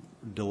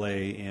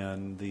delay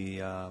in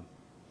the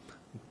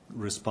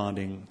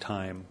responding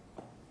time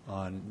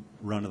on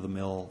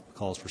run-of-the-mill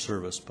calls for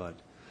service, but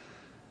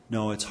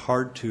no, it's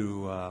hard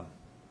to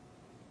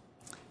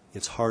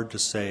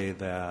say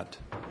that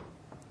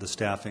the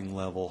staffing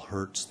level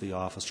hurts the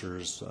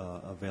officers'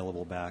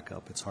 available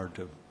backup. It's hard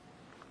to.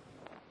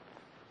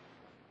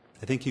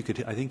 I think you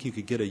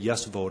could get a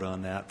yes vote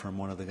on that from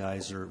one of the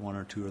guys or one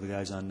or two of the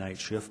guys on night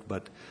shift,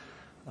 but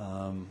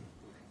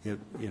it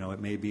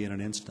may be in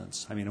an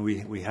instance. I mean,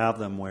 we have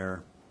them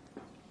where,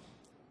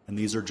 and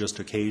these are just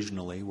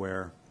occasionally,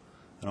 where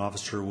an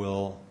officer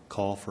will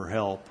call for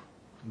help,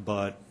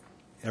 but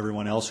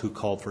everyone else who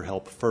called for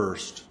help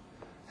first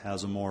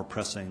has a more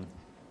pressing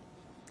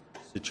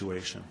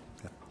situation.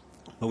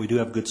 But we do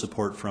have good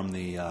support from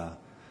the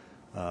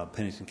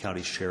Pennington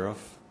County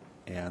Sheriff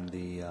and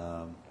the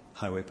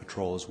Highway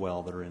Patrol as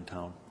well that are in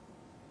town.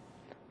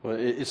 Well,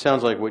 it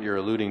sounds like what you're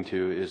alluding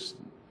to is,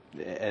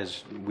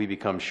 as we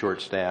become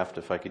short-staffed,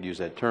 if I could use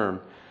that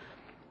term,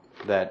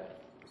 that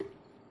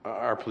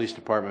our police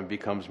department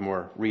becomes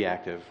more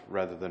reactive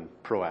rather than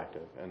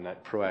proactive, and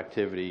that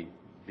proactivity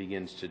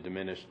begins to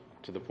diminish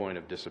to the point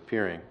of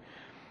disappearing.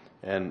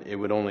 And it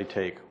would only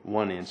take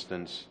one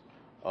instance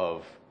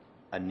of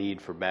a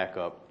need for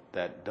backup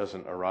that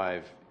doesn't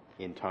arrive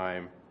in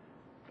time,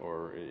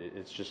 or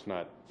it's just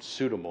not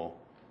suitable,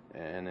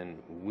 and then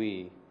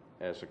we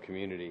as a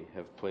community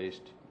have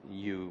placed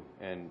you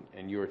and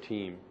your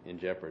team in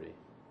jeopardy.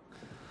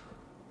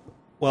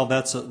 Well,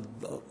 that's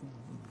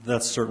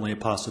certainly a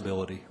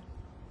possibility.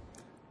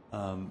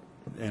 And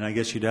I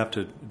guess you'd have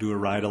to do a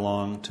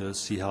ride-along to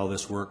see how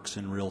this works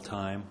in real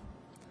time.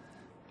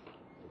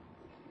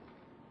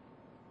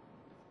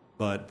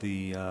 But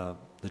the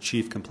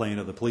chief complaint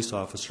of the police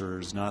officer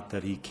is not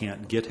that he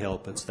can't get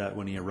help, it's that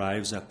when he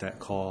arrives at that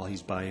call,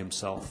 he's by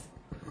himself,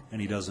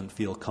 and he doesn't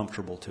feel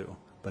comfortable to.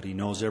 But he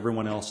knows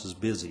everyone else is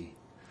busy,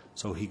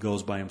 so he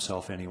goes by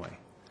himself anyway.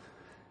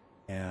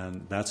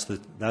 And that's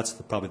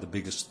probably the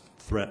biggest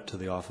threat to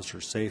the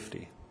officer's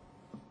safety.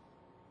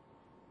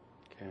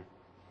 Okay,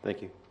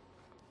 thank you.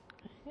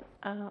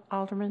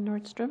 Alderman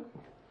Nordstrom?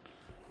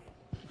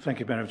 Thank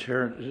you, Madam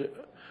Chair.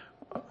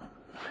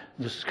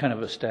 This is kind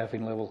of a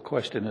staffing level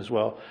question as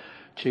well.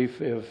 Chief,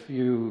 have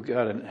you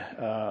got an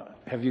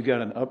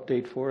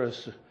update for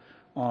us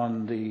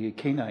on the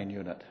canine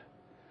unit?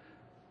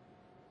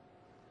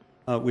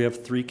 We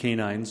have 3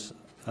 canines,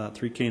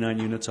 3 canine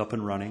units up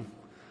and running,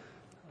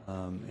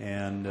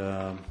 and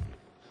they're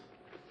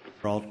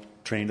all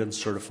trained and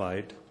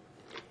certified.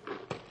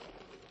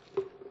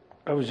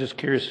 I was just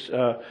curious,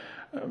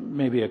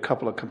 maybe a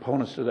couple of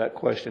components to that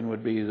question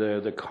would be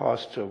the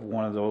cost of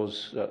one of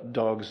those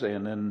dogs,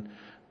 and then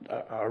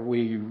are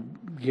we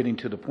getting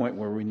to the point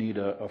where we need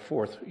a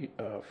fourth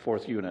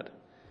unit?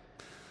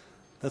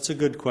 That's a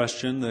good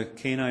question. The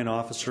canine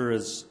officer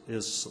is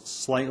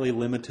slightly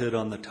limited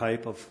on the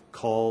type of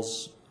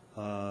calls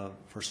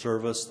for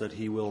service that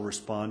he will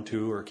respond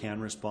to or can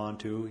respond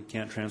to. He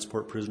can't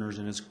transport prisoners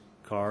in his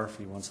car if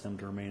he wants them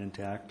to remain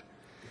intact.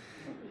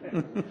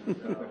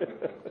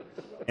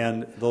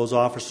 And those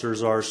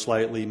officers are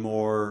slightly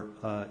more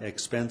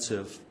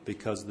expensive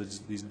because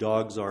these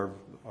dogs are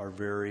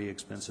very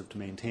expensive to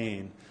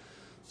maintain.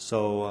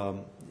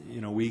 So,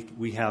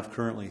 we have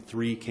currently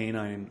 3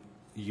 canine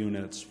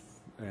units,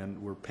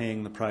 and we're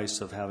paying the price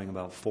of having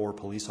about 4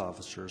 police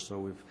officers. So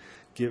we've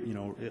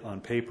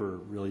on paper,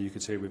 really, you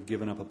could say we've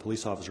given up a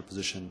police officer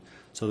position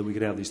so that we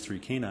could have these 3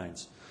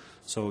 canines.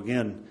 So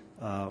again,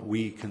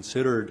 we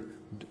considered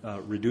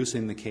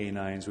reducing the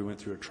canines. We went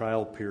through a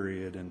trial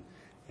period,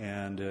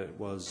 and it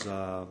was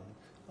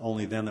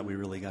only then that we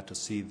really got to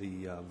see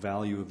the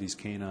value of these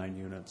canine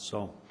units.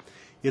 So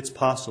it's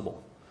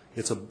possible.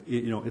 It's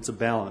a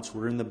balance.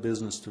 We're in the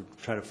business to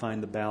try to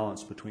find the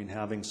balance between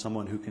having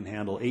someone who can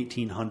handle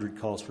 1,800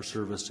 calls for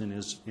service in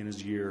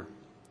his year,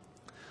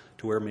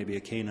 to where maybe a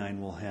canine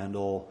will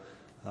handle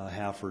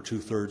half or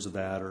 2/3 of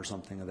that, or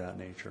something of that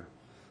nature.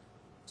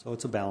 So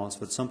it's a balance,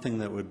 but something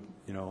that would,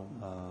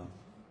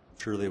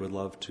 sure they would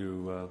love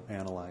to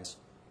analyze.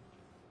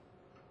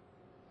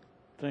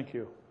 Thank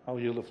you. I'll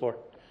yield the floor.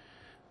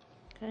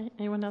 Okay,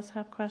 anyone else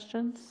have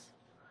questions?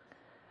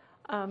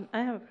 I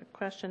have a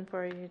question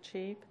for you,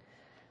 Chief.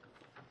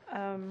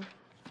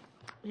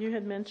 You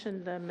had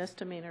mentioned the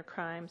misdemeanor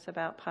crimes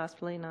about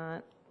possibly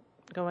not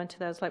go into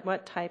those? Like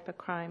what type of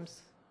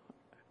crimes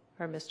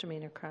are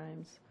misdemeanor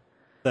crimes?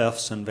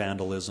 Thefts and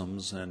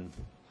vandalisms and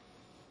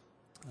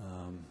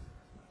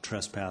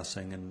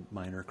trespassing and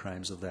minor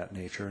crimes of that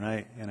nature.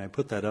 And I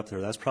put that up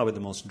there. That's probably the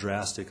most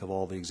drastic of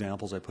all the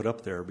examples I put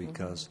up there,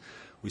 because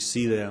we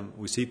see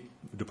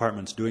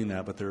departments doing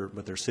that,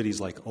 but they're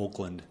cities like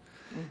Oakland,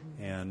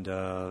 and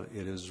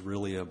it is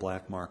really a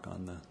black mark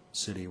on the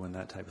city when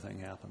that type of thing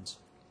happens.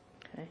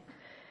 Okay.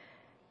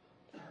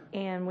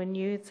 And when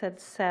you said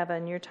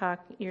 7, you're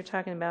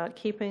talking about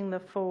keeping the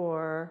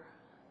 4,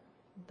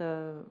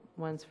 the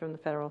ones from the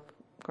federal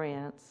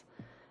grants,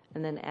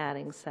 and then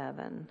adding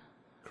 7.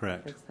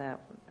 Correct. Is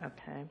that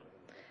okay?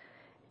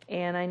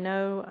 And I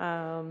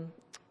know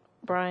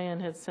Brian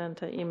had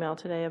sent an email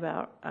today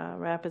about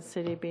Rapid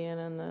City being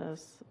in the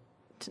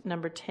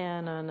number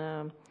 10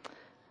 on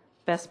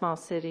best small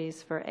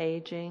cities for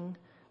aging,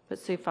 but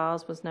Sioux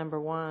Falls was number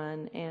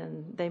 1,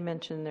 and they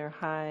mentioned their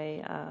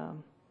high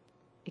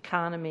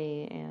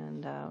economy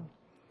and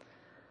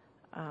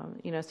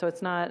so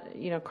it's not,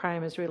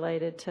 crime is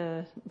related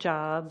to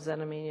jobs,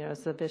 and I mean,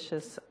 it's a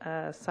vicious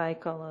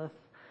cycle of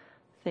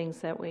things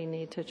that we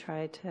need to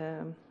try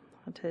to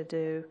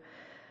do.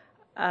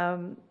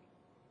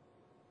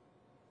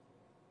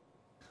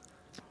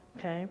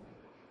 Okay.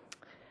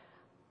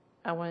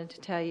 I wanted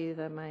to tell you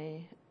that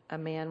a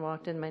man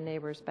walked in my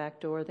neighbor's back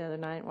door the other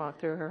night,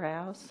 walked through her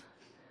house,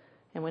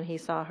 and when he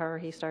saw her,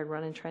 he started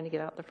running, trying to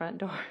get out the front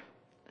door.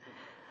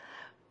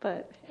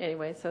 But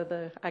anyway,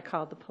 so I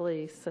called the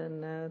police,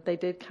 and they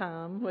did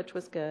come, which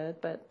was good,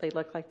 but they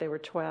looked like they were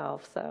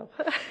 12, so.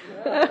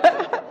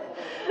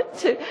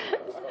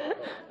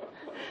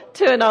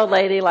 To an old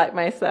lady like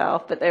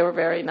myself, but they were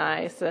very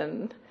nice,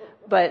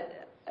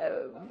 but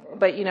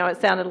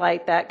it sounded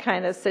like that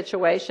kind of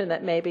situation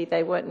that maybe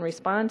they wouldn't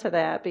respond to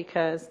that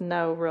because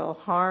no real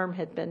harm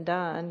had been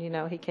done.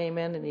 He came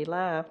in and he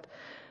left,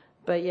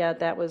 but yeah,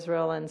 that was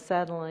real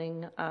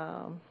unsettling.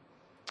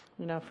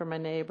 For my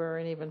neighbor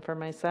and even for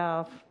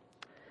myself.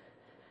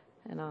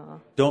 And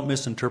don't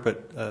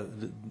misinterpret.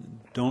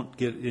 Don't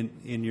get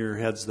in your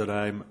heads that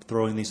I'm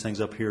throwing these things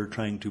up here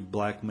trying to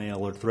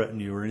blackmail or threaten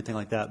you or anything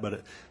like that.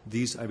 But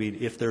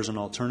if there's an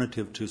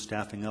alternative to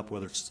staffing up,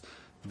 whether it's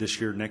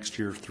this year, next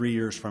year, 3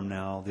 years from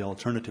now, the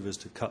alternative is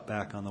to cut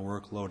back on the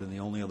workload, and the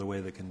only other way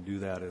they can do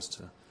that is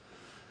to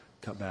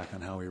cut back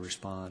on how we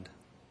respond.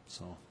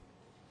 So.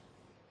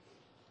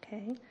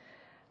 Okay.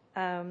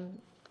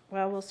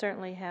 Well, we'll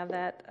certainly have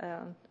that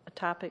a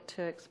topic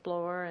to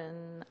explore,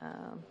 and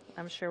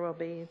I'm sure we'll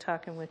be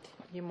talking with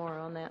you more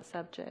on that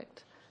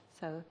subject.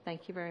 So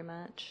thank you very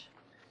much.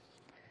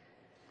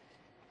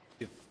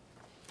 Thank you.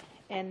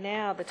 And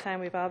now the time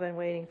we've all been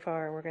waiting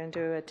for, we're going to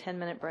do a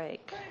 10-minute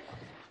break.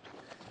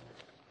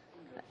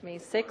 That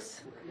means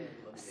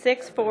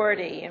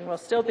 6:40, and we'll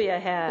still be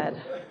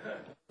ahead.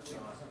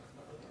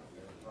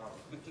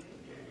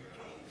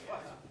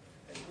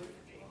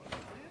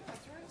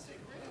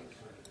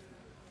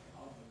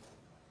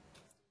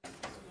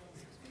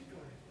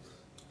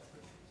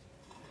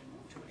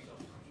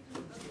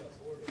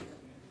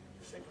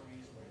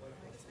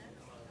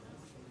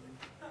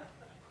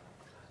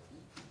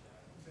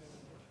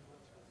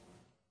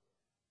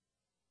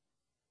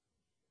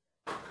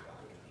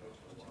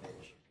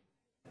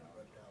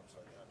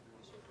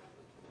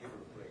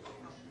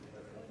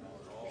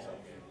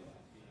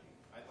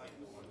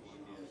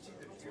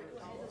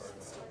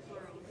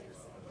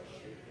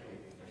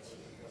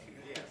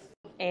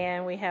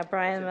 And we have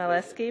Brian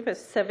Molesky with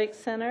Civic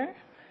Center.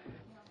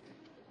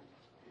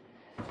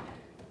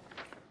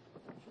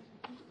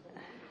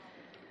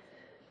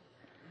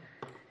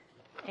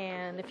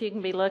 And if you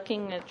can be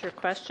looking at your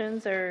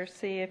questions or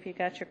see if you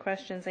got your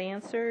questions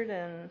answered,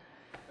 and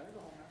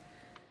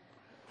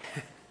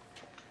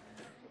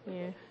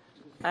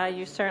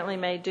you certainly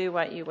may do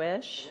what you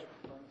wish.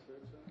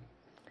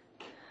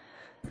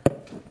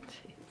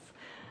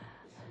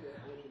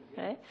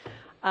 Okay.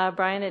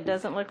 Brian, it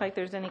doesn't look like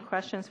there's any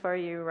questions for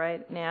you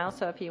right now,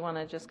 so if you want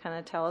to just kind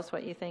of tell us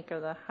what you think are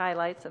the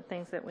highlights of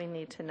things that we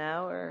need to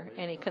know or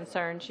any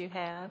concerns you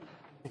have.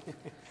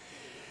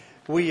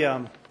 We,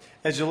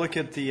 as you look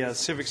at the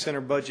Civic Center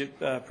budget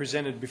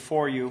presented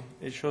before you,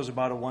 it shows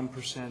about a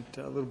 1%,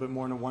 a little bit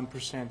more than a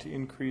 1%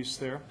 increase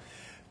there.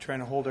 Trying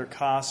to hold our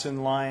costs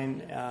in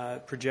line,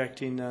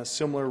 projecting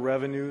similar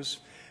revenues.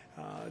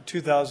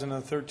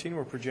 2013,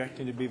 we're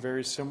projecting to be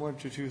very similar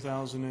to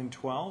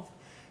 2012.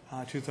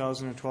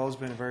 2012 has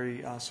been a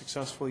very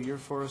successful year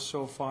for us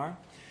so far.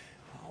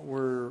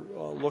 We're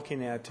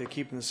looking at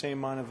keeping the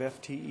same amount of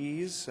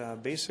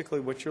FTEs. Basically,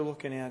 what you're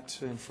looking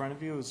at in front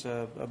of you is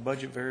a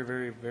budget very,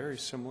 very, very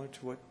similar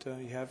to what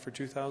you have for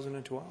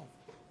 2012.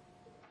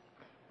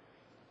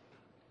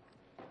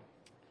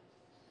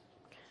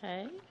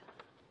 Okay.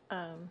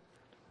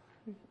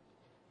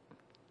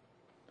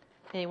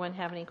 Anyone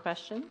have any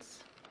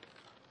questions?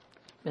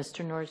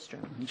 Mr.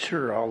 Nordstrom.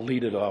 Sure, I'll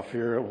lead it off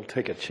here. We'll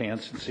take a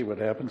chance and see what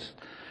happens.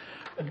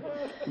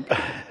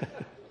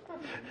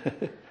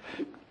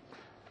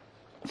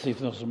 see if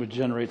those would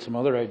generate some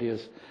other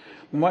ideas.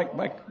 My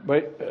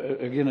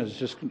again, is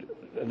just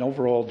an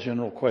overall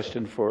general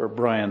question for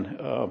Brian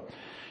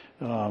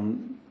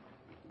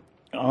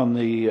on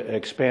the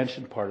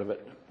expansion part of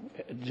it.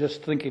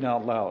 Just thinking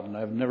out loud, and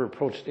I've never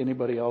approached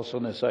anybody else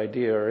on this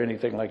idea or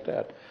anything like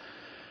that.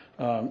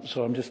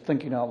 So I'm just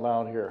thinking out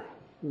loud here.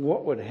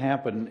 What would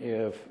happen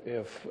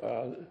if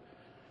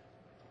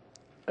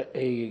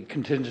a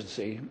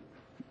contingency,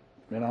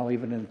 and I'll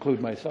even include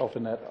myself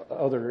in that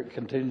other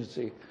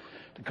contingency,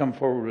 to come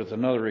forward with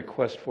another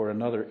request for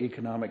another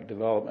economic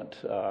development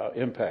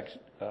impact?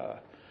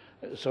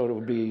 So it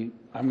would be,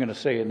 I'm going to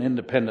say, an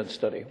independent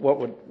study. What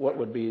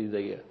would be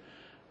the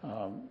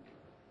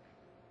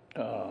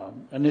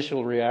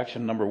initial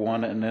reaction, number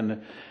one, and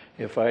then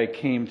if I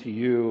came to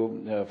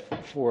you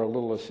for a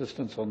little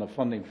assistance on the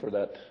funding for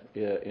that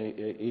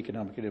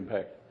economic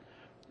impact,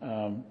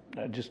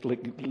 I'd just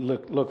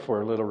look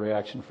for a little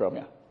reaction from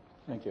you.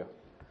 Thank you.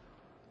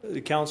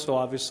 The council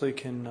obviously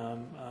can,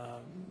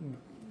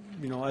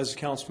 as a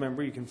council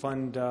member, you can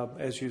fund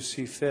as you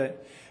see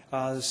fit.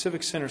 The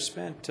Civic Center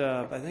spent,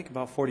 I think,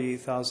 about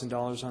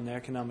 $48,000 on the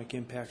economic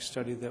impact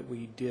study that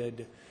we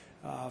did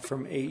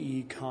from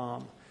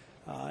AECom.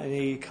 And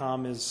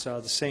AECom is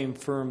the same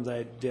firm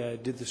that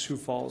did the Sioux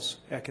Falls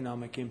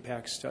economic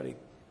impact study.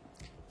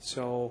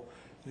 So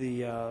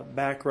the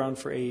background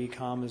for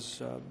AECom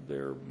is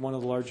they're one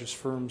of the largest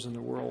firms in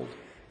the world,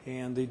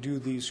 and they do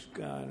these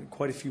in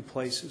quite a few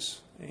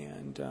places.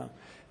 And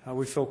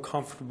we feel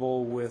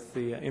comfortable with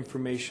the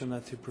information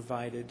that they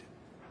provided.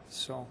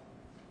 So.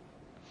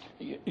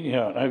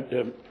 Yeah,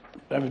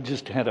 I've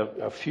just had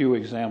a few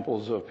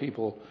examples of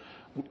people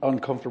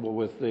uncomfortable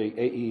with the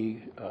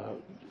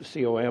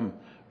AECOM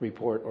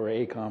report or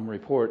AECOM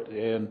report,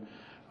 and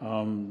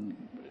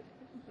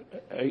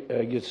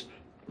I guess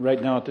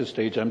right now at this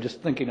stage I'm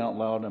just thinking out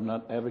loud. I'm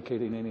not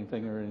advocating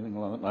anything or anything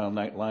along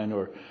that line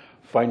or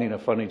finding a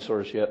funding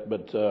source yet,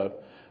 but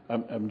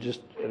I'm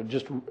just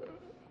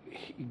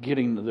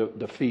getting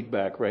the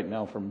feedback right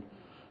now from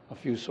a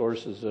few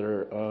sources that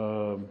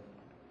are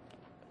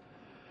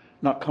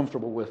not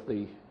comfortable with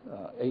the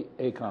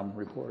AECOM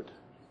report.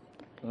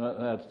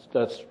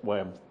 That's why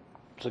I'm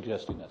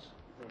suggesting this.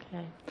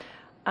 Okay.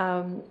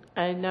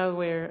 I know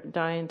we're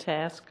dying to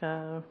ask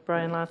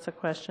Brian lots of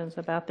questions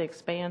about the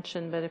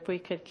expansion, but if we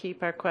could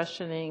keep our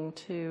questioning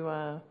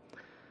to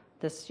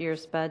this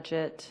year's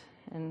budget,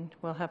 and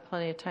we'll have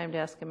plenty of time to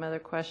ask him other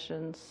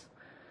questions,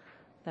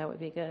 that would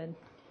be good.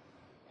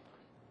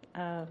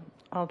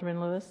 Alderman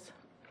Lewis.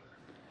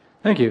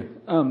 Thank you.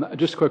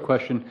 Just a quick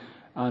question.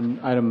 On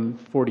item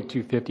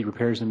 4250,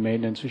 repairs and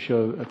maintenance, we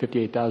show a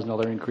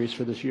 $58,000 increase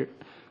for this year,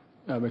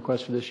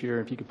 request for this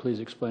year. If you could please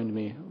explain to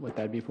me what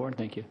that'd be for.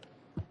 Thank you.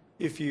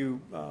 If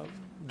you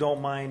don't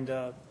mind,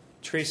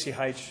 Tracy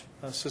Heitch,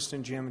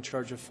 Assistant GM in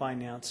charge of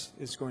Finance,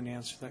 is going to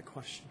answer that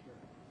question.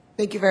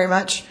 Thank you very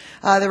much.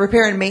 The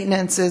repair and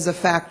maintenance is a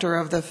factor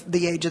of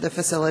the age of the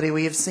facility.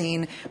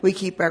 We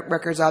keep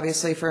records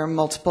obviously for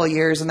multiple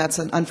years, and that's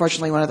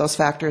unfortunately one of those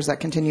factors that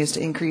continues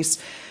to increase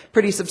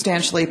pretty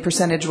substantially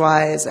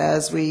percentage-wise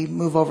as we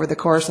move over the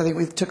course. I think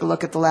we took a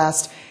look at the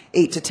last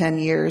 8 to 10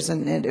 years,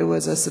 and it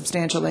was a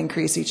substantial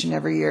increase each and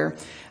every year.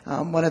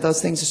 One of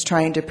those things is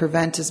trying to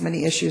prevent as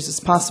many issues as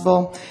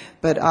possible,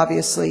 but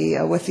obviously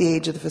with the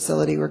age of the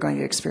facility, we're going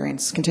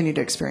to continue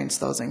to experience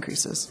those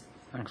increases.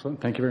 Excellent.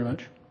 Thank you very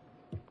much.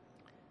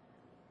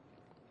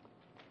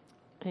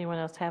 Anyone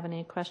else have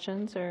any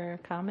questions or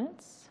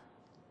comments?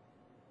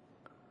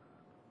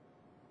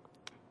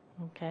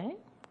 Okay.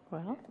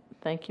 Well,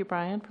 thank you,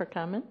 Brian, for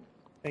coming.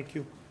 Thank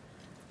you.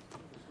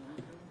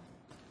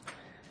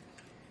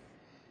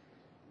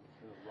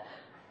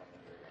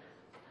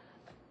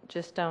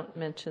 Just don't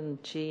mention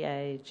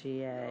GA.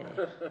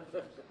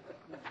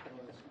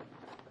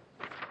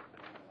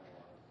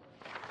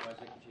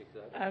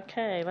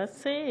 Okay,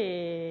 let's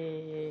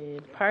see.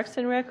 Parks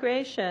and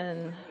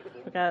Recreation.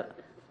 We got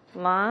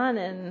Lon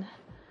and,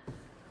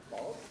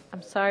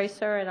 I'm sorry,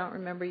 sir, I don't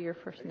remember your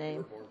first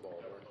name.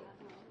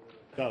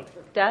 Doug.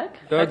 Doug?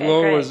 Doug Okay,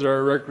 Lowe great. is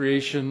our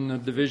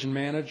Recreation Division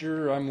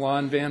Manager. I'm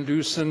Lon Van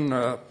Dusen,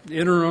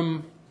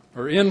 interim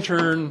or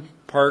intern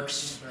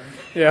Parks.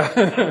 Yeah.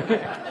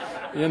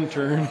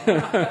 Intern.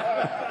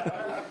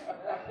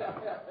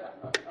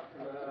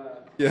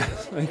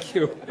 Yes, thank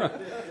you.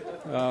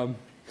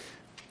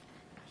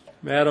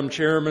 Madam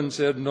Chairman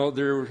said no,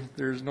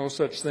 there's no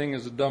such thing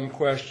as a dumb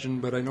question,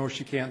 but I know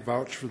she can't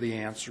vouch for the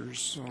answers.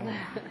 So.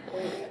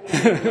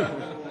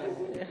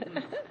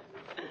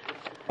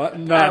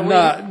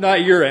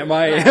 Not your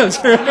my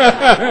answer.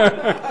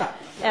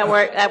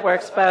 That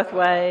works both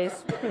ways.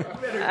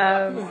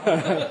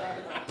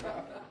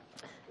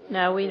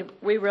 No,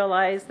 we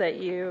realize that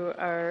you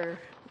are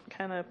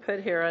kind of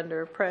put here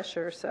under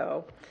pressure,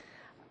 so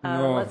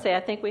No. let's see. I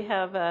think we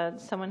have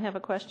someone have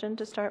a question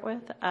to start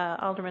with.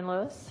 Alderman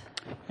Lewis.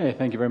 Hey,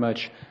 thank you very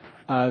much.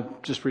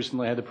 Just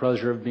recently had the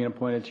pleasure of being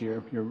appointed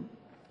to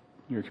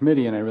your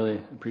committee, and I really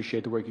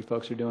appreciate the work you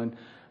folks are doing.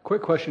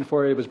 Quick question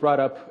for you. It was brought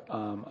up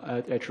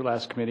at your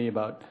last committee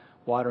about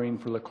watering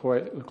for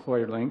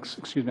LaCroix Links,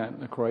 excuse me, not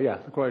LaCroix, yeah,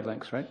 LaCroix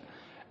Links, right?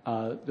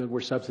 That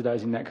we're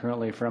subsidizing that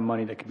currently from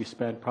money that could be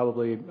spent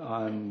probably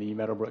on the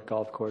Meadowbrook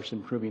Golf Course,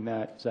 improving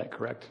that. Is that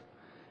correct?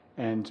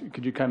 And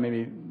could you kind of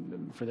maybe,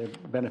 for the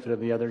benefit of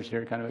the others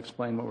here, kind of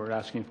explain what we're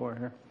asking for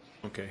here?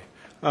 Okay.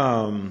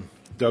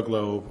 Doug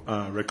Lowe,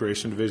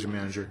 Recreation Division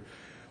Manager.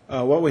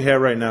 What we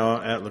have right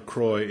now at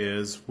LaCroix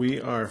is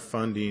we are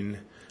funding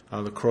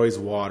LaCroix's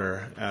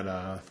water at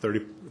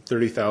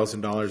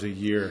 $30,000 a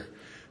year.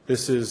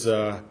 This is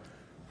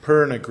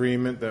per an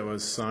agreement that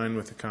was signed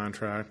with the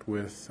contract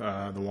with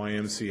the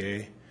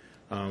YMCA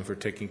for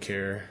taking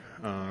care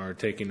or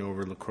taking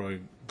over LaCroix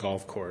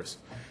Golf Course.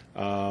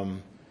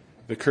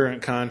 The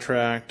current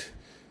contract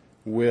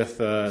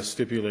with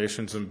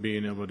stipulations of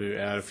being able to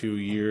add a few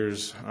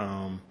years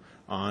on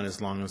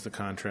as long as the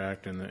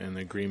contract and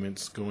the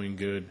agreement's going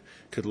good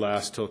could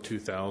last till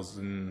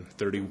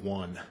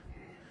 2031.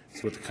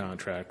 That's what the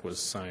contract was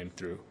signed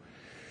through.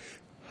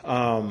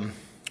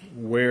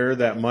 Where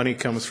that money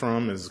comes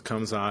from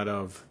comes out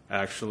of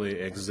actually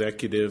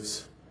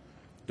executives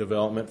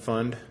development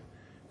fund,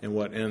 and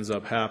what ends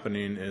up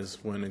happening is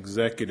when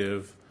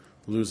executive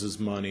loses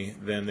money,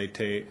 then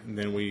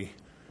we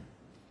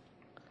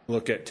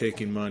look at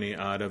taking money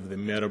out of the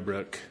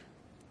Meadowbrook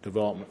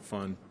development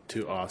fund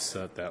to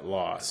offset that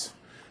loss.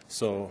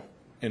 So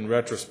in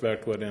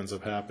retrospect, what ends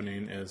up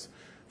happening is,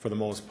 for the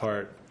most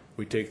part,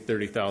 we take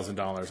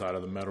 $30,000 out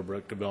of the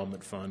Meadowbrook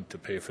development fund to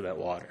pay for that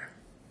water.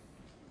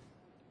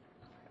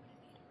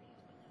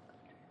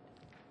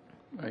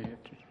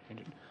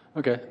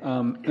 Okay.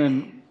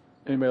 And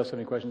anybody else have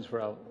any questions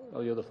for?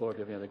 I'll yield the floor if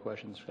you have any other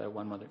questions. I have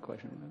one other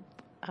question.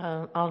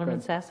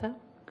 Alderman Sasso?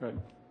 Go ahead.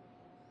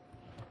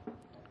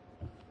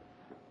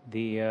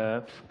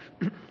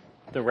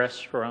 The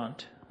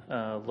restaurant,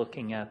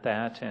 looking at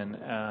that, and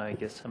I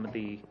guess some of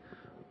the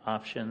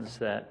options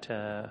that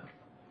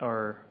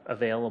are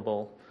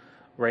available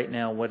right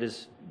now. What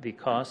is the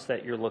cost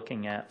that you're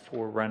looking at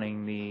for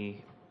running the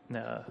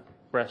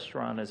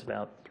restaurant? Is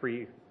about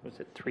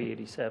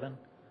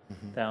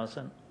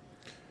 $387,000?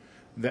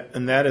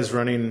 And that is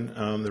running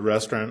the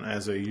restaurant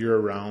as a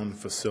year-round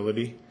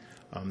facility.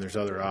 There's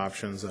other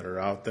options that are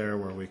out there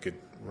where we could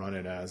run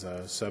it as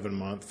a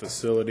 7-month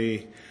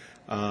facility,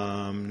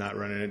 not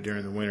running it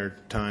during the winter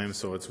time,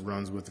 so it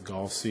runs with the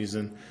golf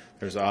season.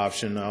 There's an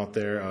option out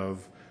there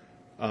of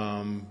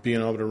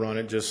being able to run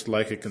it just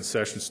like a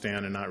concession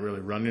stand and not really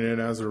running it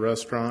as a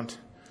restaurant.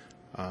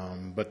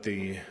 But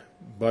the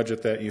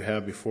budget that you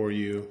have before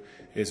you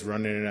is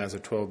running it as a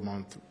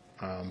 12-month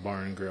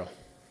bar and grill.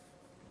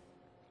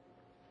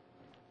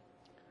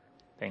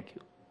 Thank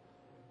you.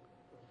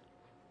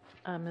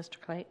 Mr.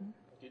 Clayton?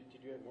 Did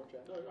you have more,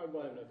 Chad? No, I have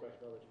another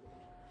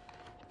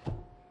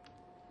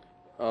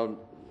question.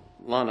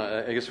 Lon,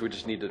 I guess we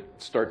just need to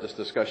start this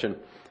discussion.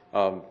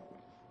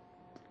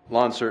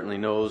 Lon certainly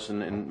knows,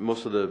 and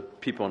most of the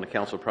people on the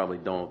council probably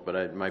don't,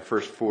 but my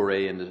first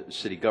foray into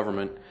city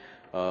government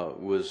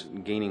was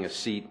gaining a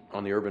seat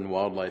on the Urban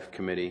Wildlife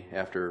Committee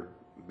after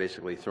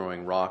basically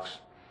throwing rocks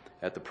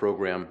at the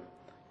program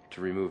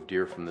to remove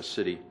deer from the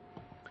city.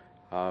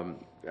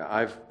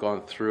 I've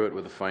gone through it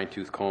with a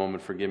fine-tooth comb,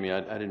 and forgive me,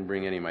 I didn't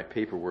bring any of my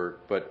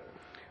paperwork, but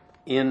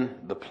in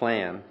the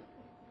plan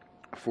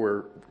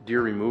for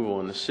deer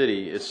removal in the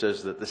city, it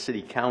says that the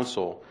city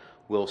council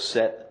will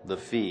set the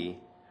fee,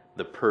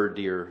 the per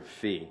deer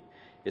fee.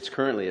 It's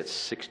currently at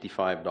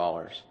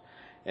 $65,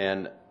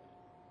 and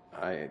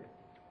I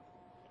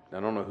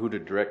don't know who to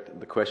direct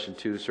the question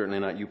to, certainly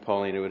not you,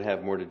 Pauline. It would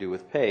have more to do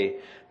with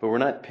pay, but we're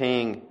not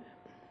paying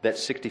that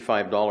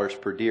 $65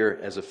 per deer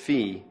as a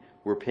fee.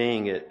 We're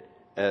paying it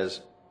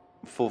as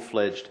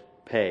full-fledged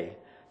pay.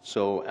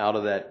 So out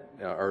of that,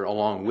 or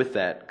along with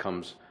that,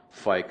 comes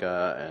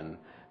FICA and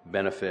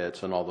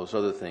benefits and all those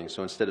other things.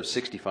 So instead of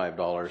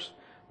 $65,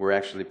 we're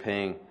actually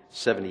paying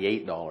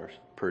 $78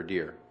 per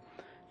deer.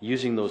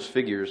 Using those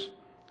figures,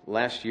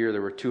 last year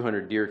there were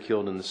 200 deer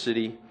killed in the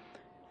city.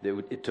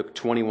 It took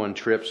 21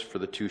 trips for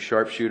the 2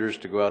 sharpshooters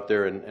to go out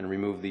there and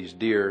remove these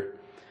deer,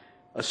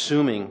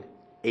 assuming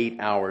 8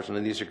 hours.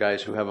 And these are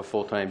guys who have a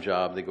full-time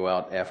job. They go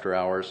out after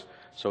hours.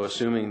 So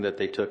assuming that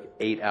they took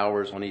 8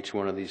 hours on each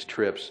one of these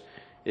trips,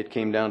 it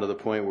came down to the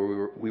point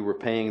where we were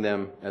paying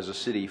them as a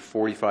city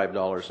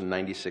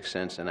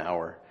 $45.96 an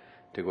hour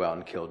to go out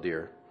and kill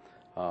deer.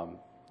 I'll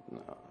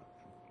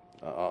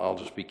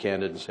just be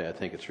candid and say I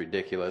think it's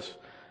ridiculous.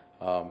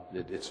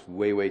 It's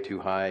way, way too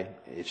high.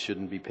 It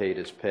shouldn't be paid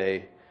as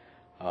pay.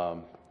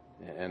 And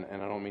I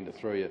don't mean to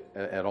throw you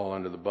at all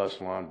under the bus,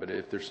 Lon, but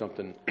if there's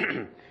something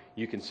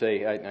you can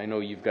say, I know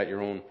you've got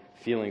your own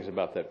feelings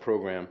about that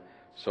program,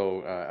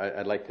 so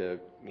I'd like to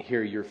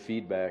hear your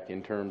feedback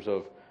in terms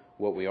of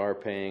what we are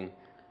paying,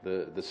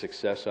 the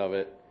success of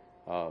it,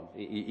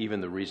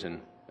 even the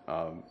reason.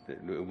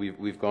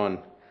 We've gone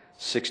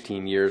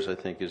 16 years, I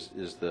think,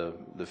 is the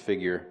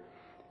figure,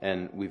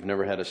 and we've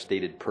never had a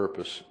stated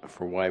purpose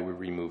for why we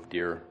remove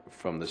deer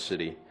from the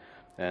city.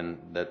 And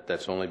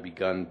that's only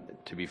begun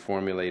to be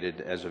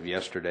formulated as of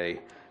yesterday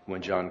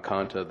when John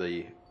Conta,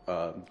 the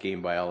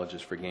game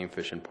biologist for Game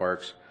Fish and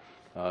Parks,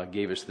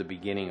 gave us the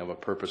beginning of a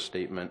purpose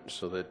statement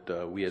so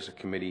that we as a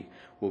committee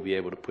will be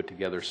able to put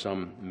together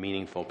some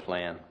meaningful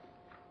plan.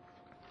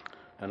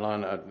 And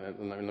Lon,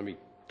 let me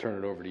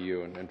turn it over to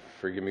you, and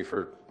forgive me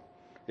for,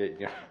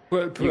 you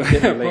can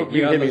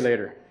hit me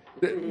later.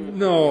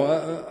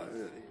 No,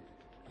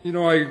 you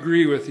know, I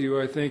agree with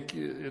you. I think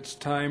it's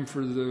time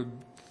for the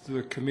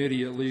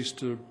committee at least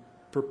to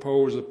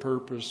propose a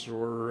purpose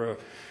or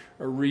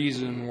a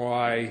reason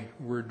why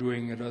we're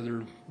doing it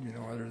other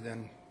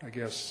than, I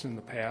guess, in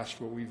the past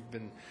what we've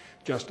been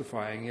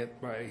justifying it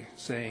by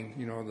saying,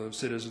 you know, the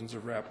citizens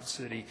of Rapid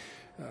City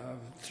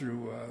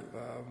through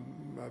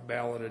a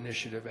ballot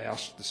initiative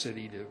asked the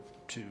city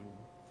to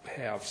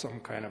have some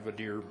kind of a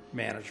deer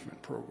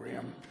management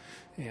program.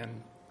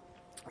 And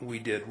we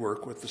did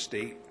work with the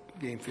state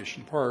game fish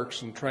and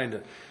parks and trying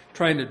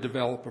to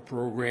develop a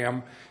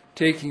program,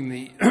 taking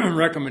the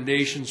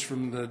recommendations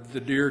from the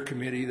deer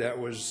committee that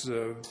was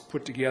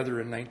put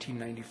together in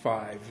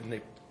 1995, and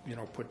they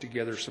put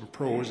together some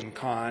pros and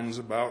cons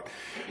about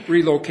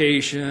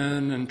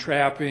relocation and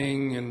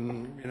trapping,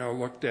 and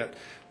looked at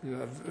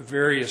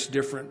various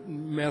different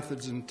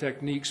methods and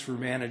techniques for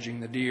managing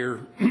the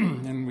deer.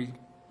 And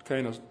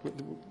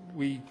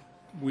we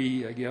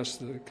I guess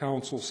the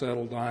council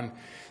settled on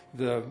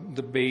the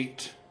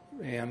bait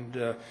and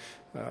the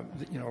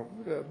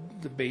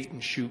bait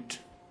and shoot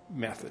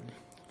method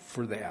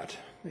for that.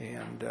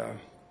 And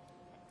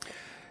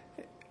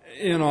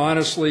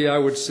honestly, I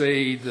would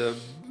say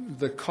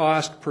the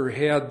cost per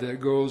head that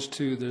goes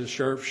to the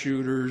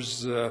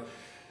sharpshooters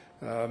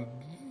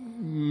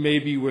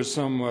maybe was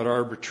somewhat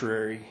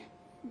arbitrarily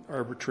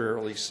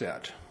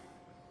set,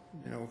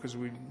 because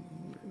we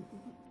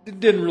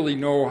didn't really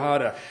know how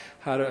to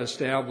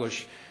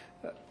establish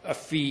a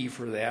fee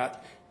for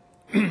that.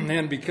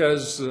 And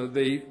because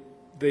they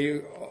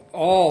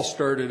all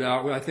started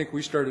out, I think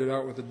we started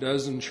out with a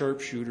dozen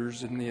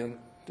sharpshooters in the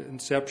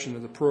inception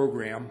of the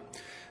program,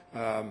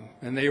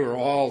 and they were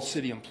all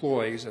city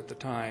employees at the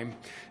time,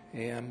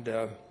 and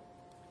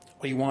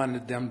we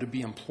wanted them to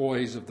be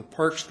employees of the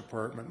Parks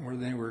Department where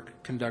they were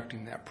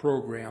conducting that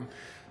program.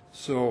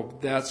 So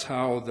that's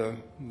how the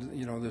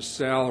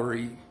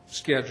salary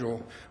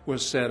schedule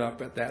was set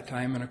up at that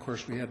time, and of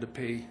course we had to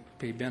pay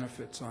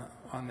benefits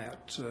on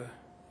that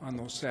on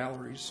those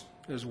salaries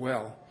as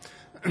well.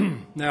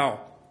 Now,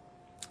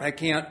 I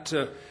can't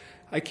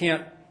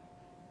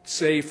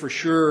say for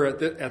sure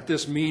at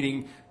this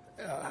meeting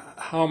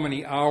how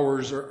many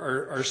hours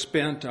are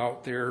spent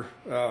out there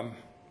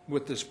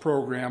with this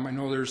program. I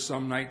know there's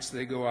some nights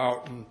they go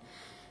out and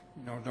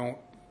don't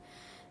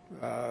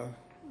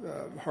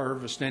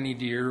harvest any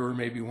deer, or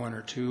maybe one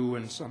or two,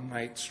 and some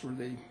nights where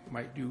they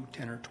might do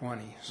 10 or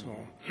 20.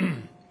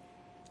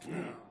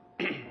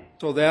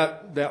 So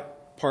that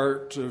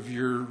part of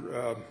your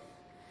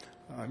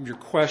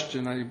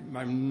question,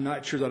 I'm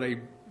not sure that I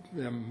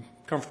am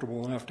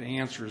comfortable enough to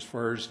answer as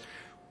far as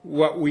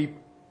what we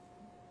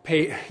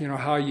pay,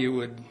 how you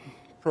would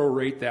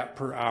prorate that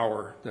per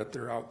hour that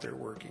they're out there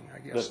working. I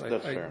guess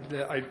that's fair.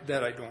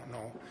 That I don't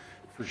know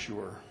for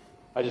sure.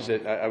 I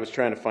was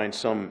trying to find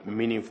some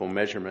meaningful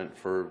measurement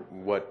for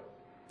what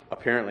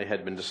apparently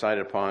had been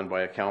decided upon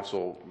by a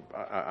council,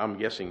 I'm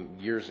guessing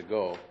years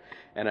ago,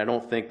 and I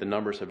don't think the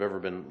numbers have ever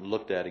been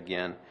looked at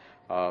again.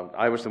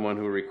 I was the one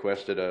who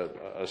requested a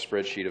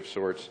spreadsheet of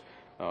sorts,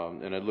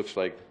 and it looks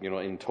like,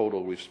 in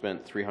total we've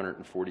spent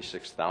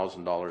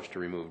 $346,000 to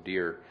remove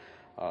deer.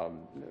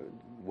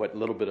 What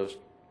little bit of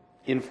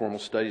informal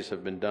studies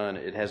have been done,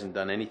 it hasn't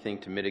done anything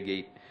to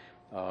mitigate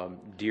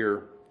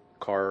deer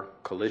car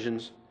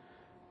collisions.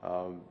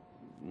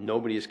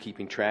 Nobody is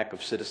keeping track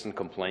of citizen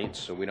complaints,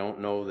 so we don't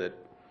know that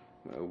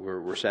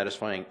we're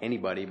satisfying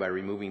anybody by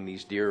removing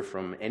these deer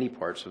from any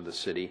parts of the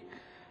city.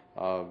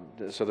 So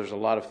there's a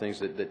lot of things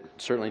that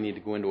certainly need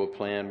to go into a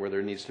plan, where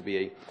there needs to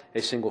be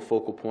a single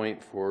focal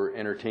point for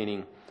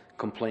entertaining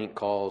complaint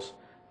calls,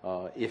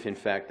 if in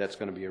fact that's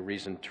going to be a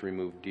reason to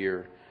remove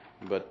deer.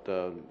 But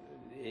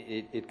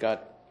it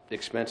got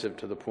expensive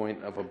to the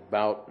point of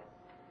about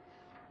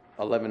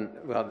 11,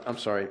 well, I'm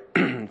sorry,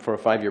 for a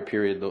 5-year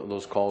period,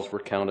 those calls were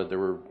counted. There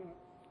were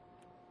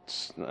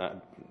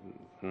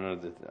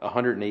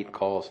 108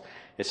 calls,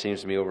 it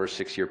seems to me, over a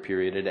 6-year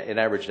period. It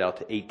averaged out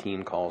to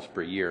 18 calls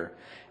per year.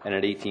 And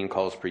at 18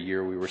 calls per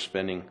year, we were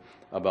spending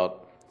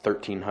about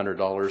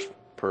 $1,300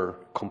 per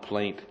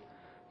complaint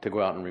to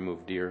go out and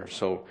remove deer.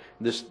 So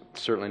this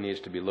certainly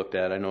needs to be looked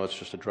at. I know it's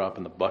just a drop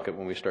in the bucket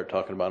when we start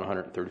talking about a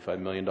 $135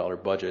 million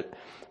budget,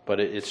 but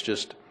it's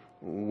just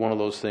one of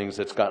those things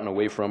that's gotten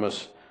away from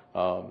us.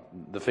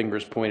 The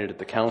fingers pointed at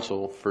the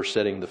council for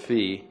setting the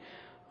fee.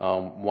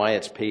 Why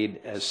it's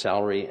paid as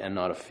salary and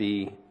not a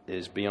fee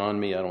is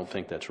beyond me. I don't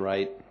think that's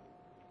right.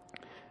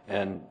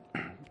 And,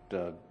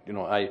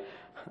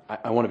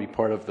 I want to be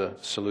part of the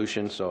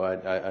solution, so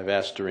I've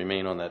asked to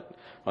remain on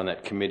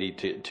that committee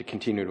to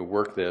continue to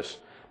work this.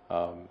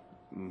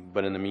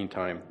 But in the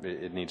meantime,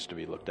 it needs to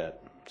be looked at,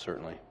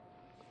 certainly.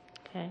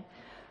 Okay.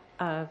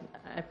 I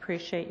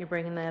appreciate you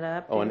bringing that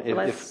up. Oh, and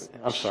I'm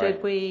sorry.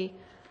 Should we,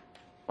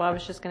 well, I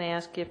was just going to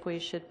ask if we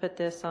should put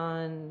this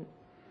on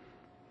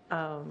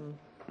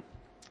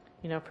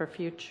for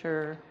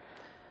future.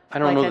 I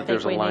don't like, know I that think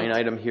there's a we line need-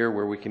 item here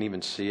where we can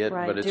even see it,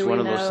 Right. but it's Do one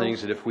we of those know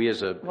things that if we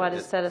as a... What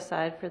is set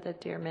aside for the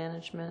deer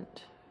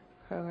management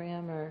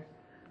program, or?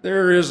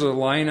 There is a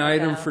line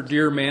item About. for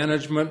deer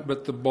management,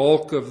 but the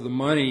bulk of the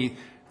money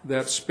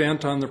that's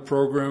spent on the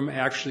program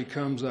actually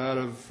comes out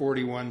of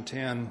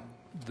 4110,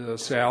 the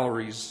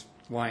salaries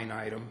line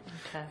item.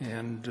 Okay.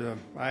 And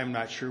I'm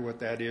not sure what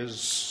that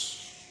is.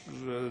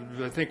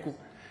 I think,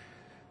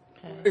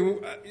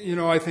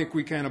 I think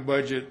we kind of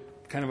budget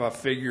kind of a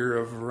figure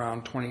of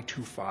around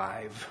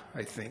 22.5,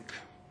 I think,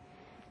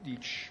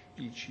 each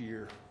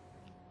year.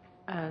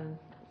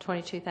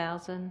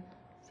 22,000,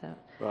 so.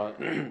 Well,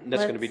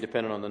 that's going to be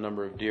dependent on the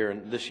number of deer,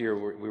 and this year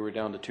we were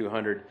down to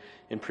 200.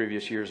 In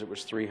previous years, it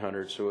was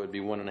 300, so it would be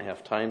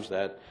 1.5 times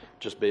that,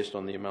 just based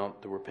on the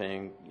amount that we're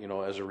paying,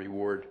 as a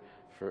reward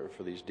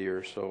for these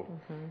deer. So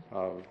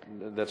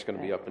that's going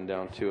to be up and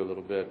down too a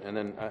little bit. And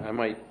then I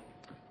might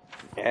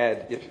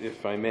add,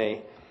 if I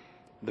may,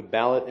 the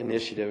ballot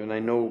initiative. And I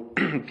know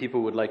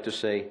people would like to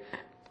say,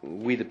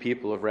 we the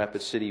people of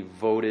Rapid City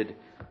voted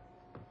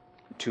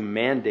to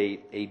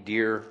mandate a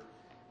deer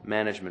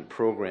management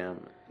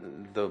program.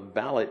 The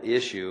ballot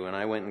issue, and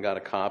I went and got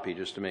a copy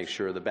just to make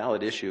sure, the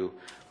ballot issue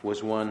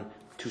was one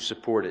to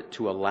support it,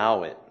 to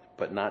allow it,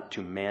 but not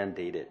to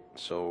mandate it.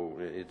 So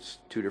it's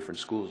two different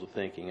schools of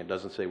thinking. It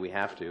doesn't say we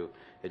have to,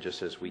 it just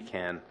says we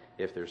can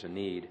if there's a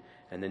need,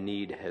 and the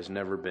need has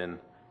never been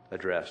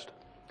addressed.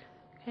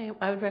 Okay,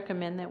 I would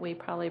recommend that we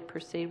probably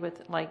proceed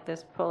with like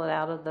this, pull it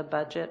out of the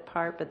budget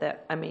part, but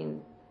that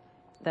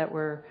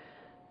we're,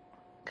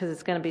 because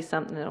it's going to be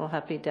something that will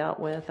have to be dealt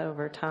with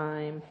over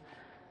time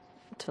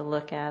to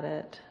look at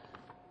it.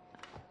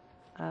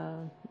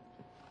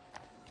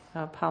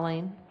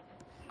 Pauline?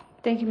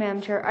 Thank you,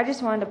 Madam Chair. I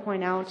just wanted to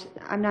point out,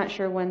 I'm not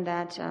sure when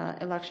that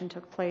election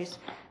took place,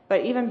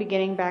 but even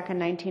beginning back in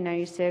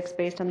 1996,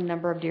 based on the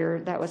number of deer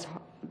that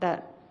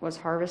was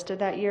harvested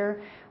that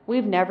year,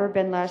 we've never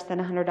been less than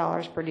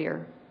 $100 per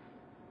deer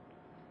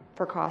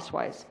for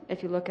cost-wise,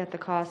 if you look at the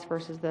cost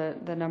versus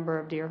the number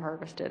of deer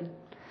harvested.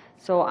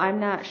 So I'm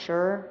not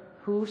sure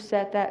who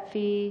set that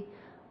fee,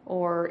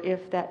 or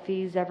if that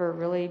fee's ever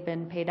really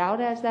been paid out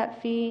as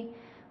that fee,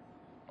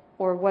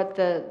 or what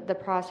the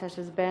process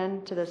has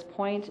been to this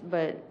point,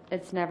 but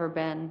it's never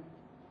been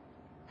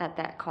at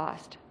that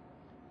cost.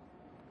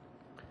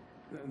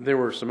 There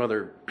were some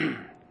other,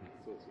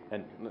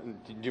 and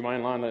do you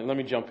mind, Lon? Let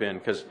me jump in,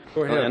 because,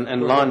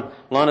 and Lon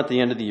at the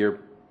end of the year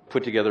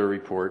put together a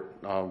report.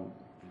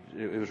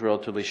 It was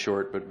relatively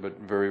short, but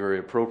very, very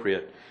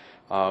appropriate.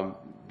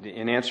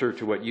 In answer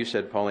to what you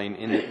said, Pauline,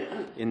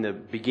 in the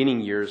beginning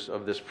years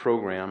of this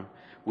program,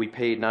 we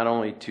paid not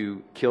only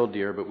to kill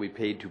deer, but we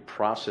paid to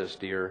process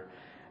deer.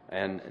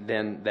 And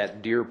then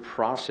that deer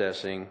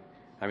processing,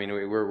 I mean,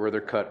 where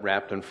they're cut,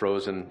 wrapped, and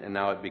frozen, and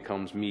now it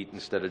becomes meat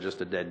instead of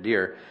just a dead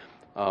deer,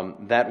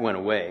 that went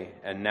away.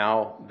 And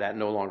now that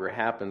no longer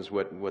happens.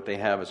 What they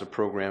have is a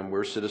program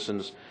where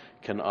citizens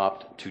can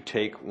opt to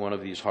take one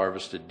of these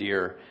harvested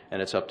deer,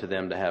 and it's up to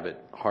them to have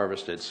it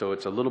harvested. So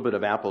it's a little bit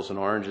of apples and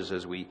oranges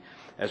as we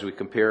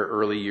compare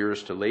early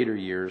years to later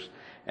years.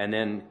 And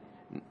then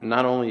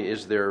not only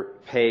is there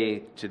pay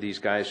to these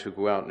guys who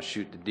go out and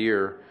shoot the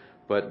deer,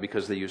 but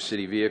because they use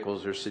city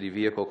vehicles, there's city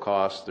vehicle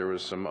costs. There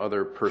was some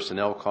other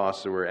personnel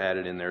costs that were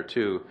added in there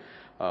too.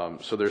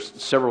 So there's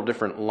several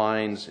different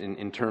lines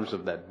in terms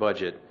of that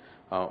budget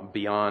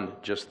beyond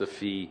just the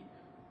fee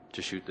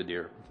to shoot the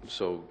deer.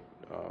 So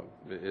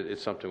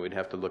it's something we'd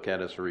have to look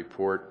at as a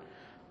report.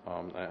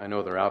 I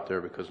know they're out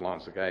there because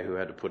Lon's the guy who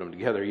had to put them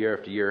together year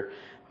after year.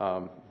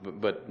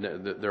 But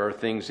there are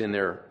things in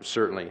there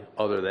certainly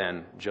other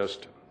than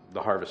just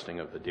the harvesting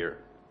of the deer.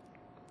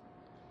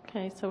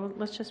 Okay, so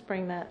let's just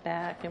bring that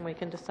back, and we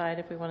can decide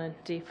if we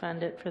want to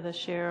defund it for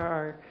this year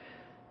or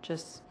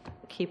just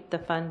keep the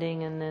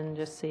funding and then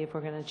just see if we're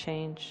going to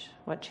change,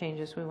 what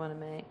changes we want to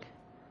make.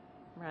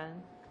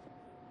 Ron?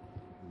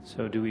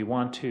 So do we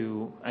want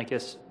to, I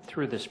guess,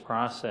 through this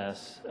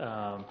process,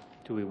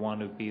 do we want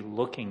to be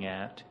looking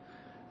at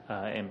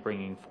and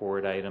bringing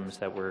forward items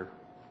that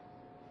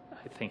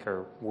I think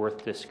are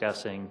worth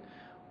discussing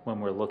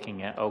when we're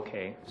looking at,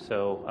 okay,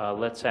 so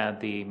let's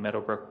add the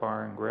Meadowbrook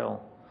Bar and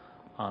Grill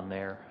on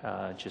there,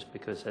 just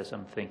because as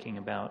I'm thinking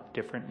about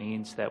different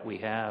needs that we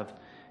have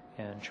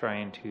and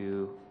trying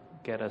to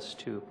get us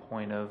to a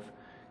point of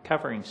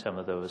covering some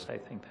of those, I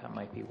think that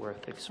might be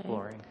worth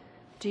exploring. Okay.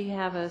 Do you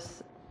have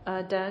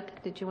Doug,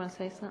 did you want to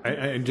say something?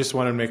 I just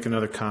want to make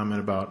another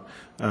comment about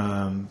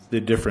the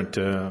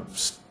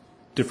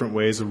different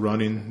ways of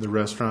running the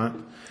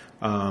restaurant.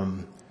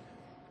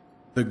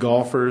 The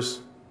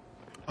golfers,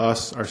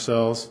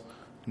 ourselves,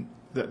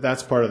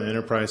 that's part of the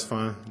enterprise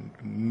fund.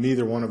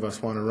 Neither one of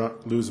us want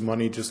to lose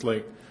money, just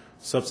like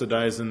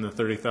subsidizing the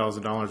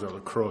 $30,000 at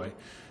LaCroix.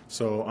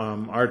 So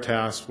our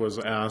task was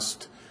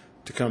asked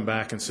to come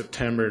back in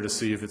September to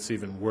see if it's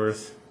even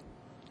worth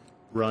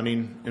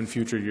running in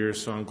future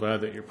years. So I'm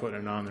glad that you're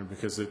putting it on there,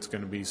 because it's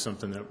going to be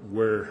something that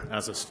we're,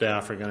 as a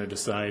staff, are going to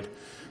decide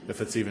if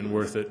it's even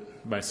worth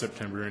it by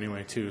September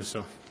anyway, too.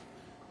 So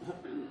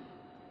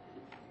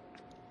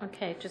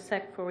Okay, just a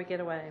sec before we get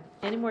away.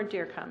 Any more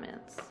deer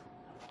comments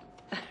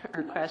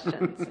or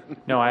questions?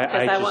 No, I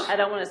Because just, I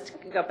don't want us to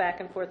go back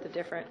and forth the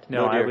different.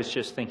 no, I was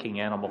just thinking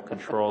animal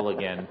control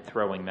again,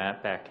 throwing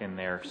that back in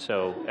there.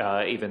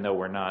 So even though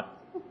we're not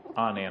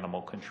on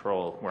animal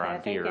control, we're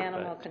on deer. I think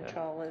animal but,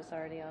 control is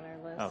already on our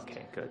list.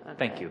 Okay, good.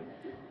 Thank you.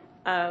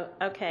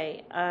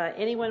 Okay,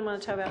 anyone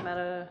want to talk about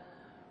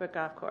Meadowbrook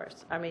Golf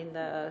Course? I mean,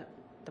 the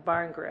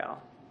bar and grill,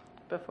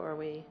 before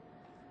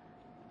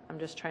I'm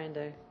just trying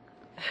to,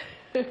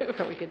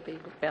 where we could be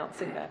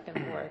bouncing back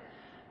and forth.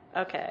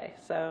 Okay,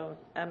 so,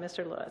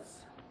 Mr.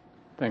 Lewis.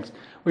 Thanks.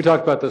 We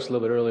talked about this a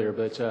little bit earlier,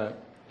 but,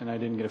 and I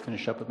didn't get to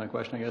finish up with my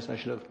question, I guess I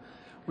should have.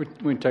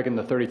 We've taken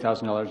the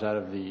 $30,000 out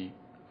of the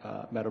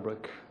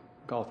Meadowbrook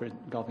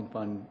Golfing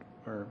Fund,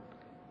 or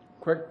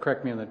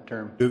correct me on the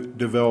term.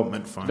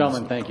 Development funds.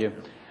 Development, thank you.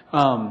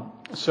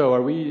 So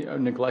are we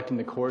neglecting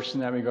the course in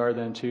that regard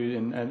then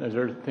too? And is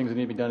there things that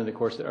need to be done to the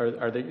course?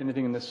 Are there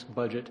anything in this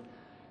budget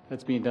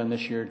that's being done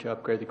this year to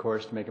upgrade the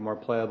course, to make it more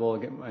playable,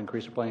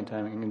 increase the playing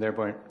time, and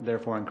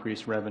therefore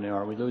increase revenue?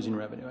 Are we losing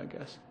revenue, I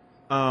guess?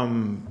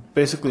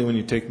 Basically, when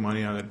you take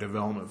money out of the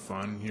development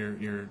fund,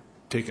 you're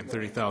taking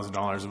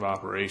 $30,000 of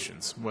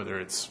operations, whether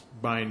it's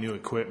buying new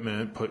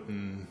equipment,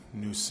 putting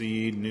new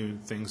seed, new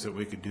things that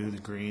we could do to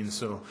the greens.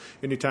 So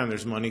anytime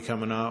there's money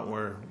coming out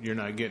where you're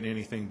not getting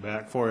anything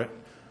back for it,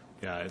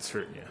 yeah, it's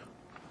hurting you.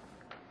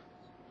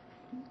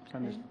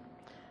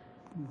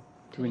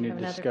 Do we need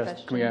to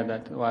discuss, can we add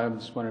that? Well, I'm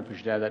just wondering if we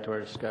should add that to our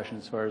discussion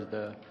as far as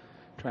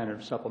trying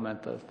to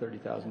supplement the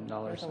 $30,000.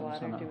 The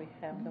water, do we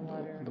have the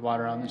water? The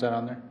water is that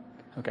on there?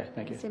 Okay,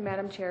 thank you. See,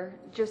 Madam Chair,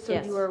 just so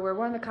Yes. you are aware,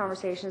 one of the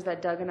conversations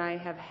that Doug and I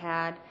have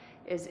had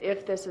is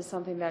if this is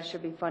something that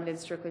should be funded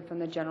strictly from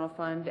the general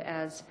fund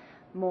as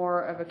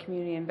more of a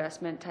community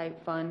investment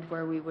type fund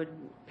where we would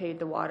pay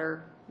the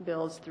water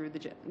bills through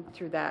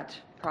that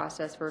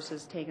process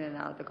versus taking it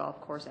out of the golf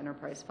course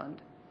enterprise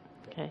fund.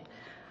 Okay.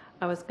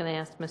 I was going to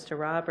ask Mr.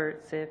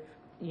 Roberts if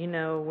you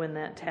know when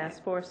that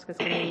task force is going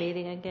to be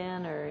meeting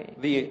again, or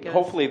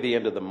Hopefully the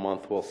end of the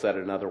month we'll set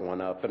another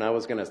one up. And I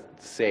was going to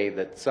say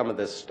that some of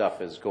this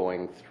stuff is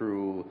going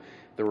through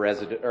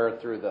the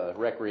through the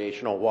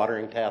recreational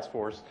watering task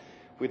force.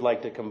 We'd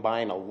like to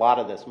combine a lot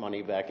of this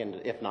money back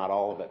into, if not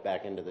all of it,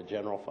 back into the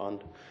general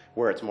fund,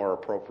 where it's more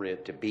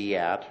appropriate to be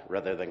at,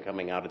 rather than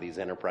coming out of these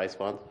enterprise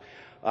funds.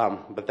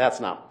 But that's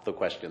not the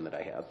question that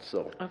I had.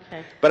 So,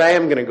 okay. But I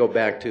am going to go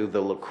back to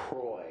the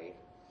LaCroix.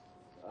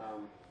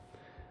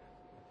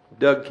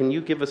 Doug, can you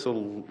give us a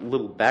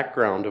little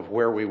background of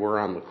where we were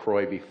on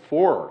LaCroix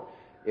before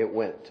it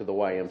went to the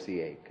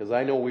YMCA? Because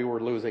I know we were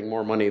losing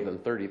more money than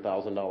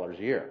 $30,000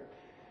 a year.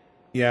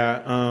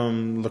 Yeah,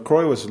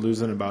 LaCroix was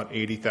losing about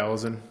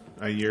 $80,000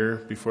 a year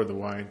before the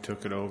Y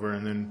took it over,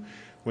 and then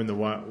when the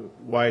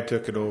Y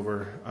took it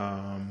over,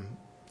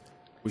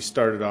 we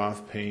started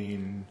off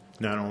paying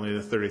not only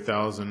the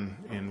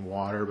 $30,000 in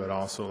water, but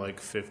also like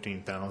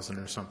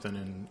 $15,000 or something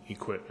in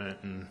equipment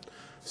and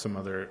some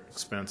other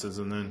expenses,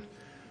 and then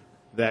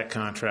that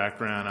contract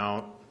ran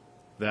out.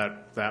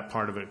 That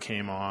part of it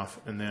came off,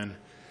 and then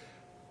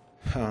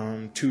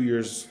 2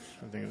 years,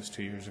 I think it was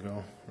 2 years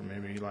ago, or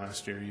maybe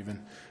last year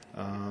even,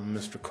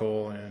 Mr.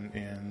 Cole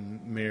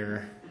and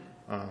Mayor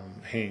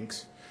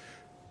Hanks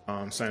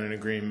signed an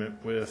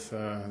agreement with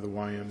the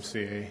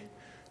YMCA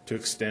to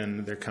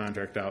extend their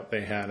contract out.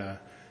 They had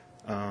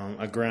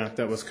a grant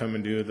that was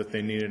coming due that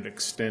they needed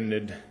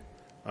extended,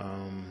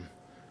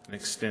 an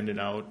extended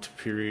out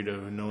period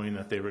of knowing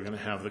that they were going to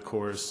have the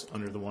course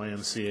under the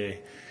YMCA,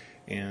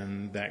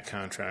 and that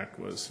contract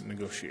was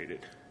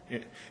negotiated.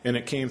 And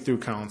it came through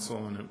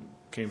council, and it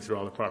came through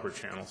all the proper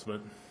channels,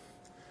 but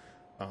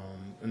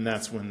and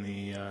that's when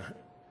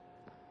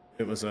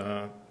it was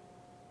a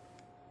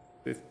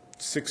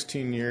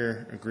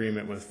 16-year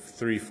agreement with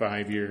 3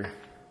 5-year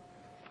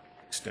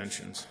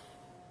extensions.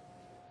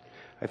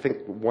 I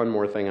think one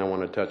more thing I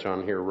want to touch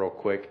on here real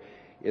quick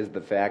is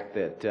the fact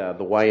that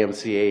the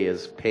YMCA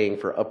is paying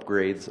for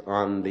upgrades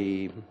on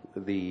the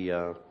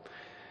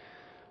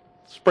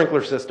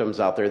sprinkler systems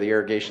out there, the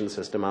irrigation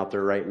system out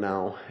there right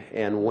now.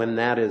 And when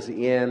that is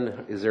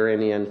in, is there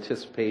any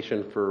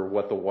anticipation for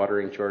what the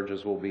watering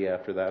charges will be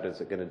after that? Is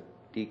it going to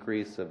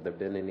decrease? Have there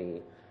been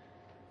any?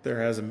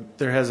 There hasn't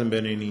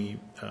been any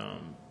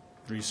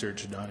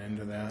research done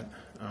into that,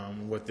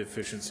 what the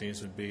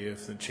efficiencies would be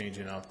if they're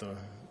changing out the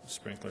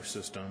sprinkler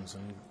systems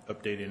and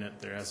updating it.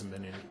 There hasn't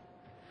been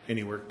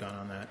any work done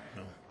on that,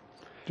 no.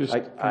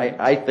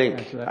 I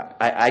think,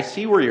 I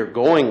see where you're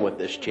going with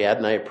this, Chad,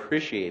 and I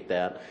appreciate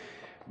that.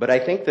 But I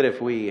think that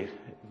if we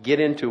get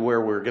into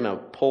where we're going to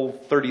pull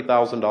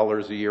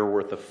 $30,000 a year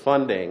worth of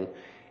funding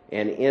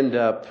and end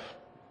up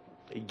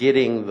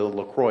getting the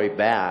LaCroix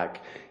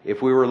back,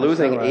 if we were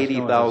losing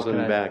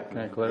 $80,000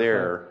 back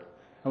there.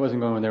 I wasn't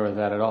going there with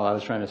that at all. I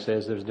was trying to say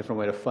is there's a different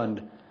way to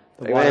fund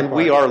the water. And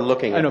we are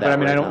looking at that. I know, but I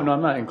mean, right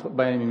I'm not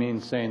by any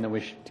means saying that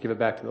we should give it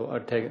back to or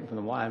take it from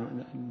the Y.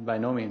 By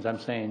no means. I'm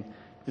saying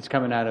it's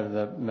coming out of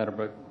the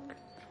Meadowbrook.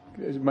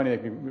 It's money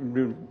that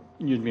can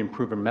use to be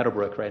improved in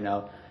Meadowbrook right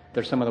now.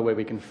 There's some other way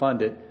we can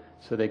fund it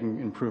so they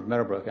can improve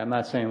Meadowbrook. I'm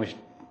not saying we should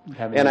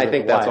have. And I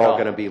think that's all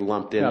going to be be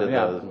lumped into the.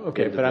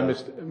 Okay, into but I'm the-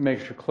 just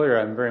making sure clear,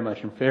 I'm very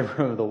much in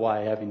favor of the Y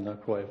having the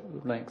LaCroix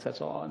links,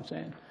 that's all I'm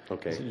saying.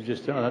 Okay. It's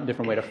just a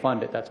different way to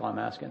fund it, that's all I'm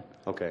asking.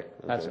 Okay.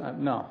 That's,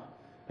 no,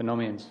 by no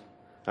means.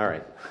 All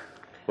right.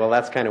 Well,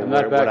 that's kind of I'm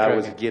not what I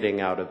was backtracking.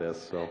 getting out of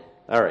this, so,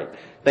 all right.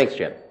 Thanks,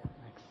 Jed.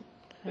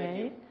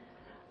 Okay.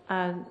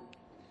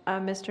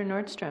 Mr.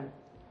 Nordstrom.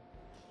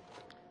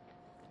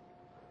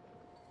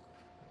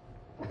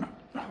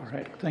 All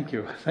right, thank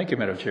you. Thank you,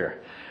 Madam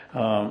Chair.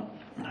 I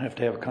have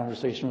to have a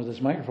conversation with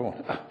this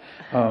microphone.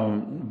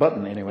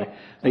 Button, anyway.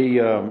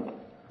 The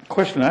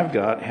question I've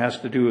got has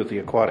to do with the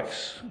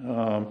aquatics.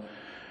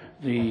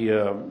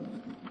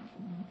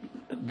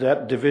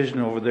 That division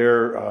over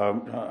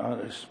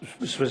there,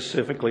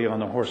 specifically on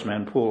the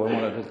Horseman Pool, I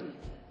wanted to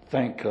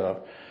thank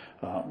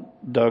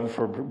Doug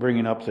for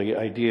bringing up the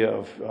idea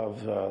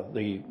of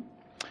the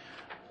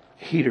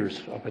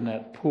heaters up in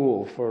that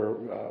pool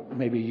for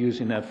maybe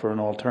using that for an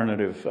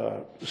alternative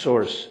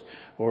source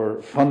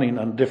or funding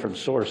a different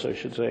source, I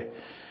should say.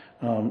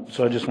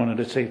 So I just wanted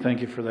to say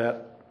thank you for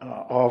that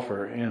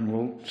offer, and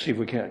we'll see if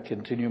we can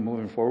continue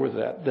moving forward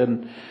with that.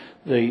 Then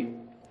the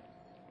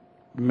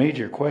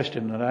major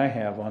question that I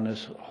have on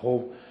this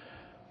whole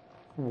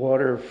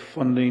water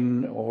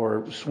funding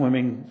or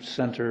swimming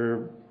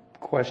center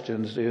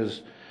questions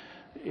is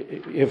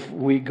if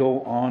we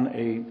go on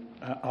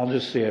I'll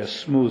just say a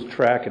smooth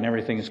track and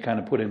everything is kind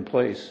of put in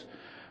place,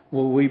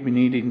 will we be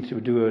needing to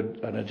do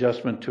an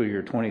adjustment to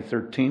your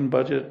 2013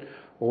 budget,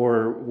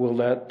 or will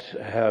that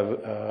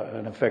have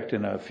an effect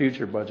in a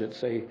future budget,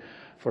 say,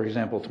 for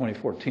example,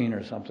 2014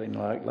 or something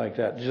like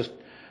that?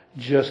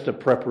 Just the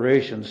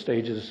preparation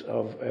stages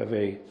of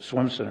a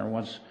swim center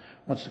once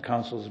the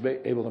council is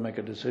able to make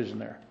a decision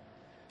there.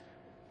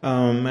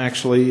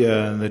 Actually,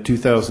 the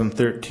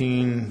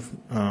 2013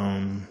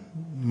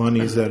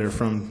 monies that are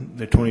from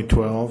the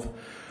 2012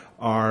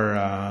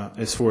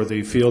 is for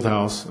the field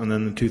house, and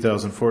then the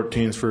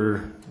 2014 is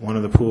for one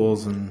of the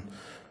pools, and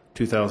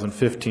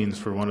 2015 is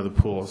for one of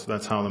the pools.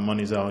 That's how the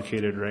money's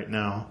allocated right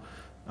now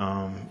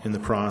in the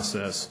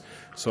process.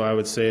 So I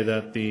would say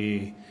that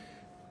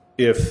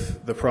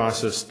if the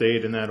process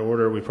stayed in that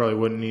order, we probably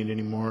wouldn't need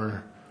any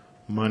more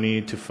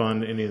money to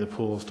fund any of the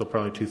pools till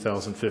probably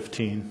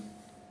 2015.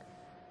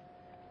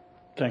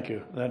 Thank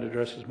you. That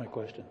addresses my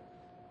question.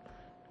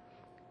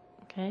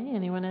 Okay,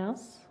 anyone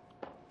else?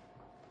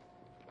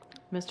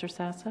 Mr.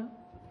 Sasso?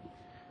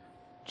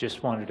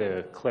 Just wanted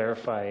to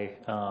clarify,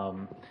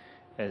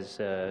 as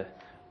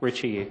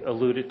Richie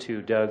alluded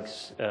to,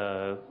 Doug's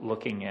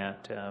looking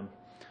at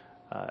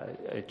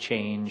a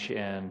change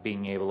and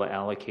being able to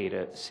allocate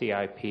a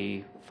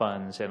CIP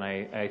funds, and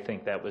I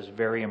think that was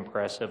very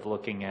impressive,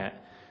 looking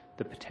at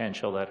the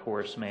potential that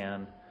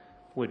Horseman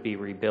would be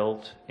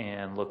rebuilt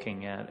and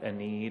looking at a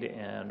need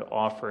and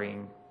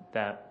offering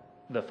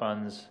the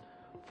funds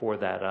for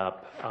that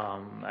up.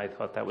 I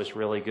thought that was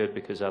really good,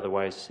 because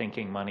otherwise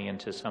sinking money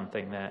into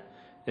something that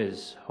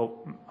is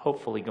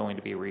hopefully going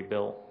to be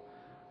rebuilt,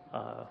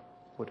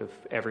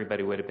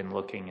 everybody would have been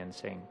looking and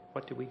saying,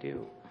 what do we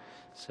do?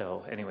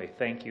 So anyway,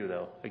 thank you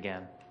though,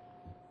 again.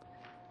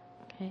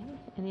 Okay,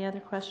 any other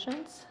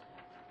questions?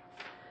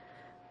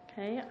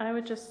 Okay, I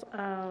would just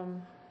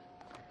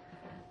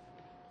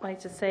like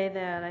to say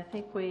that I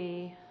think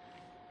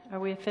are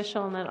we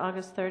official on that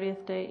August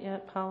 30th date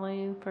yet,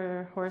 Pauline,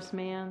 for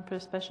Horseman, for a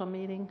special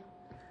meeting?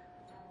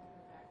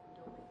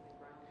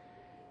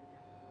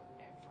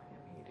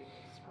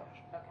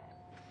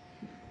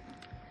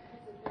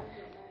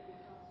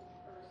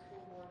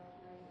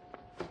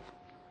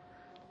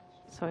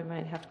 So we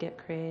might have to get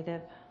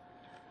creative.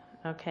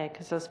 Okay,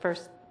 because those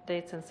first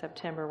dates in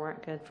September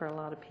weren't good for a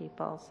lot of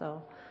people,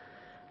 so.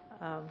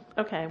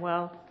 Okay,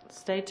 well,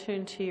 stay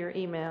tuned to your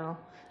email.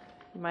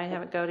 You might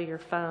have it go to your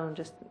phone,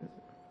 just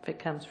if it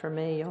comes from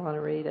me, you'll want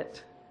to read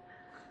it.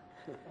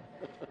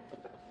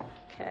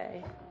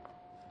 Okay.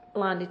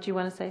 Lon, did you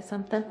want to say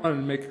something? I wanted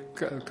to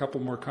make a couple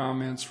more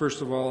comments.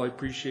 First of all, I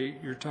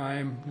appreciate your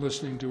time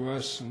listening to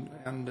us,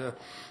 and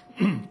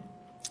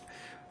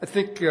I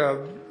think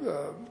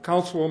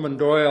Councilwoman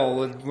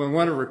Doyle, when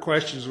one of her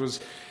questions was,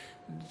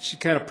 she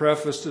kind of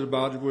prefaced it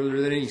about were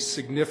there any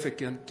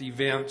significant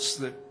events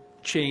that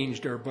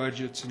changed our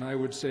budgets, and I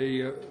would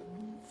say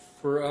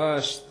for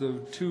us, the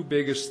two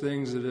biggest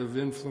things that have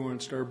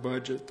influenced our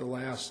budget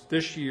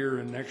this year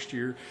and next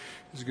year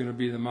is going to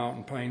be the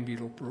mountain pine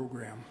beetle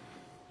program.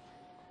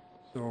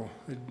 So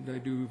I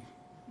do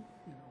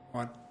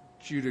want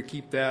you to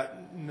keep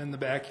that in the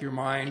back of your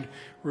mind.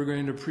 We're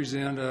going to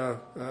present a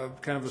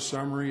kind of a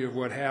summary of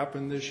what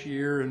happened this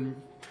year and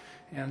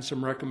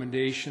some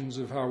recommendations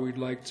of how we'd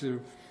like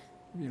to,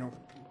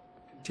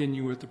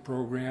 continue with the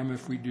program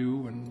if we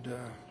do. And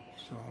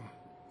so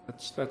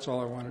that's all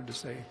I wanted to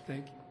say.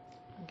 Thank you.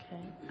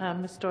 Okay.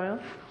 Ms. Doyle?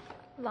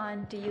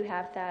 Lon, do you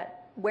have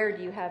that? Where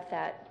do you have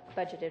that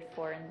budgeted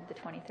for in the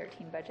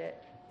 2013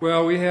 budget?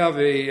 Well, we have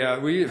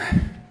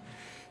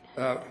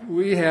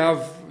We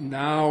have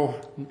now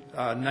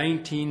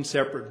 19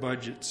 separate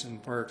budgets in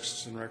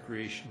Parks and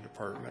Recreation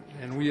Department,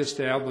 and we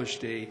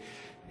established a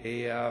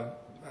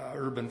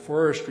urban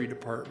forestry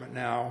department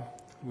now,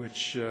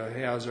 which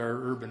has our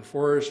urban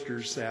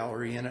forester's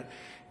salary in it,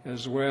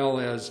 as well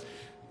as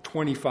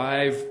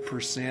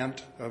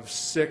 25% of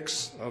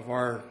 6 of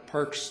our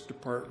Parks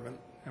Department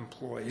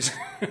employees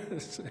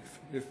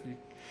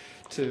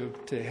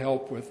to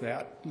help with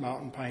that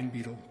mountain pine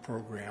beetle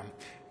program.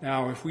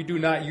 Now, if we do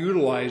not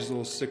utilize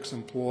those 6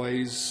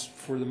 employees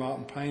for the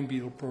mountain pine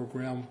beetle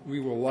program, we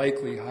will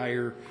likely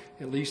hire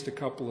at least a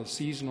couple of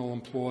seasonal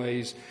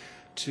employees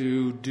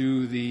to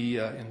do the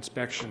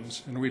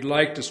inspections. And we'd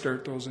like to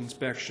start those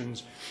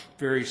inspections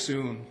very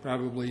soon,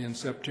 probably in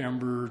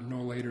September,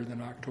 no later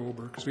than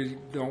October, because we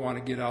don't want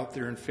to get out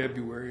there in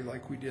February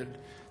like we did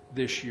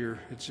this year.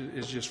 It's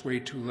just way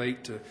too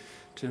late to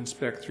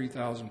inspect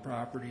 3,000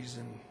 properties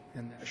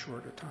in that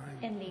short a time.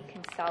 In the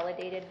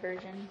consolidated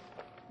version,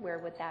 where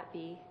would that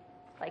be?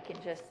 Like in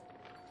just...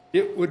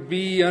 It would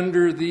be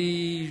under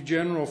the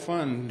general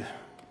fund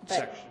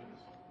section.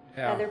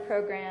 Yeah. Other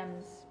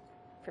programs,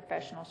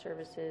 professional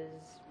services,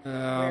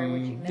 where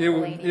would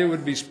you it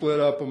would be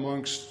split up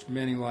amongst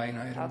many line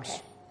items.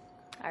 Okay.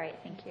 All right,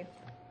 thank you.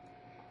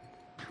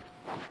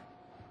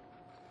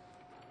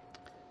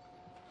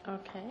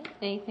 Okay.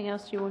 Anything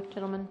else you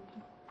gentlemen?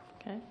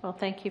 Okay. Well,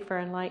 thank you for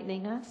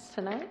enlightening us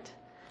tonight.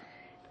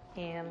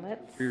 And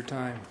let's... For your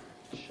time.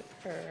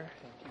 Sure.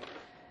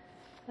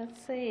 Let's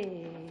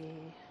see.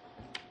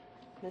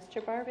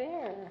 Mr.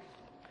 Barber.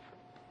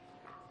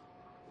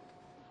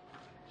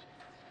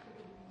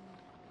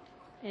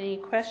 Any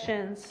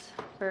questions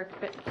for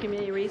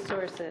Community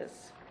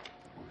Resources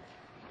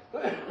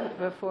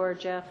before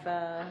Jeff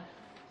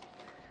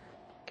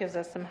gives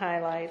us some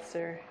highlights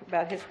or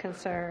about his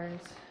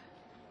concerns?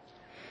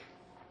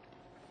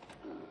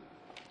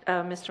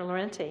 Mr.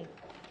 Laurenti.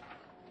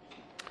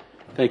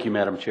 Thank you,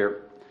 Madam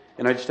Chair.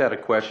 And I just had a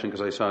question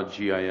because I saw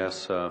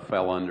GIS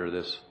fell under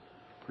this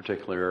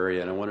particular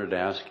area, and I wanted to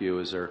ask you,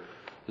 this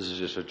is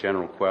just a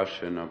general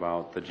question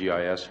about the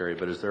GIS area,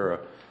 but is there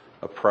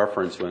a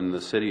preference when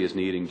the city is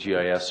needing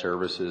GIS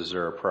services,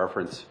 or a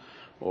preference,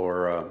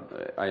 or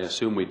I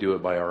assume we do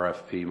it by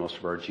RFP, most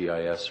of our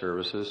GIS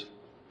services?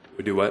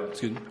 We do what?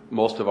 Excuse me?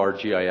 Most of our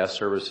GIS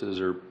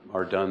services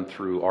are done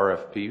through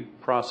RFP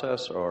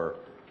process, or?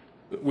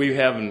 We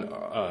have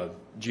a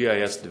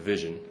GIS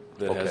division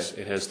that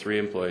has 3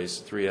 employees,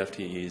 3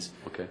 FTEs.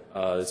 Okay.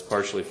 It's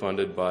partially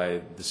funded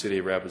by the City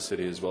of Rapid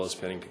City as well as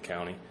Pennington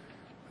County.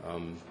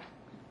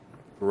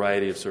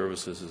 Variety of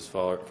services as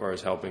far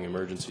as helping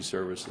emergency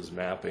services,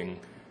 mapping.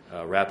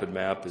 Rapid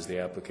Map is the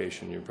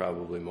application you're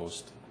probably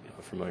most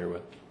familiar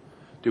with.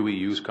 Do we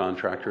use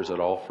contractors at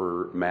all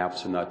for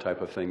maps and that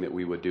type of thing that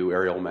we would do,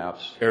 aerial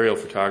maps? Aerial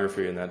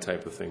photography and that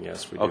type of thing,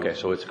 yes, we do. Okay,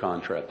 so it's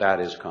that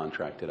is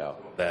contracted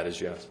out? That is,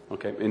 yes.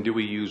 Okay, and do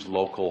we use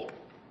local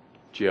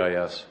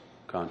GIS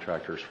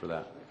contractors for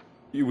that?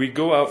 We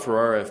go out for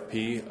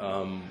RFP.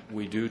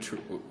 We do.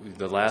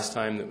 The last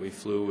time that we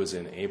flew was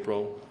in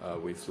April.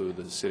 We flew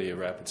the City of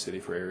Rapid City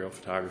for aerial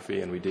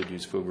photography, and we did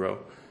use Fugro.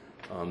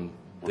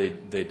 They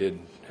did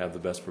have the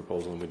best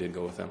proposal, and we did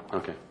go with them.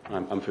 Okay,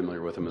 I'm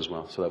familiar with them as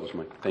well. So that was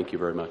thank you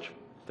very much.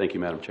 Thank you,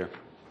 Madam Chair.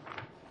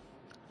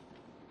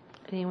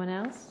 Anyone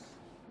else?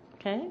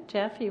 Okay,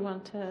 Jeff, you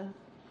want to?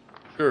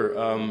 Sure.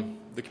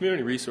 The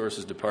Community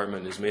Resources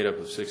Department is made up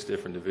of 6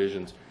 different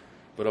divisions,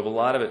 but a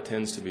lot of it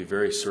tends to be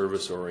very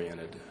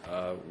service-oriented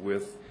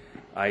with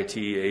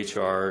IT,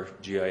 HR,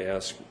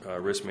 GIS,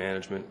 risk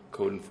management,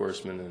 code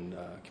enforcement, and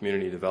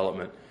community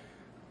development.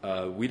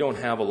 We don't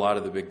have a lot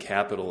of the big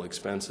capital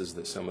expenses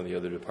that some of the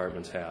other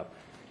departments have.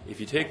 If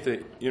you take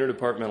the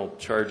interdepartmental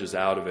charges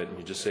out of it and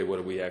you just say what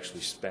do we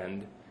actually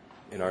spend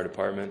in our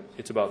department,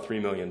 it's about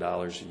 $3 million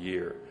a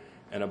year,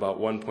 and about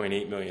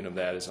 $1.8 million of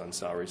that is on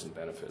salaries and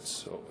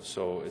benefits.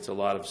 So it's a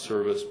lot of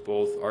service.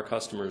 Both our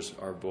customers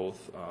are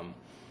both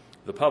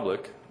the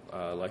public,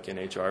 like in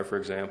HR, for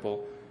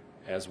example,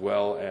 as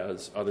well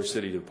as other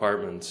city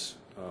departments,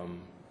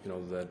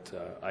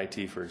 that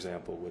IT, for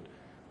example,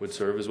 would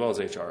serve, as well as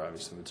HR,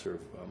 obviously, would serve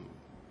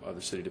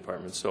other city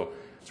departments. So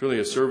it's really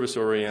a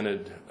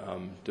service-oriented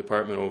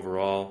department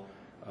overall.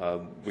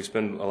 We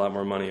spend a lot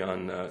more money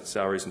on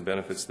salaries and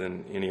benefits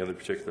than any other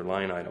particular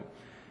line item.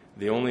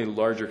 The only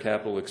larger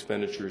capital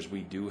expenditures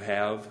we do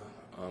have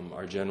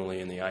are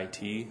generally in the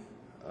IT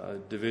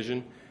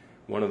division.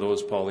 One of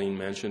those Pauline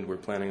mentioned, we're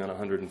planning on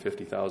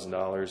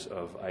 $150,000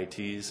 of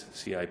IT's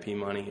CIP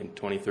money in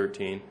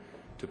 2013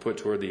 to put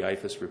toward the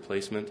IFAS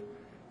replacement.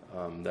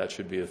 That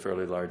should be a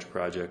fairly large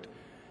project.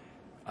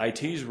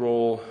 IT's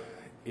role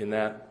in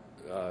that,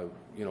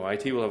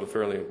 IT will have a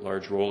fairly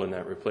large role in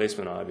that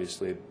replacement,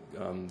 obviously.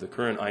 The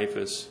current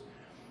IFAS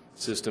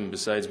system,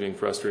 besides being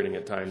frustrating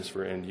at times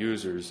for end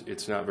users,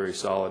 it's not very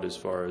solid as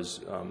far as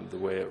the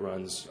way it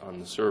runs on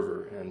the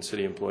server, and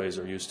city employees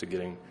are used to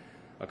getting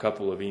a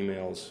couple of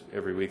emails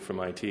every week from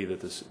IT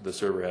that the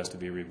server has to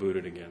be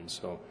rebooted again.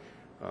 So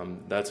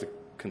that's a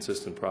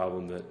consistent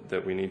problem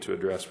that we need to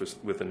address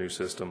with a new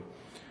system.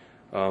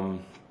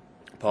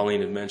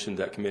 Pauline had mentioned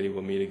that committee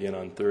will meet again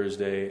on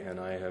Thursday, and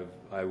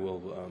I will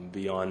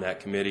be on that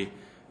committee,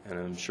 and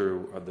I'm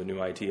sure the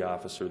new IT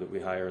officer that we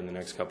hire in the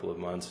next couple of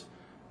months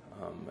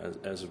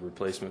as a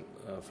replacement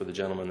for the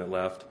gentleman that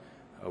left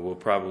will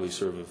probably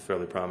serve a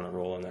fairly prominent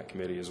role on that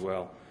committee as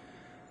well.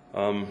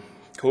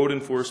 Code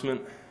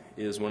enforcement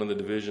is one of the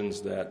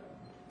divisions that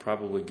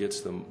probably gets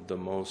the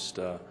most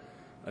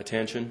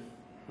attention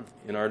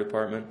in our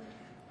department.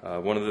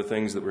 One of the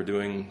things that we're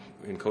doing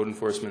in code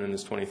enforcement in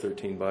this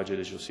 2013 budget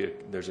is you'll see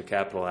there's a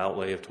capital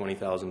outlay of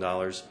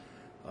 $20,000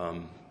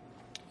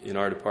 in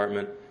our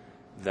department.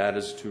 That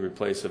is to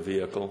replace a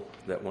vehicle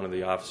that one of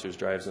the officers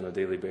drives on a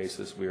daily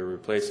basis. We are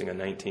replacing a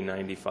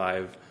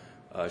 1995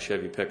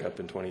 Chevy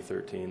pickup in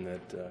 2013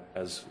 that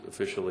has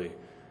officially,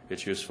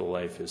 its useful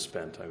life is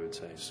spent, I would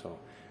say. So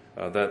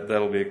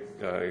that'll be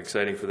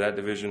exciting for that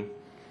division.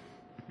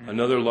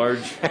 Another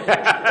large...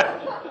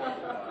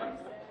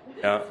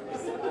 Yeah.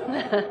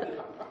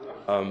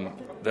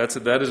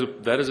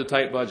 That is a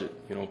tight budget.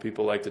 You know,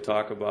 people like to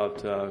talk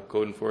about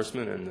code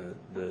enforcement and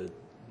the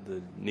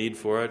need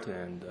for it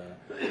and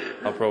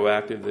how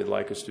proactive they'd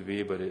like us to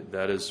be, but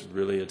that is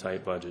really a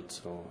tight budget.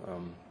 So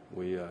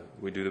we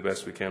do the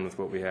best we can with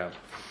what we have.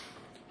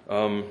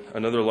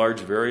 Another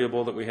large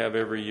variable that we have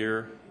every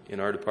year in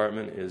our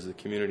department is the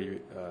community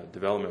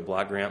development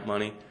block grant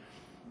money.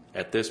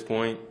 At this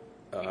point,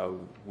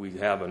 we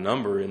have a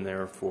number in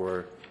there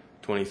for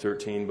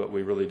 2013, but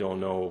we really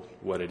don't know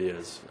what it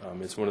is.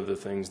 It's one of the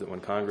things that when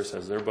Congress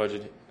has their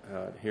budget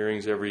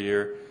hearings every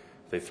year,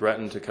 they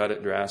threaten to cut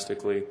it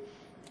drastically.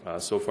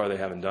 So far, they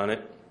haven't done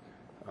it.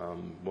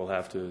 We'll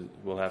have to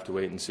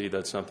wait and see.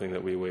 That's something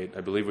that we wait. I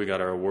believe we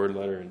got our award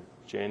letter in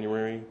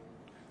January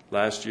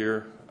last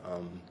year,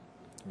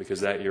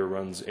 because that year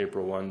runs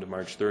April 1 to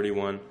March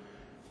 31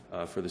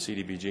 for the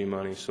CDBG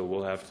money. So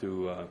we'll have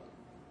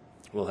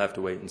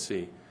to wait and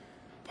see.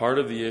 Part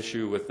of the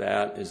issue with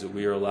that is that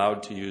we are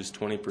allowed to use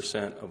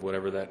 20% of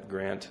whatever that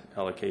grant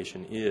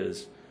allocation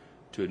is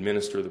to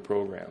administer the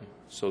program.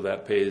 So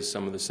that pays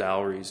some of the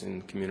salaries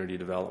in community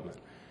development.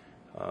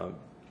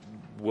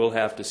 We'll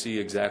have to see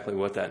exactly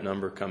what that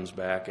number comes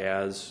back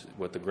as,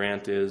 what the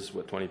grant is,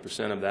 what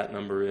 20% of that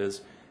number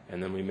is,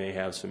 and then we may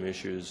have some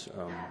issues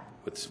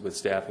with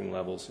staffing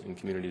levels in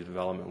community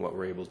development, what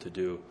we're able to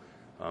do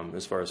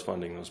as far as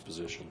funding those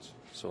positions.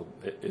 So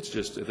it's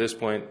just, at this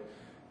point,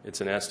 it's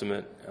an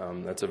estimate.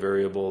 That's a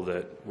variable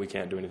that we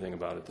can't do anything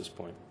about at this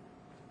point.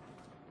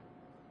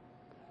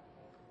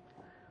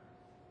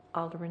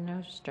 Alderman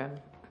Nordstrom.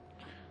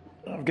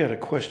 I've got a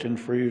question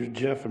for you,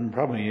 Jeff, and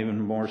probably even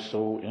more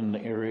so in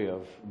the area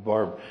of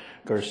Barb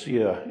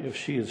Garcia, if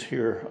she is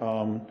here.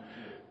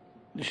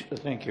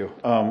 Thank you.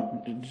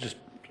 Just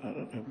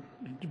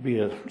be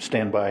a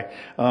standby.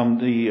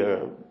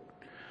 The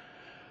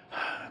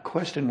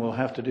question will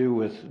have to do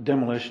with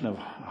demolition of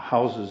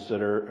houses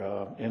that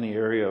are in the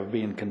area of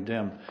being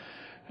condemned.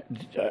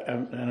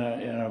 And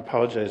I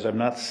apologize, I'm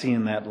not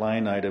seeing that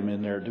line item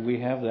in there. Do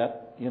we have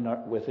that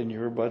within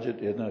your budget,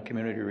 in the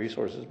community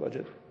resources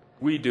budget?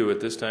 We do. At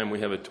this time, we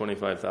have a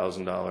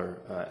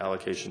 $25,000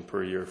 allocation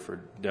per year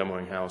for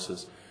demoing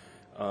houses.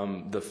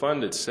 The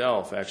fund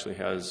itself actually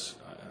has,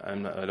 I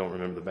don't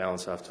remember the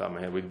balance off the top of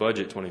my head. We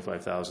budget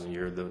 $25,000 a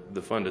year.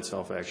 The fund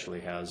itself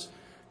actually has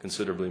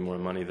considerably more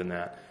money than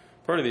that.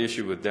 Part of the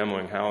issue with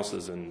demoing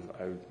houses, and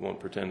I won't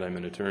pretend I'm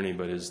an attorney,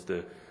 but is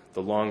the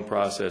long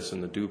process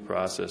and the due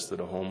process that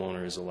a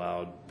homeowner is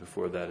allowed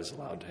before that is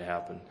allowed to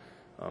happen,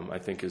 I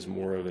think is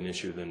more of an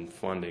issue than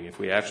funding. If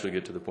we actually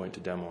get to the point to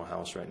demo a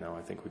house right now,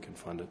 I think we can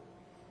fund it.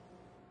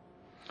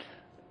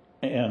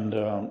 And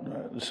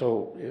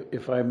so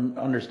if I'm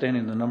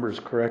understanding the numbers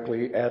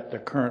correctly, at the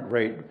current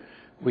rate,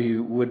 we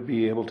would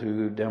be able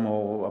to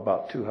demo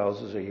about 2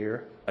 houses a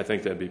year? I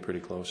think that'd be pretty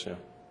close, yeah.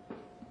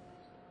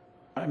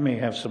 I may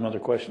have some other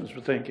questions,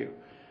 but thank you.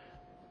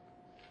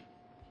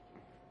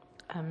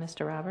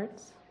 Mr.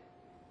 Roberts.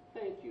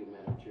 Thank you,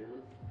 Madam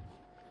Chairman.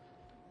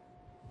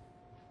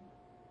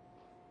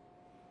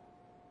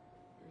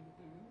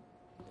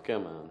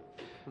 Come on.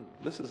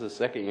 This is the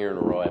second year in a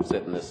row I've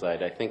sat on this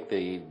side. I think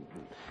the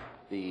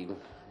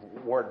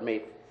ward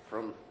mate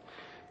from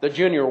the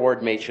junior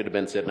ward mate should have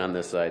been sitting on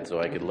this side so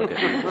I could look at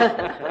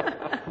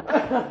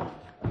you.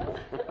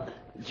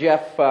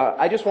 Jeff,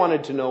 I just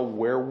wanted to know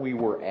where we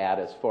were at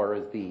as far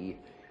as the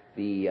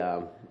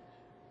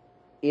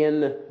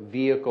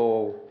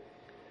in-vehicle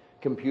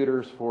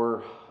computers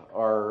for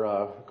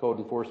our code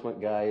enforcement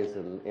guys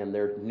and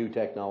their new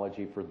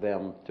technology for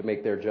them to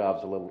make their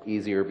jobs a little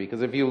easier.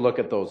 Because if you look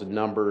at those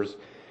numbers,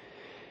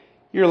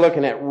 you're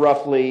looking at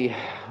roughly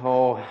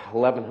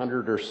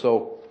 1,100 or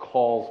so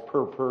calls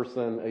per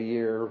person a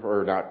year,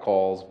 or not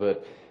calls,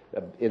 but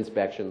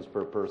inspections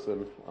per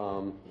person.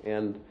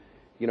 And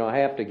you know, I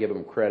have to give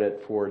them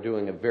credit for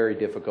doing a very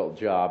difficult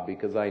job,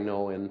 because I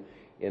know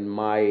in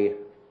my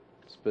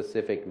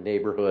specific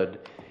neighborhood,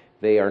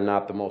 they are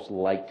not the most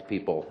liked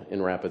people in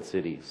Rapid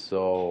City.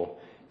 So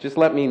just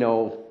let me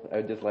know.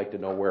 I'd just like to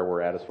know where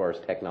we're at as far as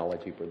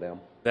technology for them.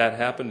 That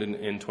happened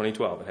in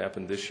 2012. It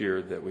happened this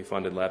year that we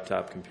funded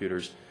laptop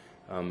computers.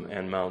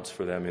 and mounts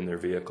for them in their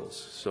vehicles.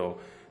 So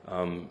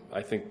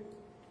I think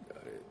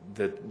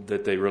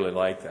that they really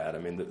like that. I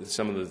mean,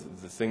 some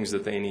of the things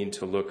that they need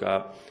to look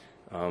up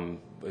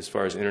as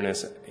far as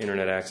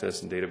internet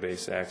access and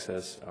database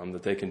access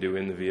that they can do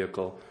in the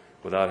vehicle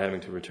without having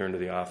to return to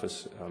the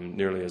office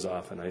nearly as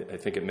often. I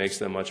think it makes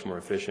them much more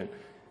efficient,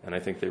 and I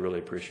think they really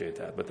appreciate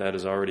that. But that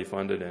is already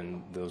funded,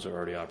 and those are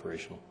already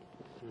operational.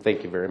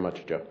 Thank you very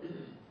much, Joe.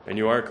 And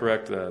you are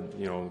correct,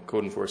 you know,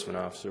 code enforcement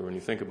officer, when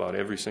you think about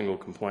every single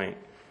complaint,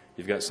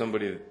 you've got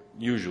somebody,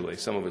 usually,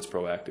 some of it's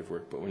proactive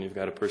work, but when you've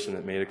got a person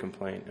that made a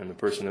complaint and the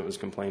person that was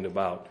complained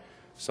about,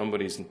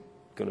 somebody's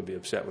going to be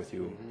upset with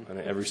you on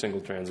every single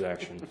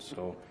transaction.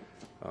 So,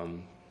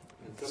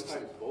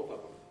 sometimes both of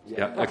them.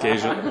 Yeah,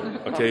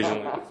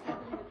 occasionally.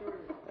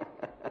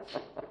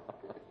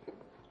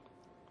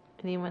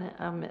 Anyone,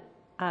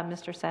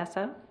 Mr.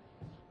 Sasso?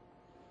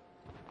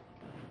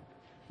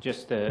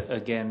 Just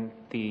again,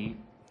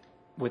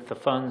 with the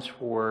funds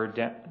for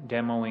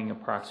demoing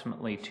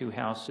approximately 2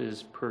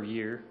 houses per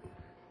year,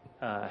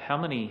 how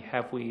many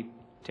have we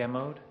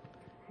demoed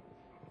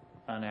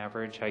on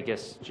average? I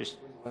guess just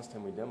last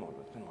time we demoed,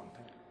 it's been a long time.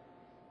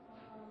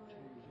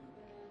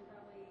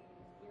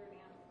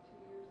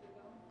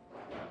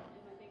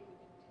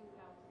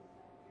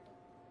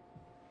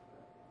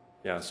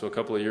 Yeah, so a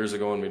couple of years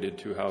ago when we did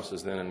 2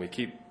 houses then, and we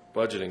keep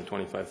budgeting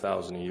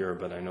 $25,000 a year,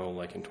 but I know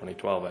like in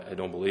 2012, I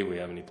don't believe we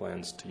have any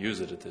plans to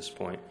use it at this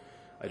point.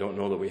 I don't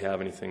know that we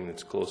have anything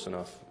that's close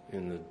enough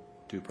in the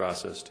due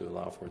process to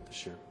allow for it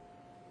this year.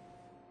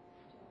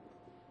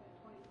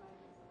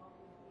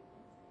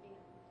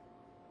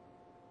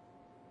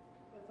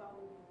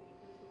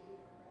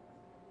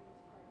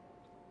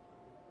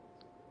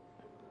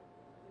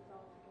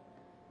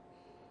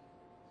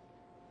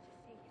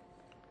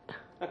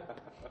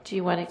 Do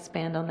you want to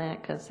expand on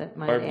that? Because it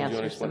might Barbara, do you want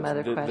to answer some explain?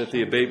 other questions. That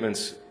the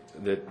abatements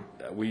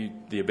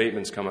the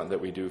abatements come out that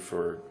we do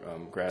for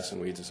grass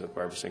and weeds and stuff,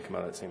 Barbara, saying come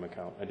out of that same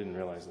account. I didn't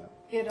realize that.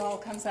 It all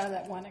comes out of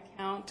that one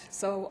account.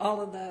 So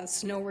all of the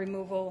snow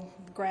removal,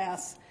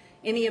 grass,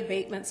 any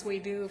abatements we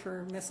do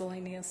for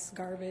miscellaneous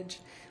garbage,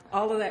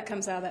 all of that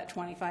comes out of that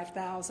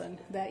 $25,000.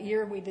 That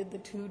year we did the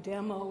 2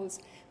 demos,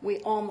 we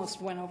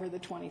almost went over the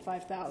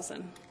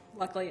 $25,000.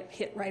 Luckily it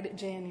hit right at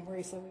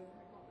January, so we were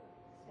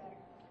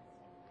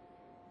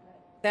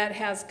that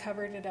has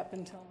covered it up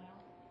until now.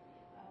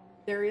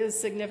 There is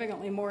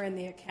significantly more in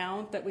the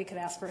account that we could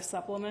ask for a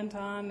supplement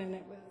on, and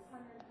it was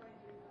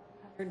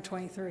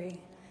 123.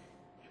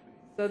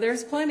 So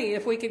there's plenty.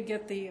 If we could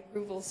get the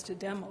approvals to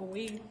demo,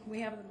 we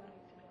have the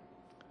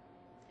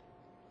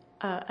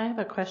money. I have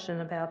a question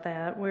about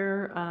that.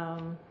 We're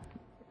on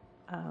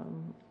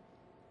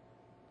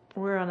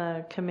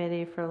a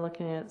committee for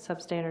looking at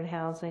substandard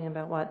housing,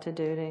 about what to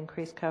do to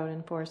increase code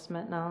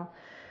enforcement and all.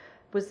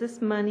 Was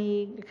this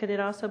money, could it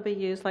also be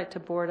used like to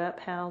board up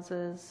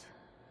houses?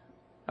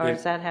 Or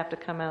does that have to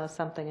come out of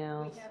something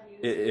else?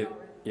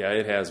 Yeah,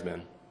 it has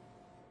been.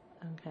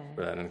 Okay.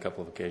 For that on a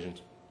couple of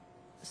occasions.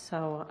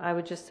 So I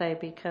would just say,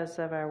 because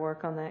of our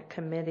work on that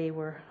committee,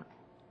 we're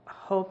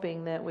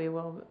hoping that we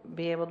will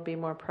be able to be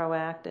more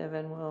proactive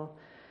and we'll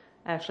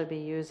actually be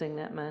using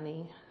that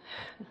money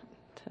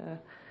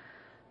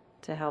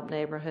to help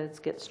neighborhoods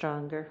get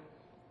stronger.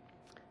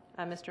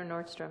 Mr.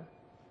 Nordstrom.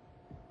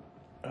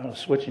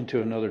 Switching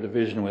to another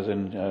division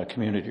within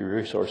Community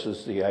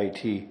Resources, the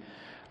IT.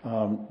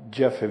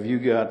 Jeff, have you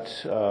got,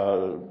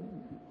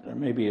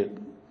 maybe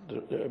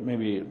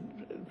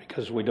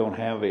because we don't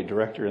have a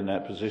director in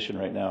that position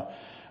right now,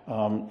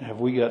 have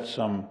we got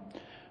some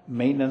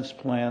maintenance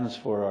plans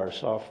for our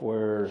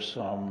software,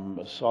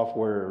 some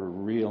software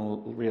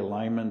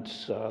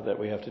realignments that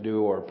we have to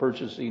do, or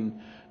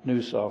purchasing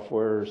new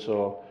software?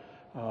 So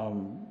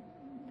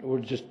we're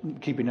just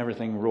keeping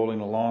everything rolling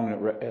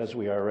along as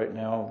we are right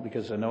now,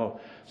 because I know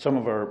some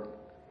of our,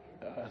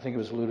 I think it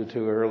was alluded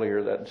to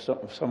earlier, that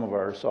some of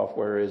our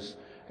software is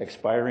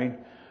expiring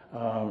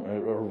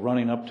or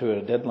running up to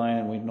a deadline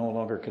and we no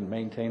longer can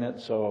maintain it.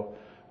 So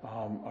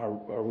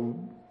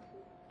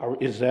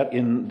is that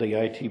in the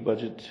IT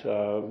budget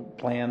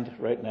planned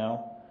right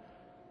now?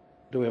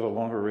 Do we have a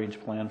longer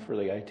range plan for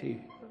the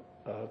IT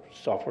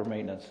software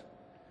maintenance?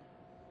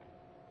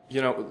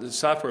 You know, the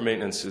software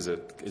maintenance is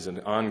an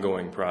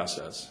ongoing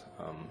process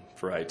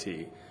for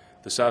IT.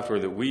 The software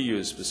that we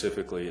use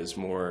specifically is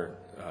more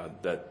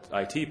that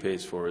IT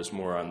pays for is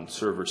more on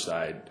server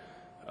side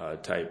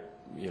type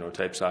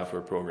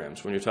software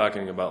programs. When you're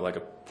talking about like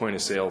a point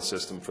of sale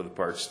system for the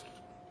parks,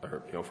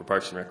 or for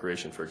Parks and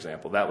Recreation, for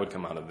example, that would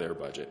come out of their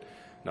budget,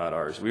 not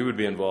ours. We would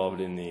be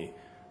involved in the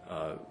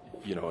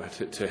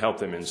to help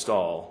them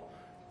install,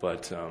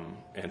 but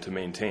and to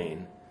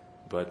maintain,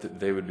 but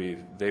they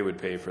would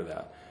pay for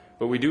that.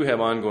 But we do have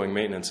ongoing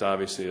maintenance,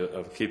 obviously,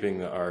 of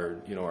keeping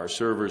our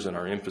servers and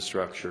our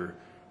infrastructure,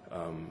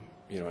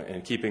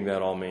 and keeping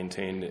that all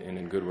maintained and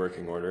in good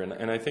working order.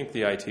 And I think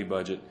the IT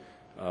budget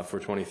for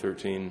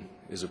 2013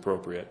 is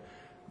appropriate.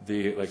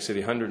 The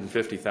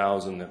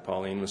 $150,000 that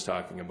Pauline was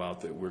talking about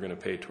that we're going to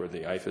pay toward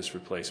the IFAS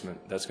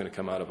replacement, that's going to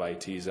come out of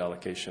IT's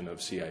allocation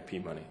of CIP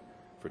money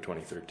for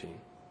 2013.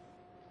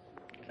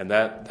 And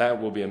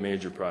that will be a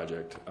major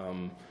project.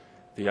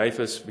 The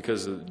IFAS,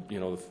 because of,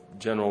 the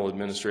general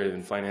administrative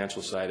and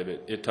financial side of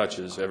it, it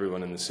touches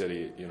everyone in the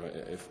city,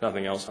 if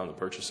nothing else on the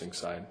purchasing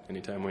side.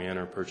 Anytime we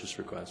enter a purchase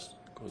request,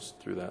 it goes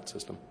through that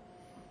system.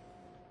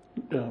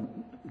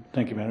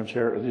 Thank you, Madam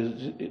Chair.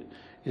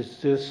 Is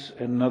this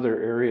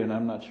another area, and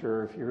I'm not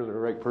sure if you're the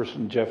right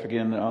person, Jeff,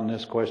 again, on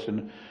this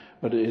question,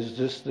 but is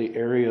this the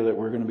area that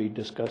we're going to be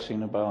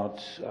discussing about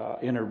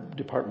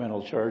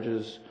interdepartmental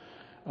charges?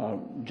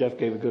 Jeff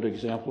gave a good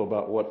example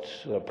about what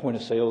point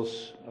of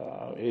sales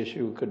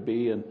issue could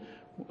be, and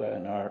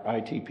our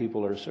IT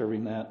people are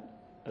servicing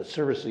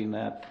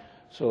that.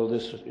 So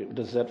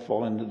does that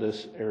fall into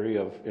this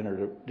area of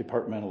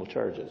interdepartmental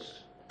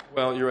charges?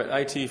 Well, you're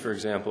right. IT, for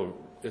example,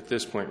 at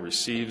this point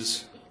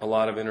receives a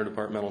lot of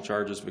interdepartmental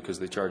charges because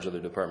they charge other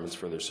departments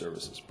for their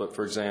services. But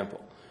for example,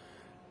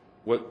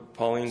 what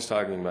Pauline's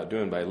talking about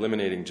doing by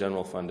eliminating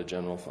general fund to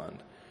general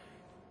fund,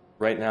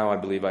 right now I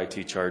believe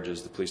IT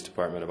charges the police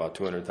department about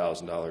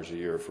 $200,000 a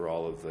year for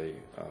all of the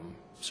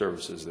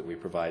services that we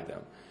provide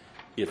them.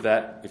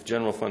 If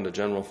general fund to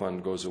general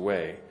fund goes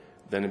away,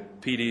 then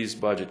PD's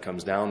budget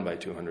comes down by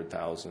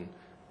 $200,000.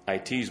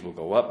 IT's will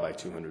go up by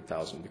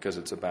 $200,000 because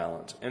it's a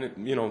balance. And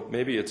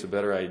maybe it's a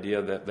better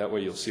idea that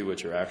way you'll see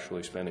what you're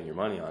actually spending your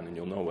money on, and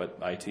you'll know what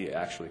IT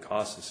actually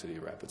costs the city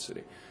of Rapid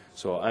City.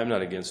 So I'm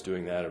not against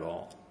doing that at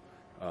all.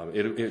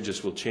 It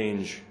just will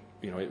change.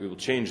 It will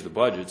change the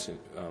budgets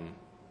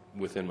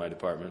within my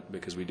department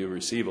because we do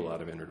receive a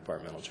lot of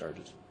interdepartmental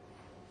charges.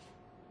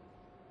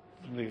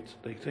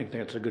 They think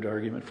that's a good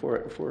argument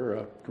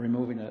for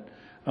removing it.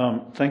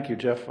 Thank you,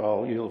 Jeff.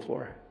 I'll yield the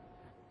floor.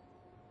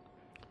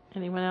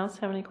 Anyone else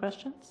have any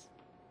questions?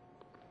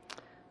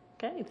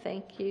 Okay,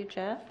 thank you,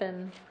 Jeff,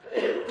 and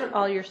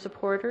all your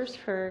supporters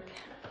for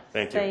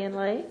staying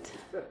late.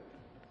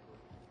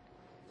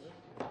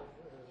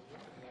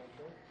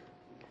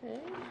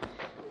 Okay.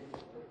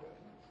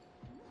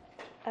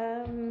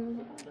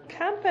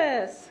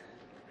 Compass.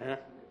 Yeah.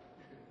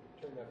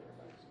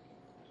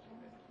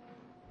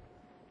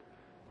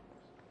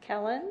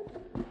 Kellen?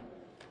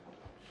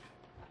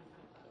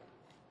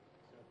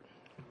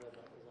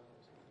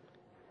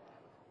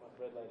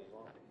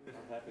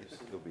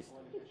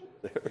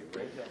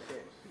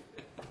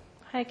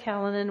 Hi,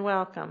 Kellen, and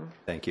welcome.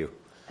 Thank you.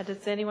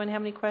 Does anyone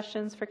have any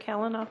questions for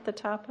Kellen off the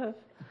top of?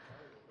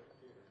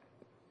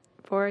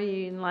 Before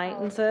he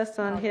enlightens us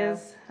on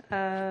his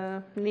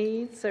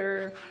needs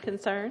or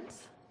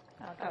concerns?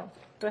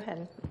 Go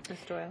ahead, Ms.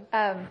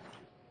 Doyle.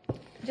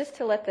 Just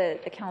to let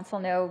the council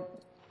know,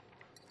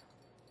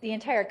 the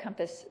entire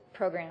Compass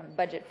program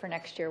budget for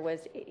next year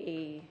was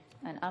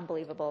an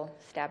unbelievable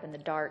stab in the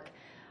dark.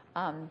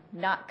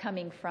 Not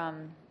coming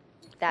from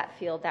that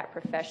field, that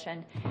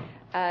profession.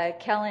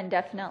 Kellen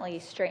definitely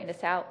straightened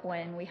us out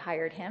when we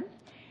hired him,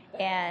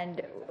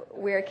 and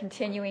we're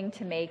continuing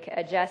to make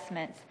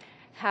adjustments.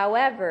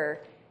 However,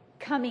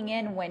 coming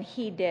in when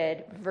he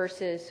did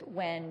versus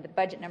when the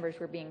budget numbers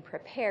were being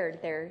prepared,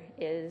 there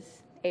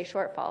is a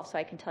shortfall. So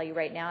I can tell you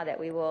right now that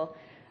we will,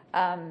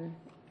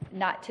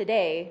 not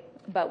today,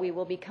 but we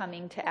will be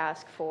coming to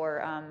ask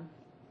for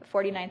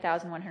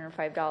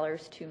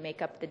 $49,105 to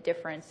make up the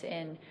difference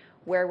in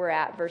where we're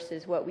at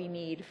versus what we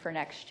need for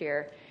next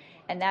year.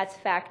 And that's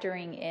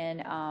factoring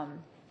in,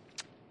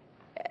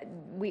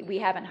 we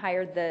haven't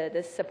hired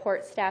the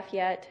support staff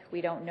yet.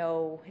 We don't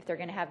know if they're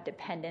going to have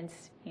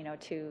dependents,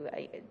 to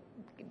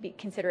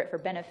consider it for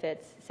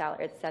benefits,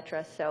 salary, et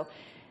cetera. So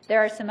there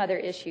are some other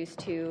issues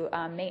too,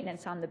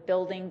 maintenance on the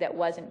building that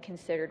wasn't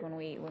considered when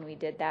we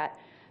did that.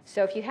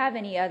 So if you have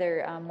any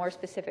other more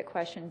specific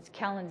questions,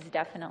 Kellen's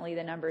definitely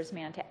the numbers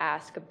man to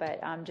ask,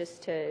 but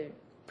just to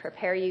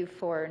prepare you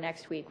for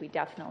next week, we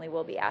definitely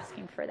will be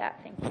asking for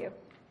that. Thank you.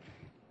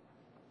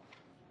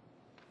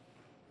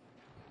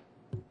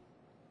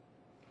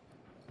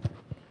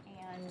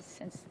 And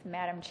since the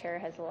Madam Chair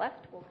has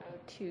left, we'll go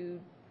to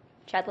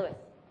Chad Lewis.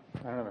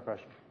 I don't have a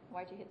question.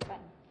 Why'd you hit the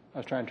button? I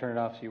was trying to turn it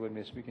off so you wouldn't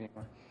be speaking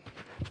anymore.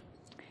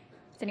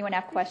 Does anyone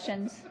have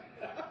questions?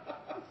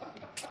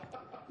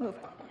 Move.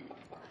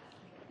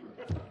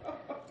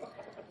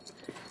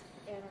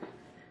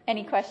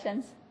 Any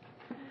questions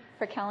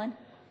for Kellen?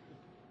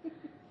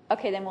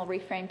 Okay, then we'll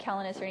reframe.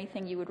 Kellen, is there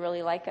anything you would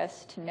really like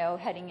us to know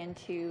heading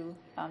into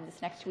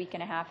this next week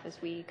and a half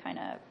as we kind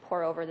of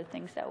pour over the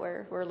things that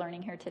we're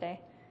learning here today?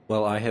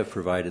 Well, I have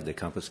provided the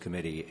Compass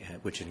Committee,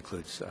 which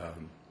includes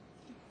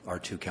our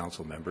two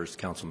council members,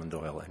 Councilman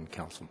Doyle and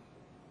Councilman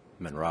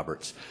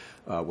Roberts,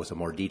 with a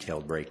more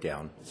detailed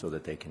breakdown so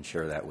that they can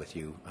share that with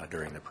you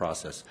during the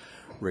process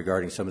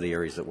regarding some of the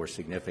areas that were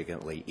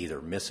significantly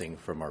either missing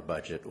from our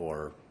budget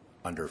or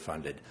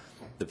underfunded.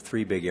 The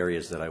three big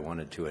areas that I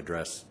wanted to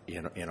address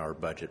in our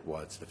budget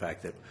was the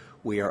fact that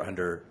we are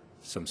under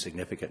some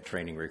significant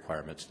training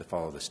requirements to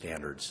follow the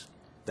standards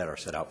that are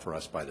set out for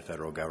us by the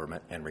federal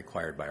government and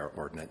required by our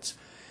ordinance.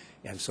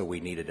 And so we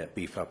needed to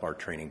beef up our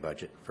training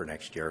budget for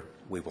next year.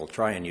 We will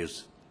try and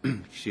use,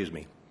 excuse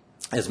me,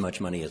 as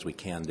much money as we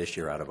can this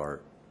year out of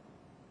our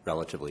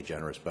relatively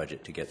generous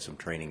budget to get some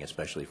training,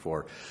 especially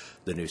for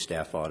the new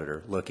staff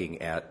auditor.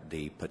 Looking at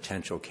the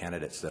potential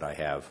candidates that I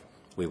have,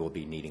 we will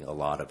be needing a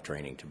lot of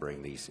training to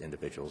bring these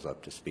individuals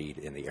up to speed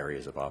in the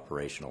areas of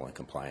operational and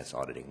compliance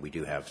auditing. We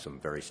do have some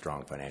very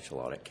strong financial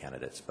audit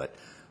candidates, but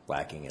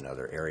lacking in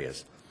other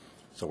areas.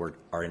 So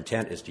our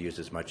intent is to use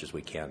as much as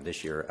we can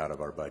this year out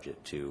of our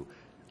budget to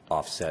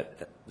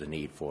offset the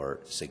need for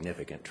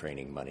significant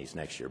training monies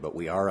next year. But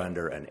we are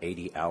under an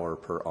 80-hour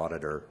per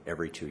auditor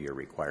every 2-year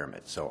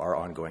requirement. So our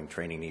ongoing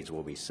training needs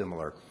will be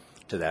similar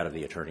to that of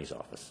the attorney's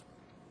office.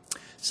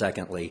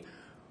 Secondly,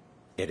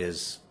 it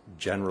is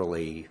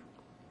generally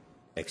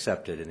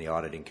accepted in the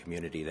auditing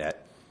community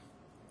that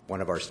one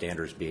of our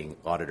standards being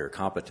auditor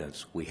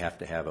competence, we have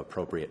to have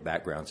appropriate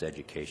backgrounds,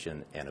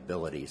 education, and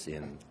abilities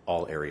in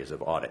all areas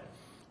of audit.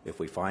 If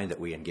we find that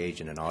we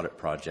engage in an audit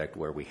project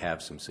where we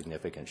have some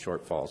significant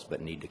shortfalls but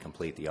need to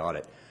complete the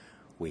audit,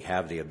 we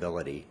have the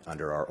ability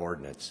under our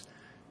ordinance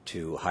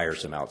to hire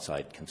some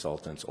outside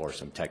consultants or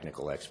some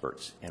technical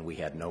experts, and we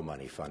had no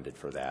money funded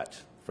for that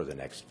for the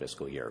next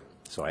fiscal year.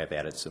 So I have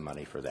added some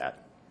money for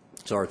that.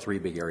 So our 3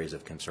 big areas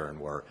of concern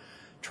were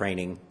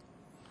training,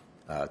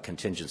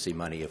 contingency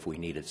money if we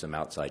needed some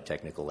outside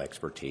technical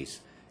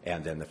expertise,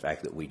 and then the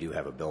fact that we do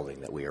have a building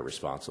that we are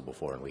responsible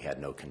for, and we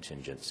had no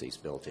contingencies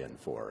built in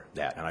for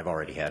that. And I've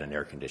already had an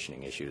air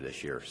conditioning issue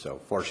this year. So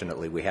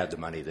fortunately, we had the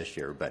money this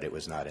year, but it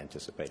was not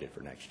anticipated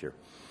for next year.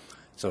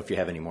 So if you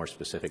have any more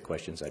specific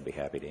questions, I'd be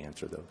happy to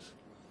answer those.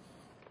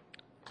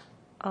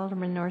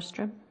 Alderman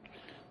Nordstrom.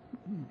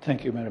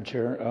 Thank you, Madam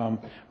Chair.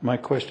 My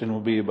question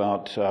will be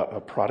about a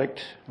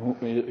product.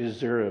 Is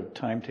there a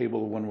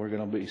timetable when we're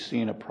going to be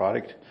seeing a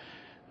product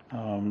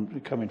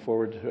coming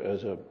forward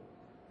as a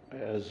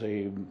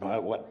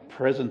what,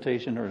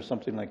 presentation or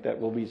something like that?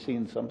 We'll be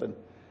seeing something,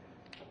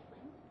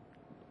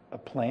 a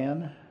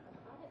plan,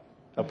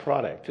 a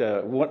product.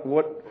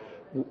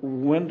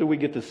 When do we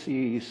get to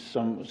see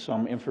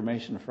some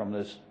information from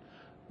this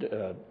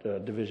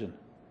division?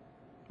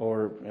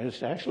 Or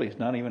it's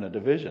not even a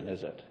division,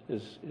 is it?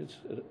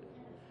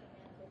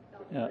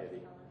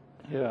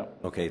 Yeah.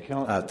 Okay.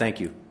 Thank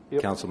you,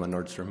 Councilman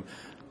Nordstrom.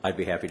 I'd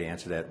be happy to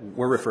answer that.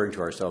 We're referring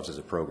to ourselves as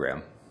a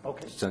program.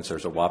 Okay. Since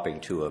there's a whopping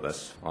 2 of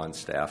us on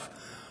staff.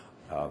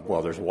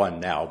 Well, there's 1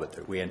 now,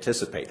 but we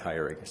anticipate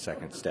hiring a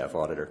second staff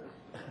auditor.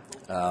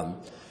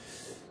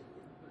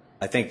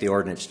 I think the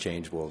ordinance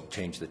change will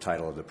change the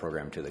title of the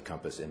program to the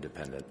Compass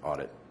Independent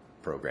Audit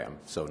Program.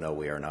 So no,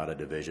 we are not a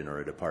division or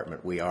a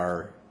department. We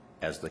are,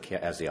 as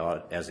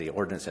the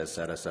ordinance has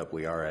set us up,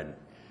 we are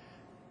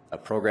a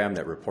program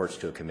that reports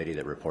to a committee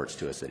that reports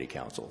to a city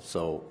council.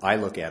 So I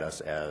look at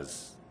us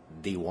as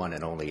the one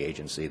and only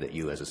agency that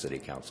you as a city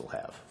council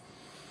have.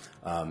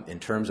 In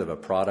terms of a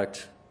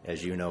product,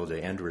 as you know,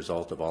 the end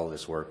result of all of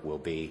this work will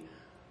be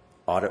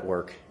audit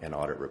work and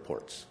audit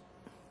reports.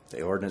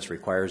 The ordinance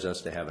requires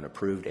us to have an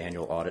approved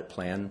annual audit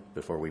plan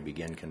before we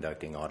begin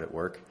conducting audit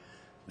work.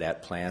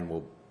 That plan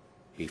will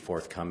be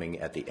forthcoming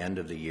at the end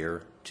of the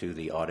year to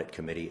the audit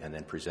committee and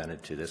then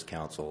presented to this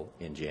council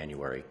in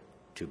January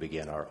to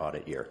begin our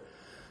audit year.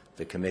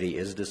 The committee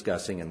is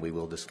discussing, and we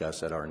will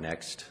discuss at our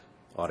next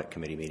audit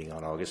committee meeting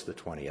on August the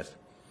 20th,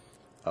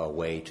 a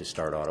way to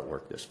start audit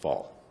work this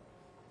fall.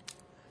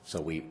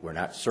 So we're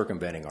not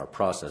circumventing our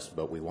process,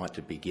 but we want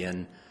to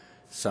begin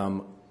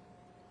some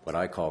what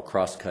I call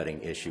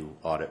cross-cutting issue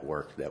audit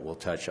work that will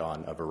touch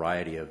on a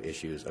variety of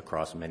issues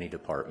across many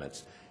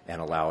departments and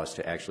allow us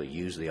to actually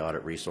use the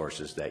audit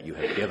resources that you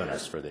have given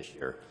us for this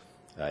year.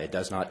 It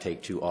does not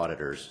take 2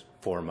 auditors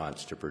 4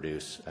 months to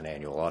produce an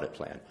annual audit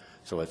plan.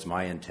 So it's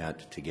my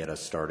intent to get us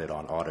started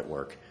on audit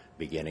work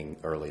beginning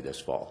early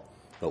this fall.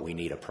 But we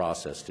need a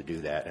process to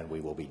do that, and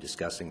we will be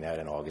discussing that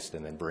in August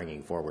and then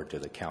bringing forward to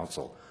the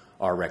council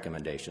our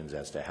recommendations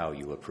as to how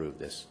you approve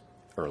this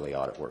early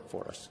audit work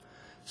for us.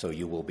 So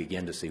you will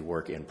begin to see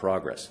work in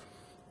progress.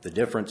 The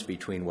difference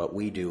between what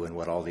we do and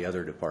what all the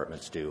other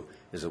departments do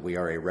is that we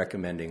are a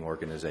recommending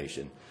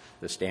organization.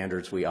 The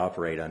standards we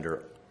operate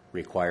under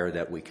require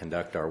that we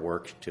conduct our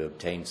work to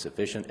obtain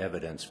sufficient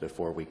evidence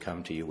before we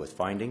come to you with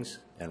findings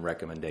and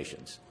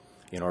recommendations.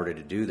 In order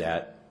to do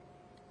that,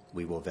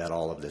 we will vet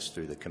all of this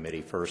through the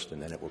committee first,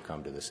 and then it will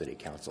come to the city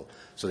council.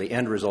 So the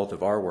end result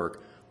of our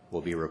work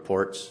will be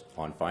reports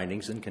on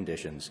findings and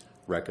conditions,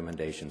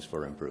 recommendations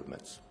for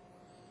improvements.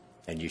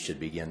 And you should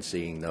begin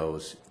seeing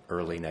those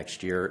early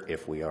next year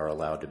if we are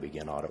allowed to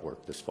begin audit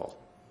work this fall.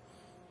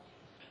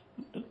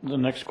 The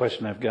next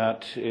question I've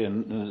got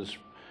it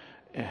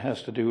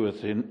has to do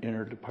with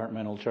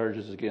interdepartmental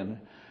charges again.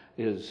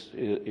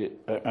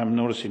 I'm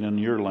noticing in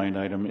your line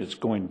item it's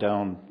going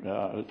down.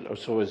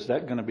 So is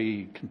that going to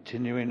be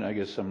continuing? I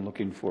guess I'm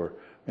looking for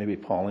maybe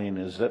Pauline.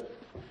 Is that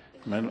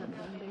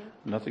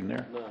nothing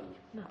there?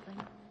 Nothing.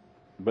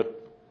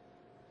 But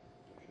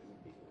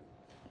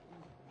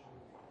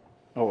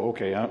oh,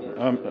 okay.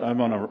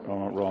 I'm on a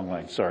wrong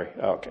line. Sorry.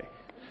 Okay.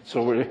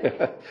 So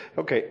we're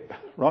okay.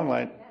 Wrong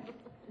line.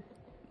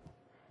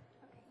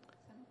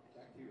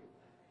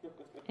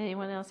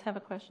 Anyone else have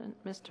a question?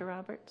 Mr.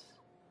 Roberts?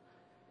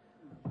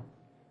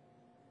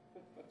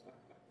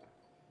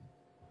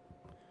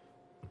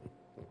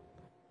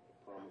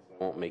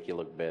 won't make you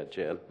look bad,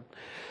 Chad.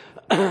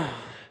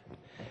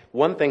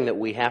 One thing that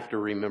we have to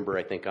remember,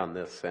 I think, on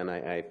this, and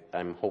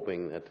I'm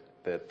hoping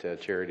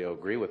that Charity will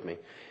agree with me,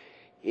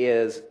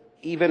 is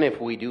even if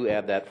we do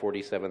add that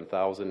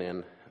 47,000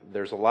 in,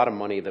 there's a lot of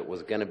money that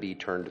was going to be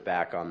turned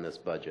back on this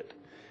budget.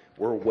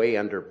 We're way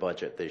under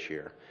budget this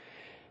year.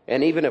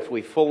 And even if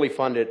we fully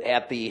fund it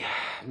at the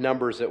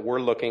numbers that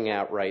we're looking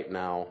at right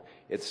now,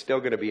 it's still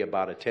going to be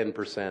about a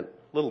 10%, a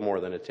little more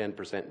than a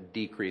 10%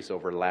 decrease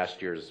over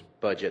last year's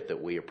budget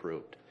that we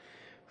approved.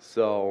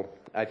 So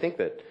I think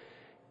that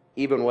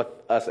even with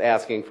us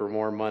asking for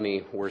more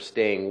money, we're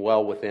staying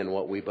well within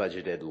what we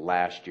budgeted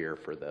last year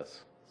for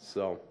this.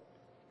 So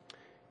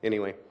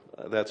anyway,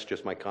 that's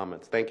just my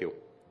comments. Thank you.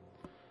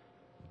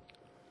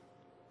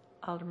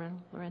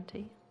 Alderman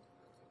Laurenti.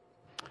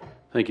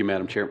 Thank you,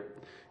 Madam Chair.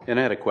 And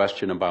I had a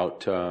question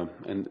about,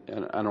 and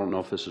I don't know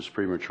if this is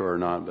premature or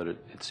not, but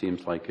it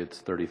seems like it's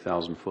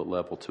 30,000 foot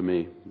level to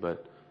me,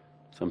 but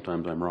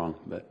sometimes I'm wrong.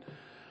 But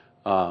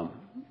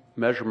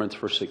measurements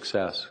for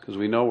success, because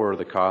we know where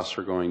the costs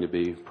are going to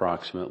be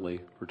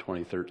approximately for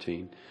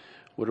 2013.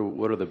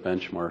 What are the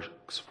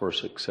benchmarks for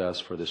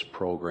success for this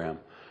program?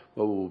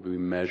 What will we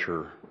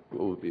measure?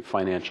 What would be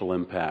financial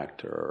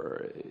impact,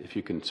 or if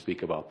you can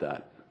speak about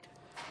that?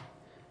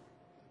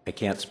 I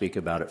can't speak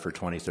about it for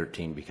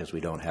 2013 because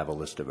we don't have a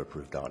list of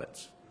approved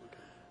audits.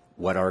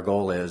 What our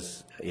goal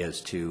is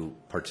to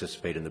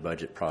participate in the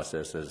budget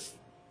process as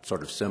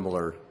sort of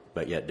similar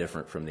but yet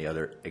different from the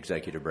other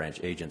executive branch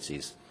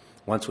agencies.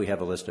 Once we have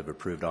a list of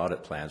approved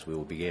audit plans, we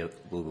will be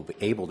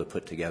able to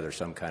put together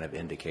some kind of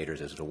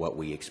indicators as to what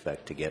we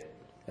expect to get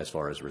as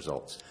far as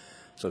results.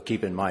 So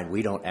keep in mind,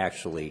 we can't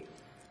actually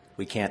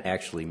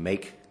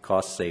make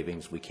cost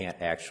savings. We can't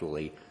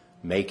actually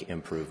make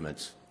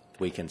improvements.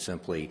 We can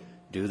simply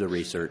do the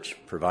research,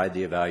 provide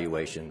the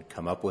evaluation,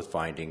 come up with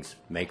findings,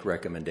 make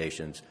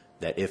recommendations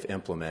that, if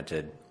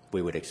implemented,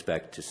 we would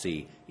expect to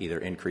see either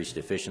increased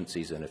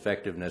efficiencies and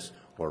effectiveness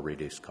or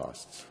reduced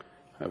costs.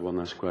 I have one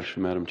last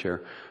question, Madam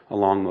Chair.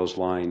 Along those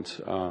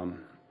lines, now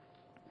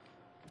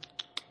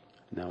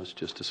it's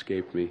just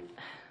escaped me,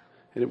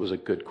 and it was a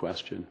good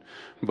question.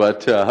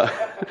 But,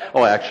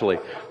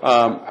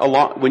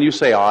 when you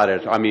say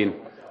audit, I mean,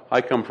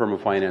 I come from a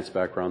finance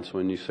background, so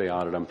when you say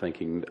audit, I'm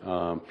thinking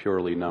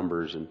purely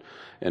numbers and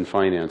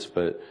finance,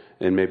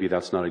 and maybe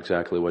that's not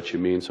exactly what you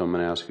mean, so I'm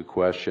going to ask a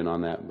question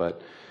on that.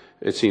 But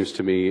it seems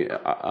to me,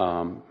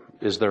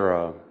 is there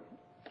a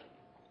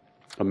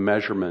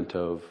measurement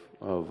of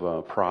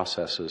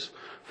processes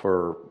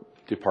for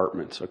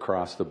departments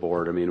across the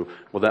board? I mean,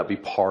 will that be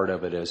part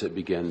of it as it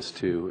begins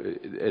to,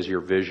 as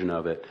your vision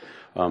of it,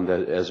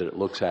 that as it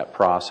looks at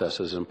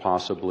processes and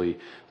possibly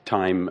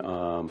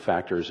time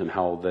factors and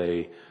how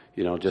they,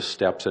 just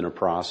steps in a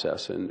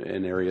process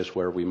and areas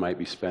where we might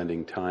be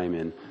spending time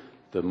in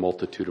the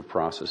multitude of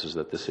processes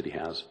that the city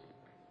has?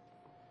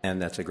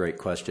 And that's a great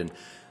question.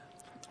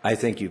 I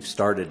think you've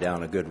started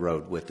down a good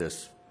road with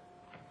this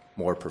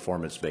more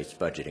performance-based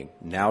budgeting.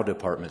 Now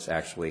departments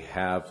actually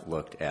have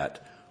looked at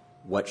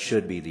what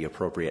should be the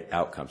appropriate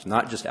outcomes,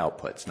 not just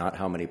outputs, not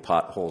how many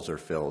potholes are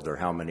filled or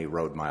how many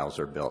road miles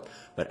are built,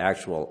 but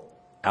actual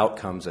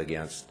outcomes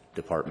against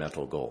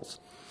departmental goals.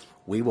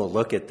 We will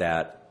look at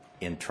that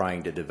in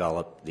trying to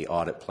develop the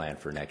audit plan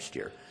for next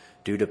year.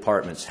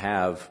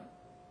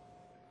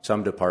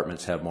 Some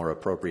departments have more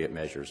appropriate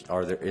measures?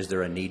 Is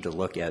there a need to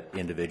look at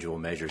individual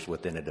measures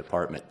within a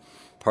department?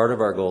 Part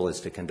of our goal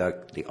is to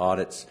conduct the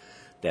audits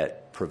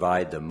that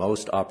provide the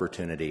most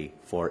opportunity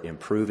for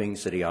improving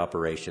city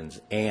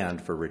operations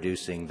and for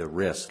reducing the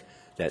risk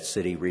that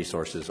city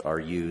resources are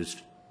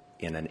used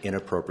in an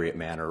inappropriate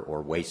manner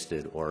or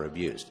wasted or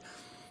abused.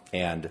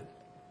 And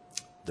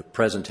the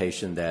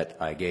presentation that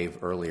I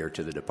gave earlier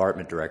to the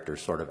department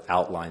directors sort of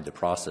outlined the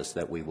process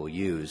that we will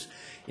use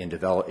in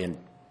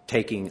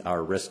taking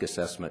our risk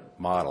assessment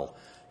model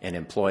and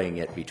employing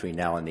it between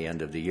now and the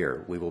end of the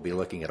year. We will be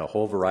looking at a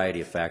whole variety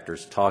of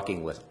factors,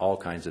 talking with all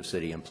kinds of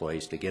city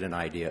employees to get an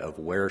idea of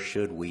where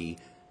should we,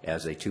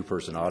 as a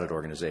two-person audit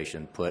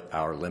organization, put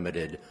our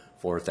limited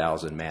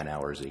 4,000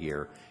 man-hours a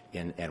year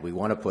in, and we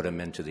want to put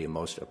them into the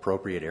most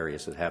appropriate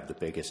areas that have the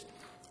biggest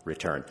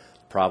return.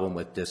 The problem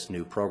with this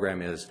new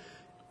program is,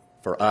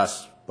 for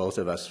us, both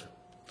of us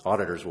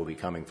auditors will be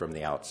coming from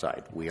the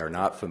outside. We are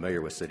not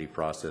familiar with city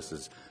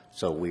processes,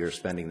 so we are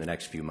spending the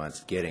next few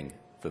months getting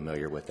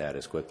familiar with that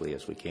as quickly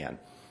as we can.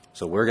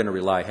 So we're going to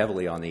rely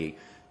heavily on the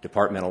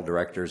departmental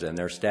directors and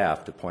their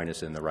staff to point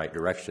us in the right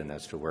direction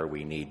as to where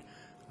we need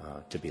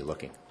to be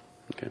looking.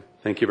 Okay.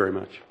 Thank you very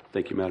much.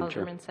 Thank you, Madam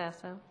Chair. Alderman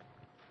Sasso.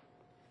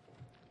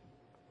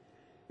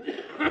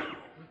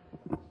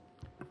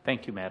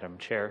 Thank you, Madam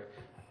Chair.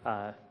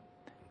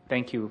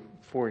 Thank you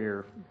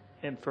for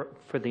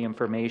for the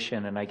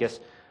information. And I guess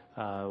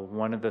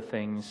one of the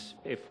things,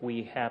 if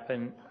we have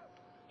an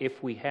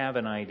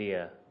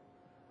idea,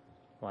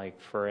 like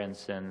for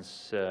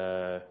instance,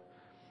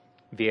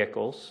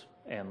 vehicles,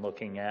 and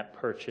looking at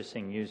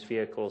purchasing used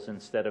vehicles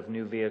instead of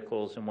new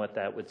vehicles and what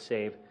that would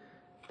save,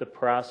 the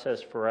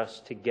process for us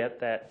to get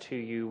that to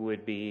you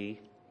would be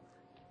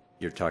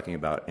You're talking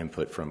about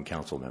input from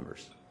council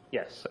members.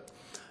 Yes.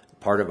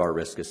 Part of our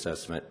risk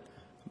assessment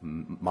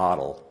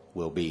model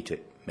will be to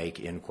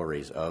make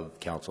inquiries of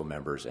council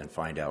members and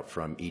find out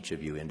from each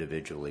of you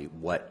individually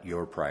what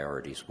your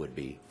priorities would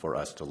be for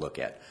us to look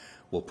at.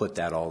 We'll put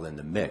that all in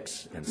the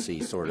mix and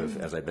see sort of,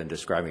 as I've been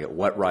describing it,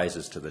 what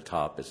rises to the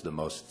top is the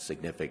most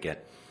significant.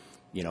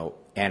 You know,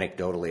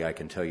 anecdotally, I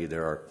can tell you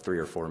there are 3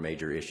 or 4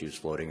 major issues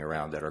floating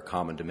around that are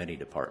common to many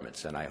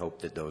departments, and I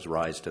hope that those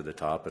rise to the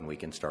top and we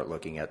can start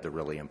looking at the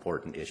really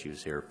important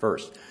issues here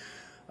first.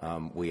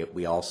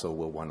 We also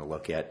will want to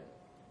look at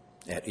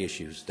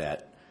issues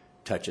that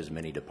touch as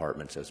many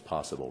departments as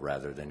possible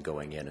rather than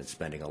going in and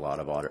spending a lot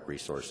of audit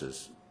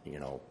resources, you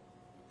know,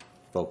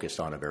 focused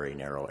on a very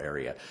narrow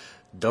area.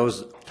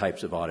 Those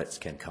types of audits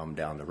can come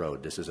down the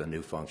road. This is a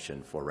new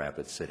function for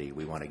Rapid City.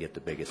 We want to get the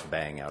biggest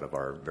bang out of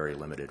our very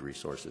limited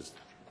resources.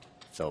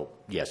 So,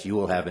 yes, you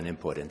will have an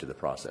input into the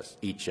process,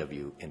 each of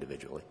you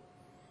individually.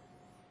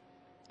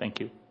 Thank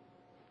you.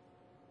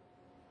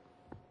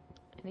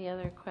 Any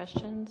other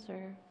questions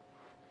or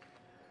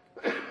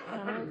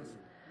comments?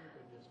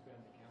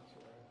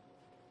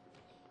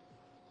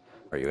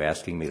 Are you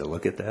asking me to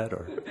look at that,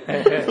 or?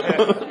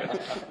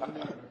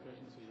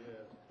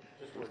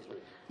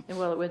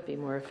 Well, it would be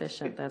more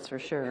efficient, that's for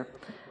sure.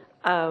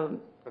 I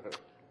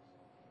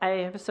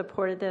have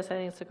supported this. I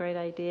think it's a great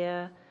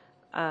idea.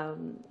 I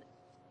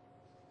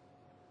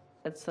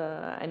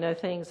know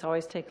things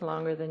always take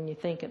longer than you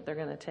think they're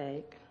going to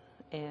take,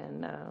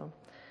 and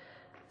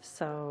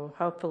so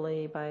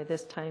hopefully by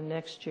this time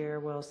next year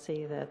we'll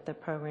see that the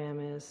program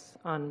is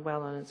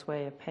well on its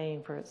way of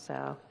paying for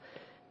itself.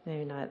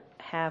 Maybe not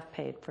have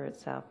paid for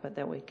itself, but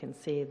that we can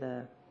see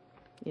that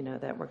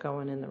we're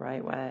going in the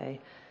right way.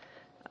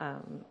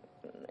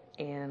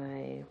 And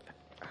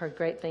I've heard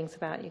great things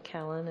about you,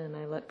 Kellen, and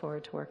I look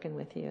forward to working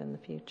with you in the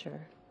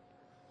future.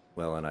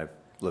 Well, and I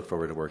look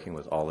forward to working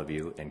with all of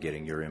you and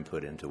getting your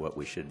input into what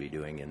we should be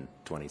doing in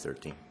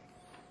 2013.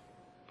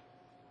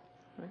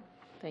 All right.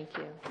 Thank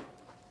you.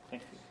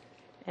 Thank you.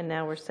 And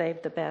now we're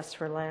saved the best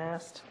for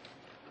last.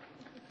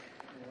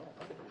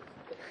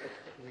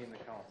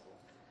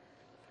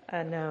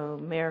 No,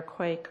 Mayor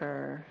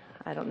Quaker.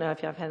 I don't know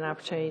if you've had an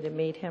opportunity to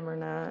meet him or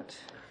not,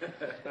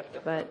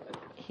 but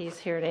he's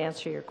here to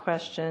answer your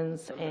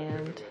questions.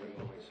 And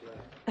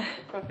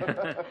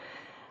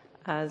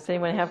does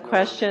anyone have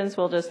questions?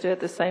 We'll just do it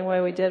the same way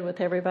we did with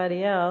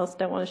everybody else.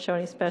 Don't want to show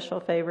any special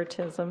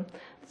favoritism.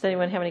 Does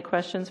anyone have any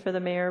questions for the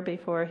mayor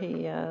before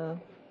he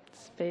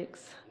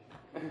speaks?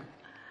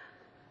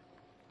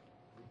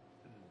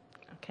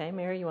 Okay,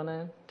 Mayor, you want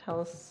to tell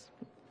us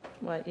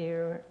what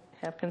you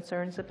have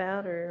concerns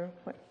about, or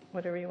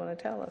whatever you want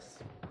to tell us?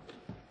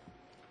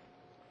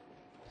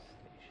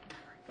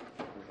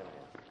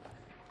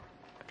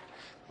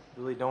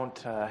 Really don't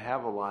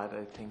have a lot.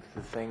 I think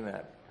the thing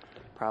that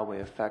probably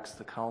affects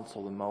the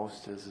council the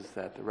most is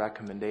that the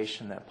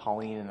recommendation that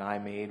Pauline and I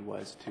made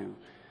was to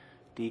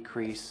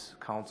decrease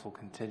council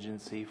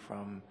contingency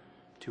from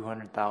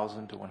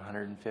 $200,000 to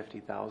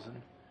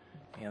 $150,000,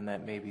 and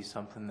that may be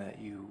something that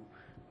you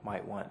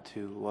might want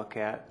to look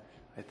at.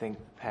 I think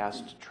the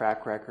past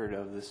track record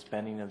of the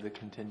spending of the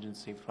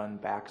contingency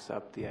fund backs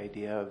up the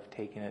idea of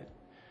taking it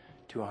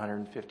to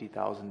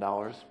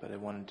 $150,000, but I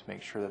wanted to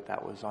make sure that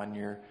that was on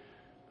your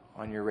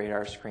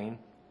radar screen.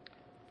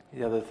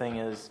 The other thing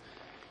is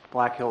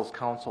Black Hills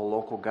Council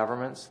local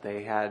governments,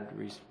 they had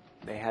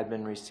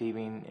been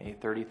receiving a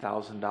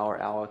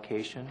 $30,000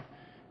 allocation,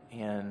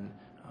 and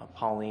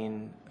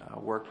Pauline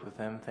worked with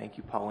them. Thank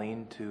you,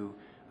 Pauline, to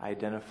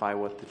identify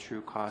what the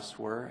true costs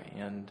were,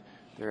 and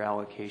their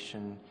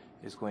allocation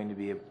is going to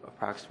be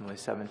approximately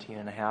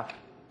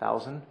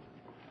 $17,500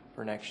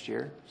 for next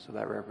year, so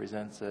that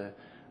represents a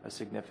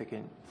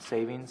significant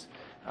savings.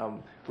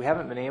 We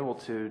haven't been able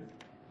to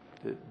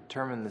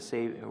determine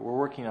we're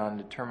working on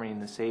determining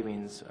the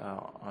savings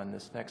on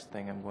this next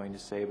thing I'm going to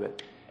say,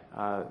 but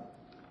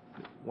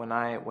when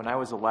I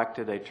was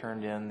elected, I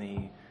turned in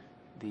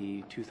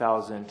the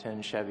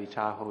 2010 Chevy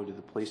Tahoe to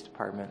the police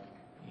department,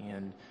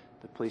 and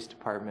the police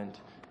department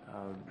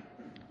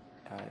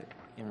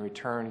in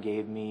return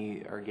gave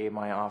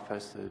my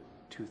office a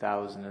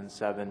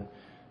 2007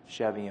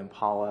 Chevy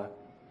Impala,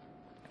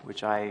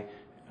 which I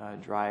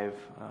drive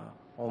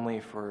only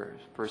for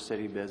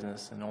city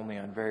business, and only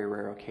on very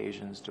rare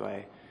occasions do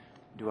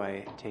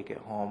I take it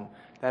home.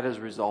 That has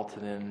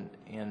resulted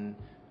in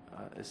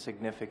a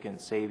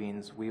significant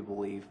savings, we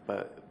believe,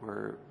 but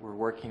we're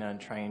working on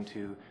trying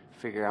to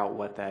figure out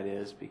what that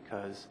is,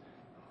 because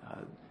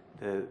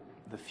the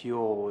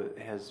fuel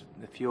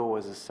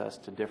was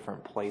assessed to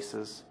different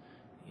places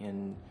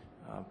in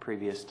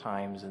previous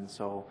times, and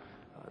so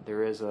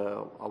there is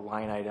a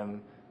line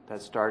item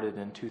that started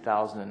in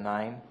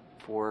 2009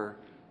 for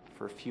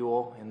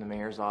fuel in the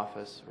mayor's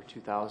office, or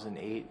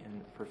 2008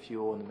 for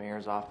fuel in the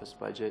mayor's office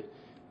budget,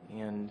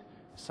 and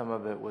some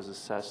of it was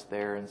assessed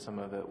there, and some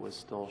of it was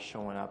still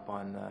showing up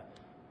on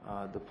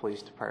the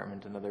police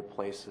department and other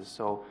places.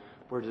 So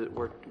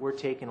we're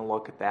taking a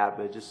look at that,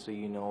 but just so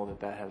you know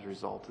that has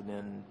resulted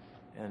in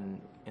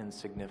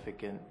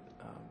significant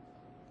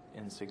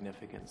in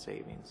significant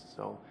savings.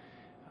 So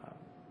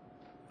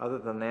other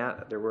than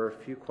that, there were a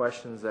few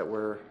questions that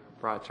were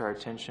brought to our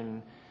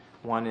attention.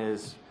 One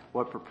is,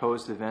 what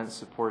proposed events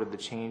supported the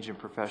change in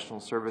professional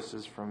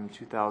services from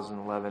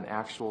 2011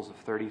 actuals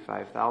of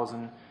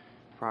 $35,000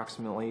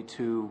 approximately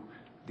to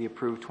the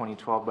approved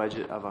 2012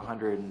 budget of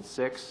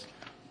 $106,000?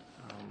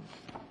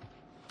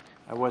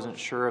 I wasn't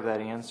sure of that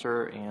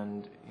answer,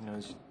 and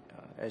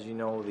as you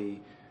know, the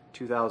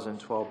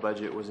 2012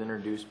 budget was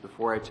introduced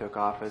before I took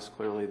office.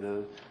 Clearly,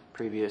 the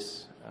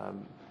previous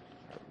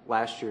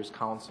last year's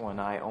council and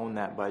I own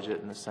that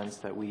budget in the sense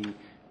that we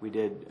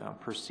did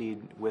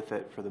proceed with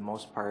it for the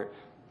most part,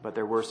 but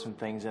there were some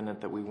things in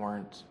it that we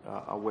weren't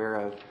aware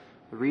of.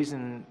 The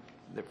reason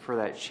for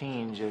that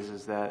change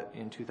is that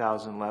in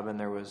 2011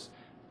 there was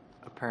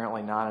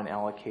apparently not an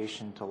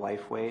allocation to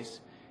Lifeways,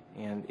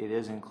 and it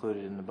is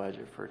included in the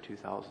budget for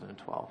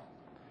 2012.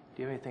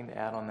 Do you have anything to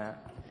add on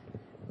that?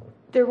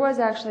 There was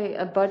actually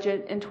a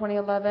budget in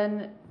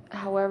 2011.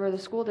 However, the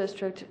school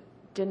district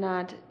did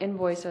not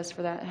invoice us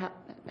for that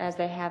as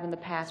they have in the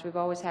past. We've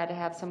always had to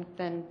have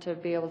something to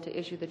be able to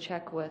issue the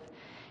check with.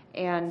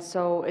 And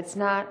so it's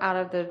not out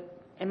of the,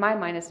 in my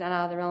mind, it's not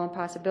out of the realm of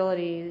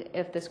possibility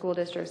if the school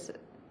district's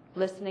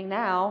listening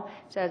now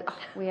says, oh,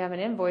 we have an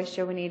invoice,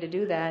 so we need to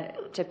do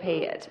that to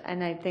pay it.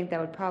 And I think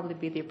that would probably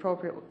be the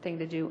appropriate thing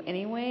to do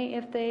anyway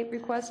if they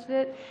requested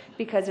it,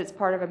 because it's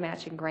part of a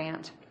matching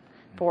grant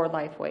for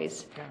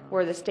Lifeways,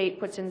 where the state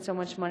puts in so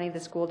much money, the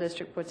school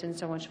district puts in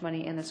so much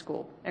money, and the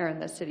school, or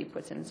the city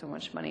puts in so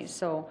much money.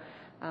 So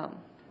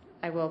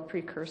I will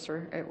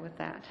precursor it with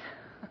that.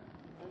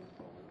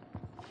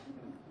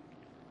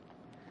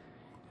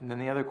 And then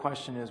the other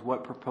question is,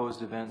 what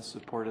proposed events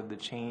supported the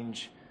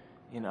change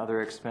in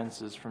other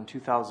expenses from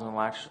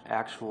 2011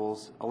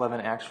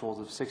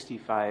 actuals of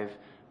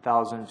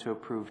 $65,000 to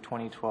approved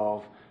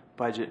 2012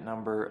 budget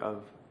number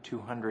of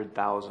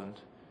 $200,000?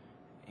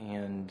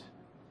 And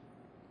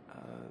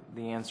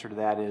the answer to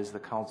that is the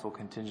council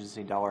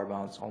contingency dollar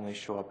amounts only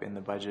show up in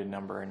the budget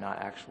number and not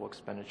actual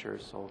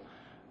expenditures. So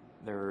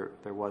there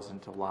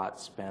wasn't a lot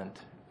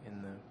spent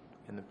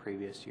in the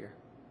previous year.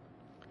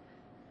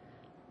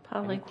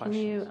 Polly, can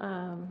you,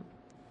 how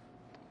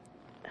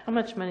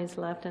much money's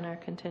left in our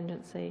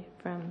contingency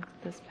from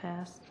this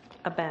past?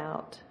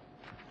 About?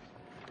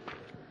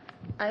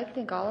 I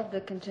think all of the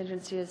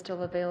contingency is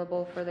still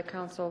available for the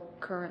council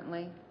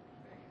currently.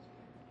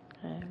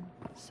 Okay.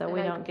 So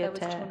we don't get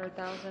to. That was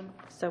 $200,000.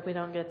 So we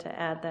don't get to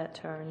add that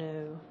to our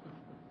new.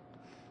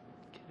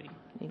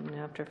 Even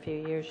after a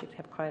few years, you could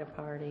have quite a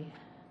party.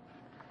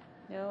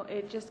 No,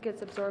 it just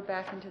gets absorbed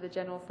back into the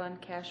general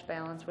fund cash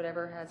balance,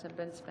 whatever hasn't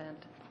been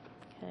spent.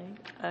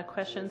 Okay.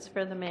 Questions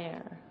for the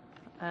mayor?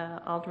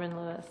 Alderman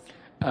Lewis.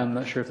 I'm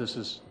not sure if this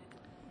is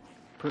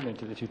pertinent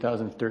to the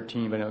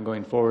 2013, but I know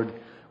going forward,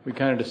 we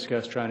kind of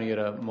discussed trying to get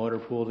a motor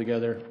pool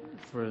together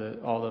for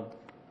all the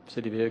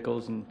city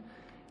vehicles, and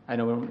I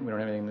know we don't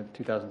have anything in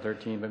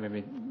 2013, but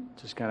maybe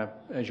just kind of,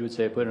 as you would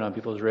say, put it on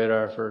people's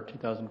radar for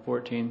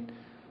 2014,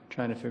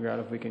 trying to figure out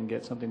if we can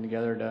get something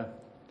together to,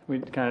 we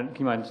kind of,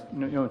 you mind, you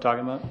know what I'm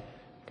talking about?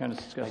 Kind of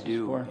discussed this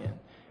before.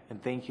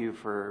 And thank you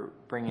for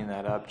bringing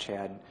that up,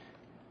 Chad.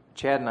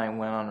 Chad and I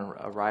went on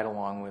a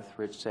ride-along with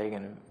Rich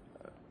Sagan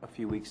a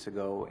few weeks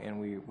ago, and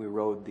we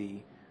rode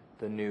the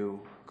new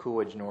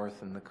Coolidge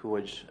North and the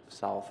Coolidge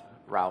South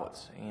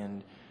routes.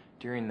 And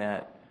during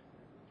that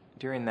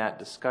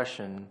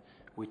discussion,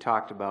 we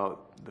talked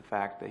about the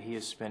fact that he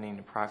is spending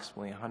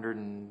approximately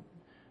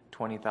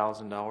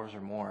 $120,000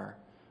 or more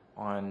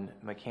on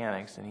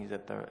mechanics, and he's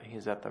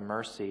at the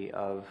mercy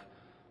of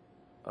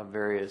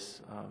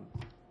various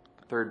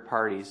third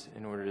parties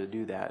in order to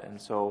do that. And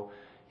so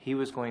he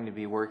was going to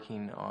be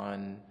working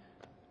on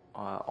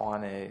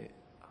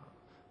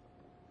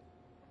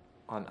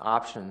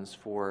options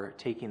for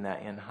taking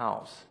that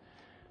in-house.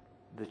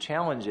 The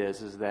challenge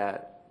is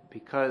that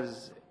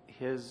because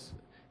his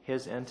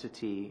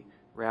entity,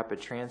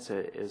 Rapid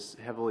Transit, is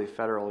heavily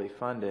federally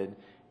funded,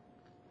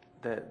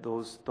 that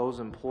those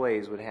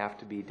employees would have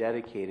to be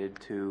dedicated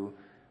to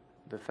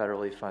the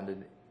federally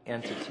funded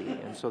entity,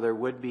 and so there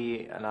would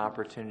be an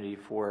opportunity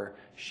for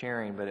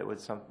sharing, but it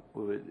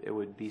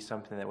would be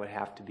something that would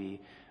have to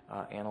be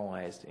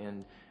analyzed.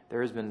 And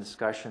there has been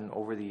discussion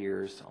over the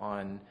years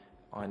on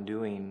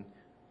doing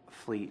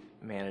fleet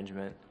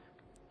management,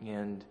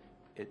 and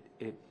it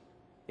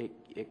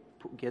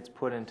gets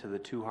put into the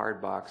too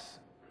hard box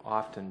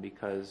often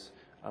because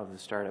of the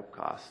startup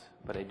costs.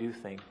 But I do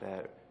think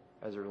that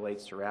as it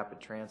relates to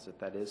Rapid Transit,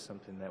 that is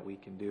something that we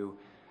can do,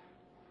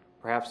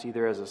 perhaps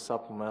either as a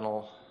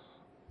supplemental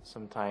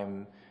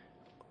sometime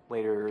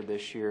later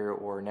this year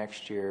or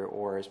next year,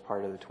 or as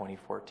part of the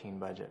 2014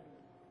 budget.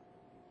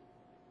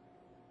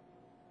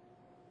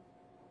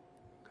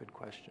 Good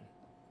question.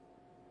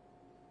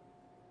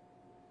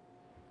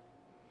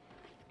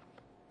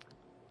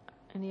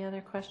 Any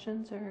other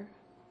questions or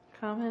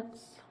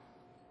comments?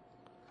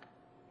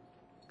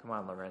 Come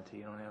on, Laurenti,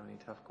 you don't have any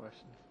tough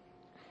questions.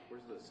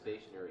 Where's the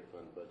stationary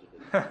fund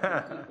budgeted?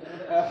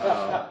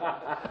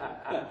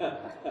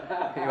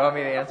 You want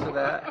me to answer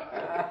that?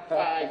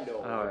 I know.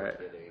 All right.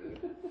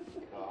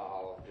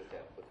 I'll just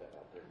have to put that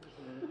out there.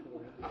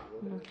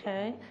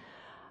 Okay.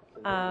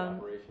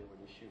 Operation when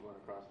you shoot one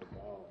across the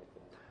bow like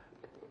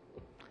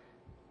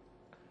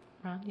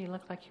that. Ron, you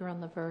look like you're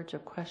on the verge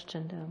of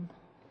questiondom.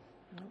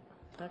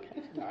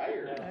 Okay.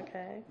 Tired.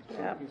 Okay.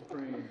 Yep.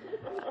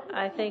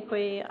 I think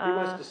we. He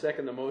wants to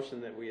second the motion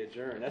that we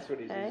adjourn. That's what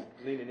he's Okay.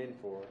 leaning in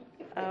for.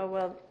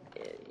 Well,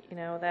 you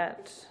know,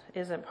 that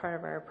isn't part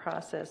of our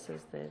process,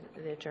 is the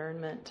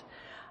adjournment.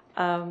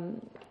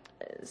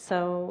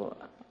 So,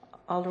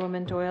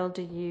 Alderwoman Doyle,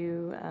 do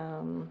you,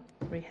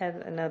 we had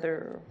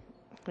another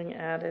thing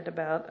added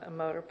about a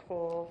motor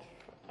pool,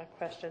 a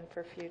question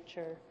for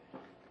future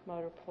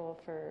motor pool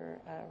for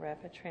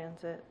rapid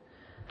transit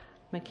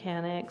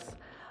mechanics.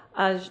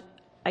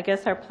 I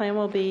guess our plan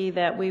will be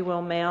that we will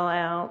email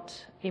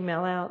out,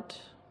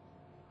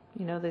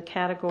 you know, the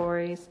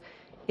categories.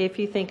 If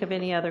you think of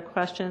any other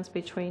questions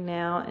between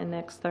now and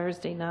next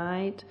Thursday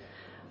night,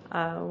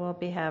 we'll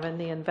be having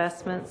the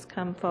investments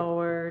come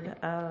forward,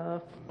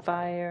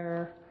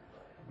 fire,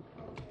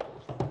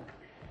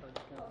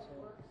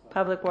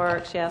 Public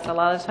Works, yes, a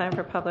lot of time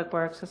for Public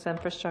Works, because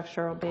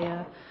infrastructure will be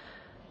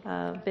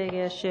a big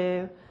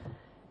issue.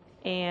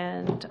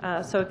 And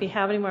so if you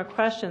have any more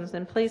questions,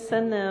 then please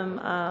send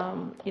them,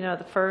 you know,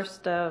 the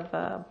first of,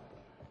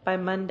 by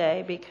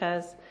Monday,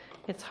 because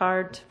it's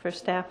hard for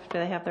staff if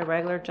they have their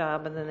regular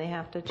job and then they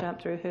have to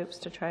jump through hoops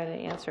to try to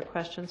answer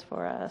questions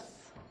for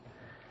us.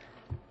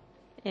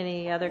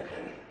 Any other?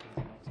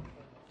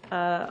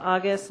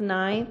 August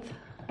 9th,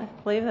 I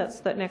believe that's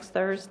the next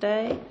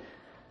Thursday.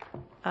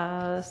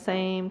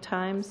 Same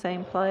time,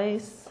 same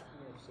place.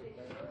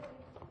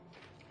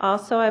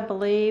 Also, I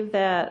believe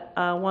that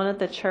one of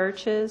the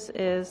churches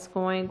is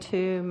going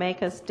to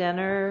make us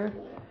dinner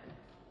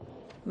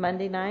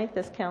Monday night,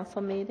 this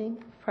council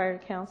meeting, prior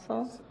to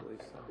council.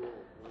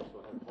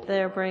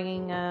 They're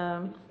bringing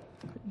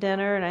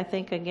dinner, and I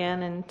think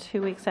again in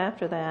 2 weeks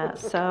after that.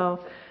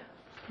 So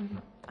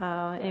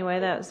anyway,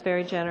 that was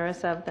very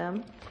generous of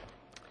them.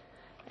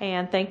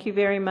 And thank you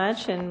very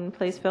much, and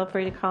please feel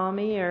free to call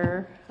me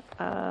or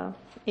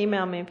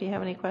email me if you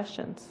have any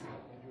questions.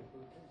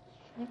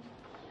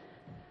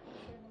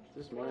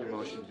 This is my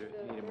motion.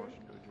 Need a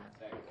motion to adjourn.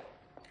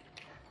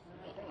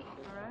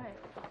 All right,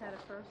 we've had a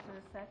first and a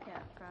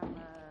second from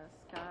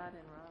Scott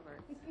and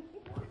Robert.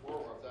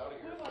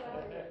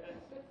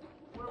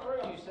 Where were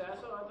you,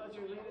 Sasso? I thought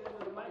you were leaning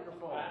into the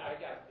microphone. I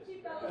got this.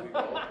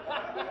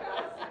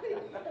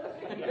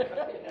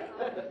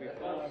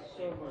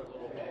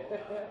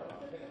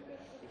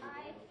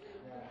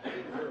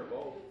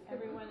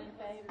 Everyone in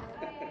favor?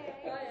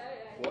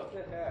 What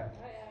the heck?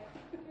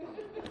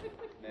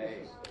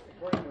 Nay.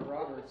 According to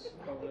Roberts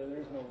over there,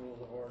 there's no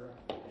rules of order.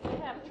 If you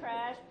have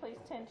trash, please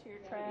tend to your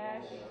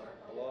trash.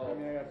 I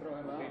mean, I gotta throw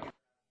him out.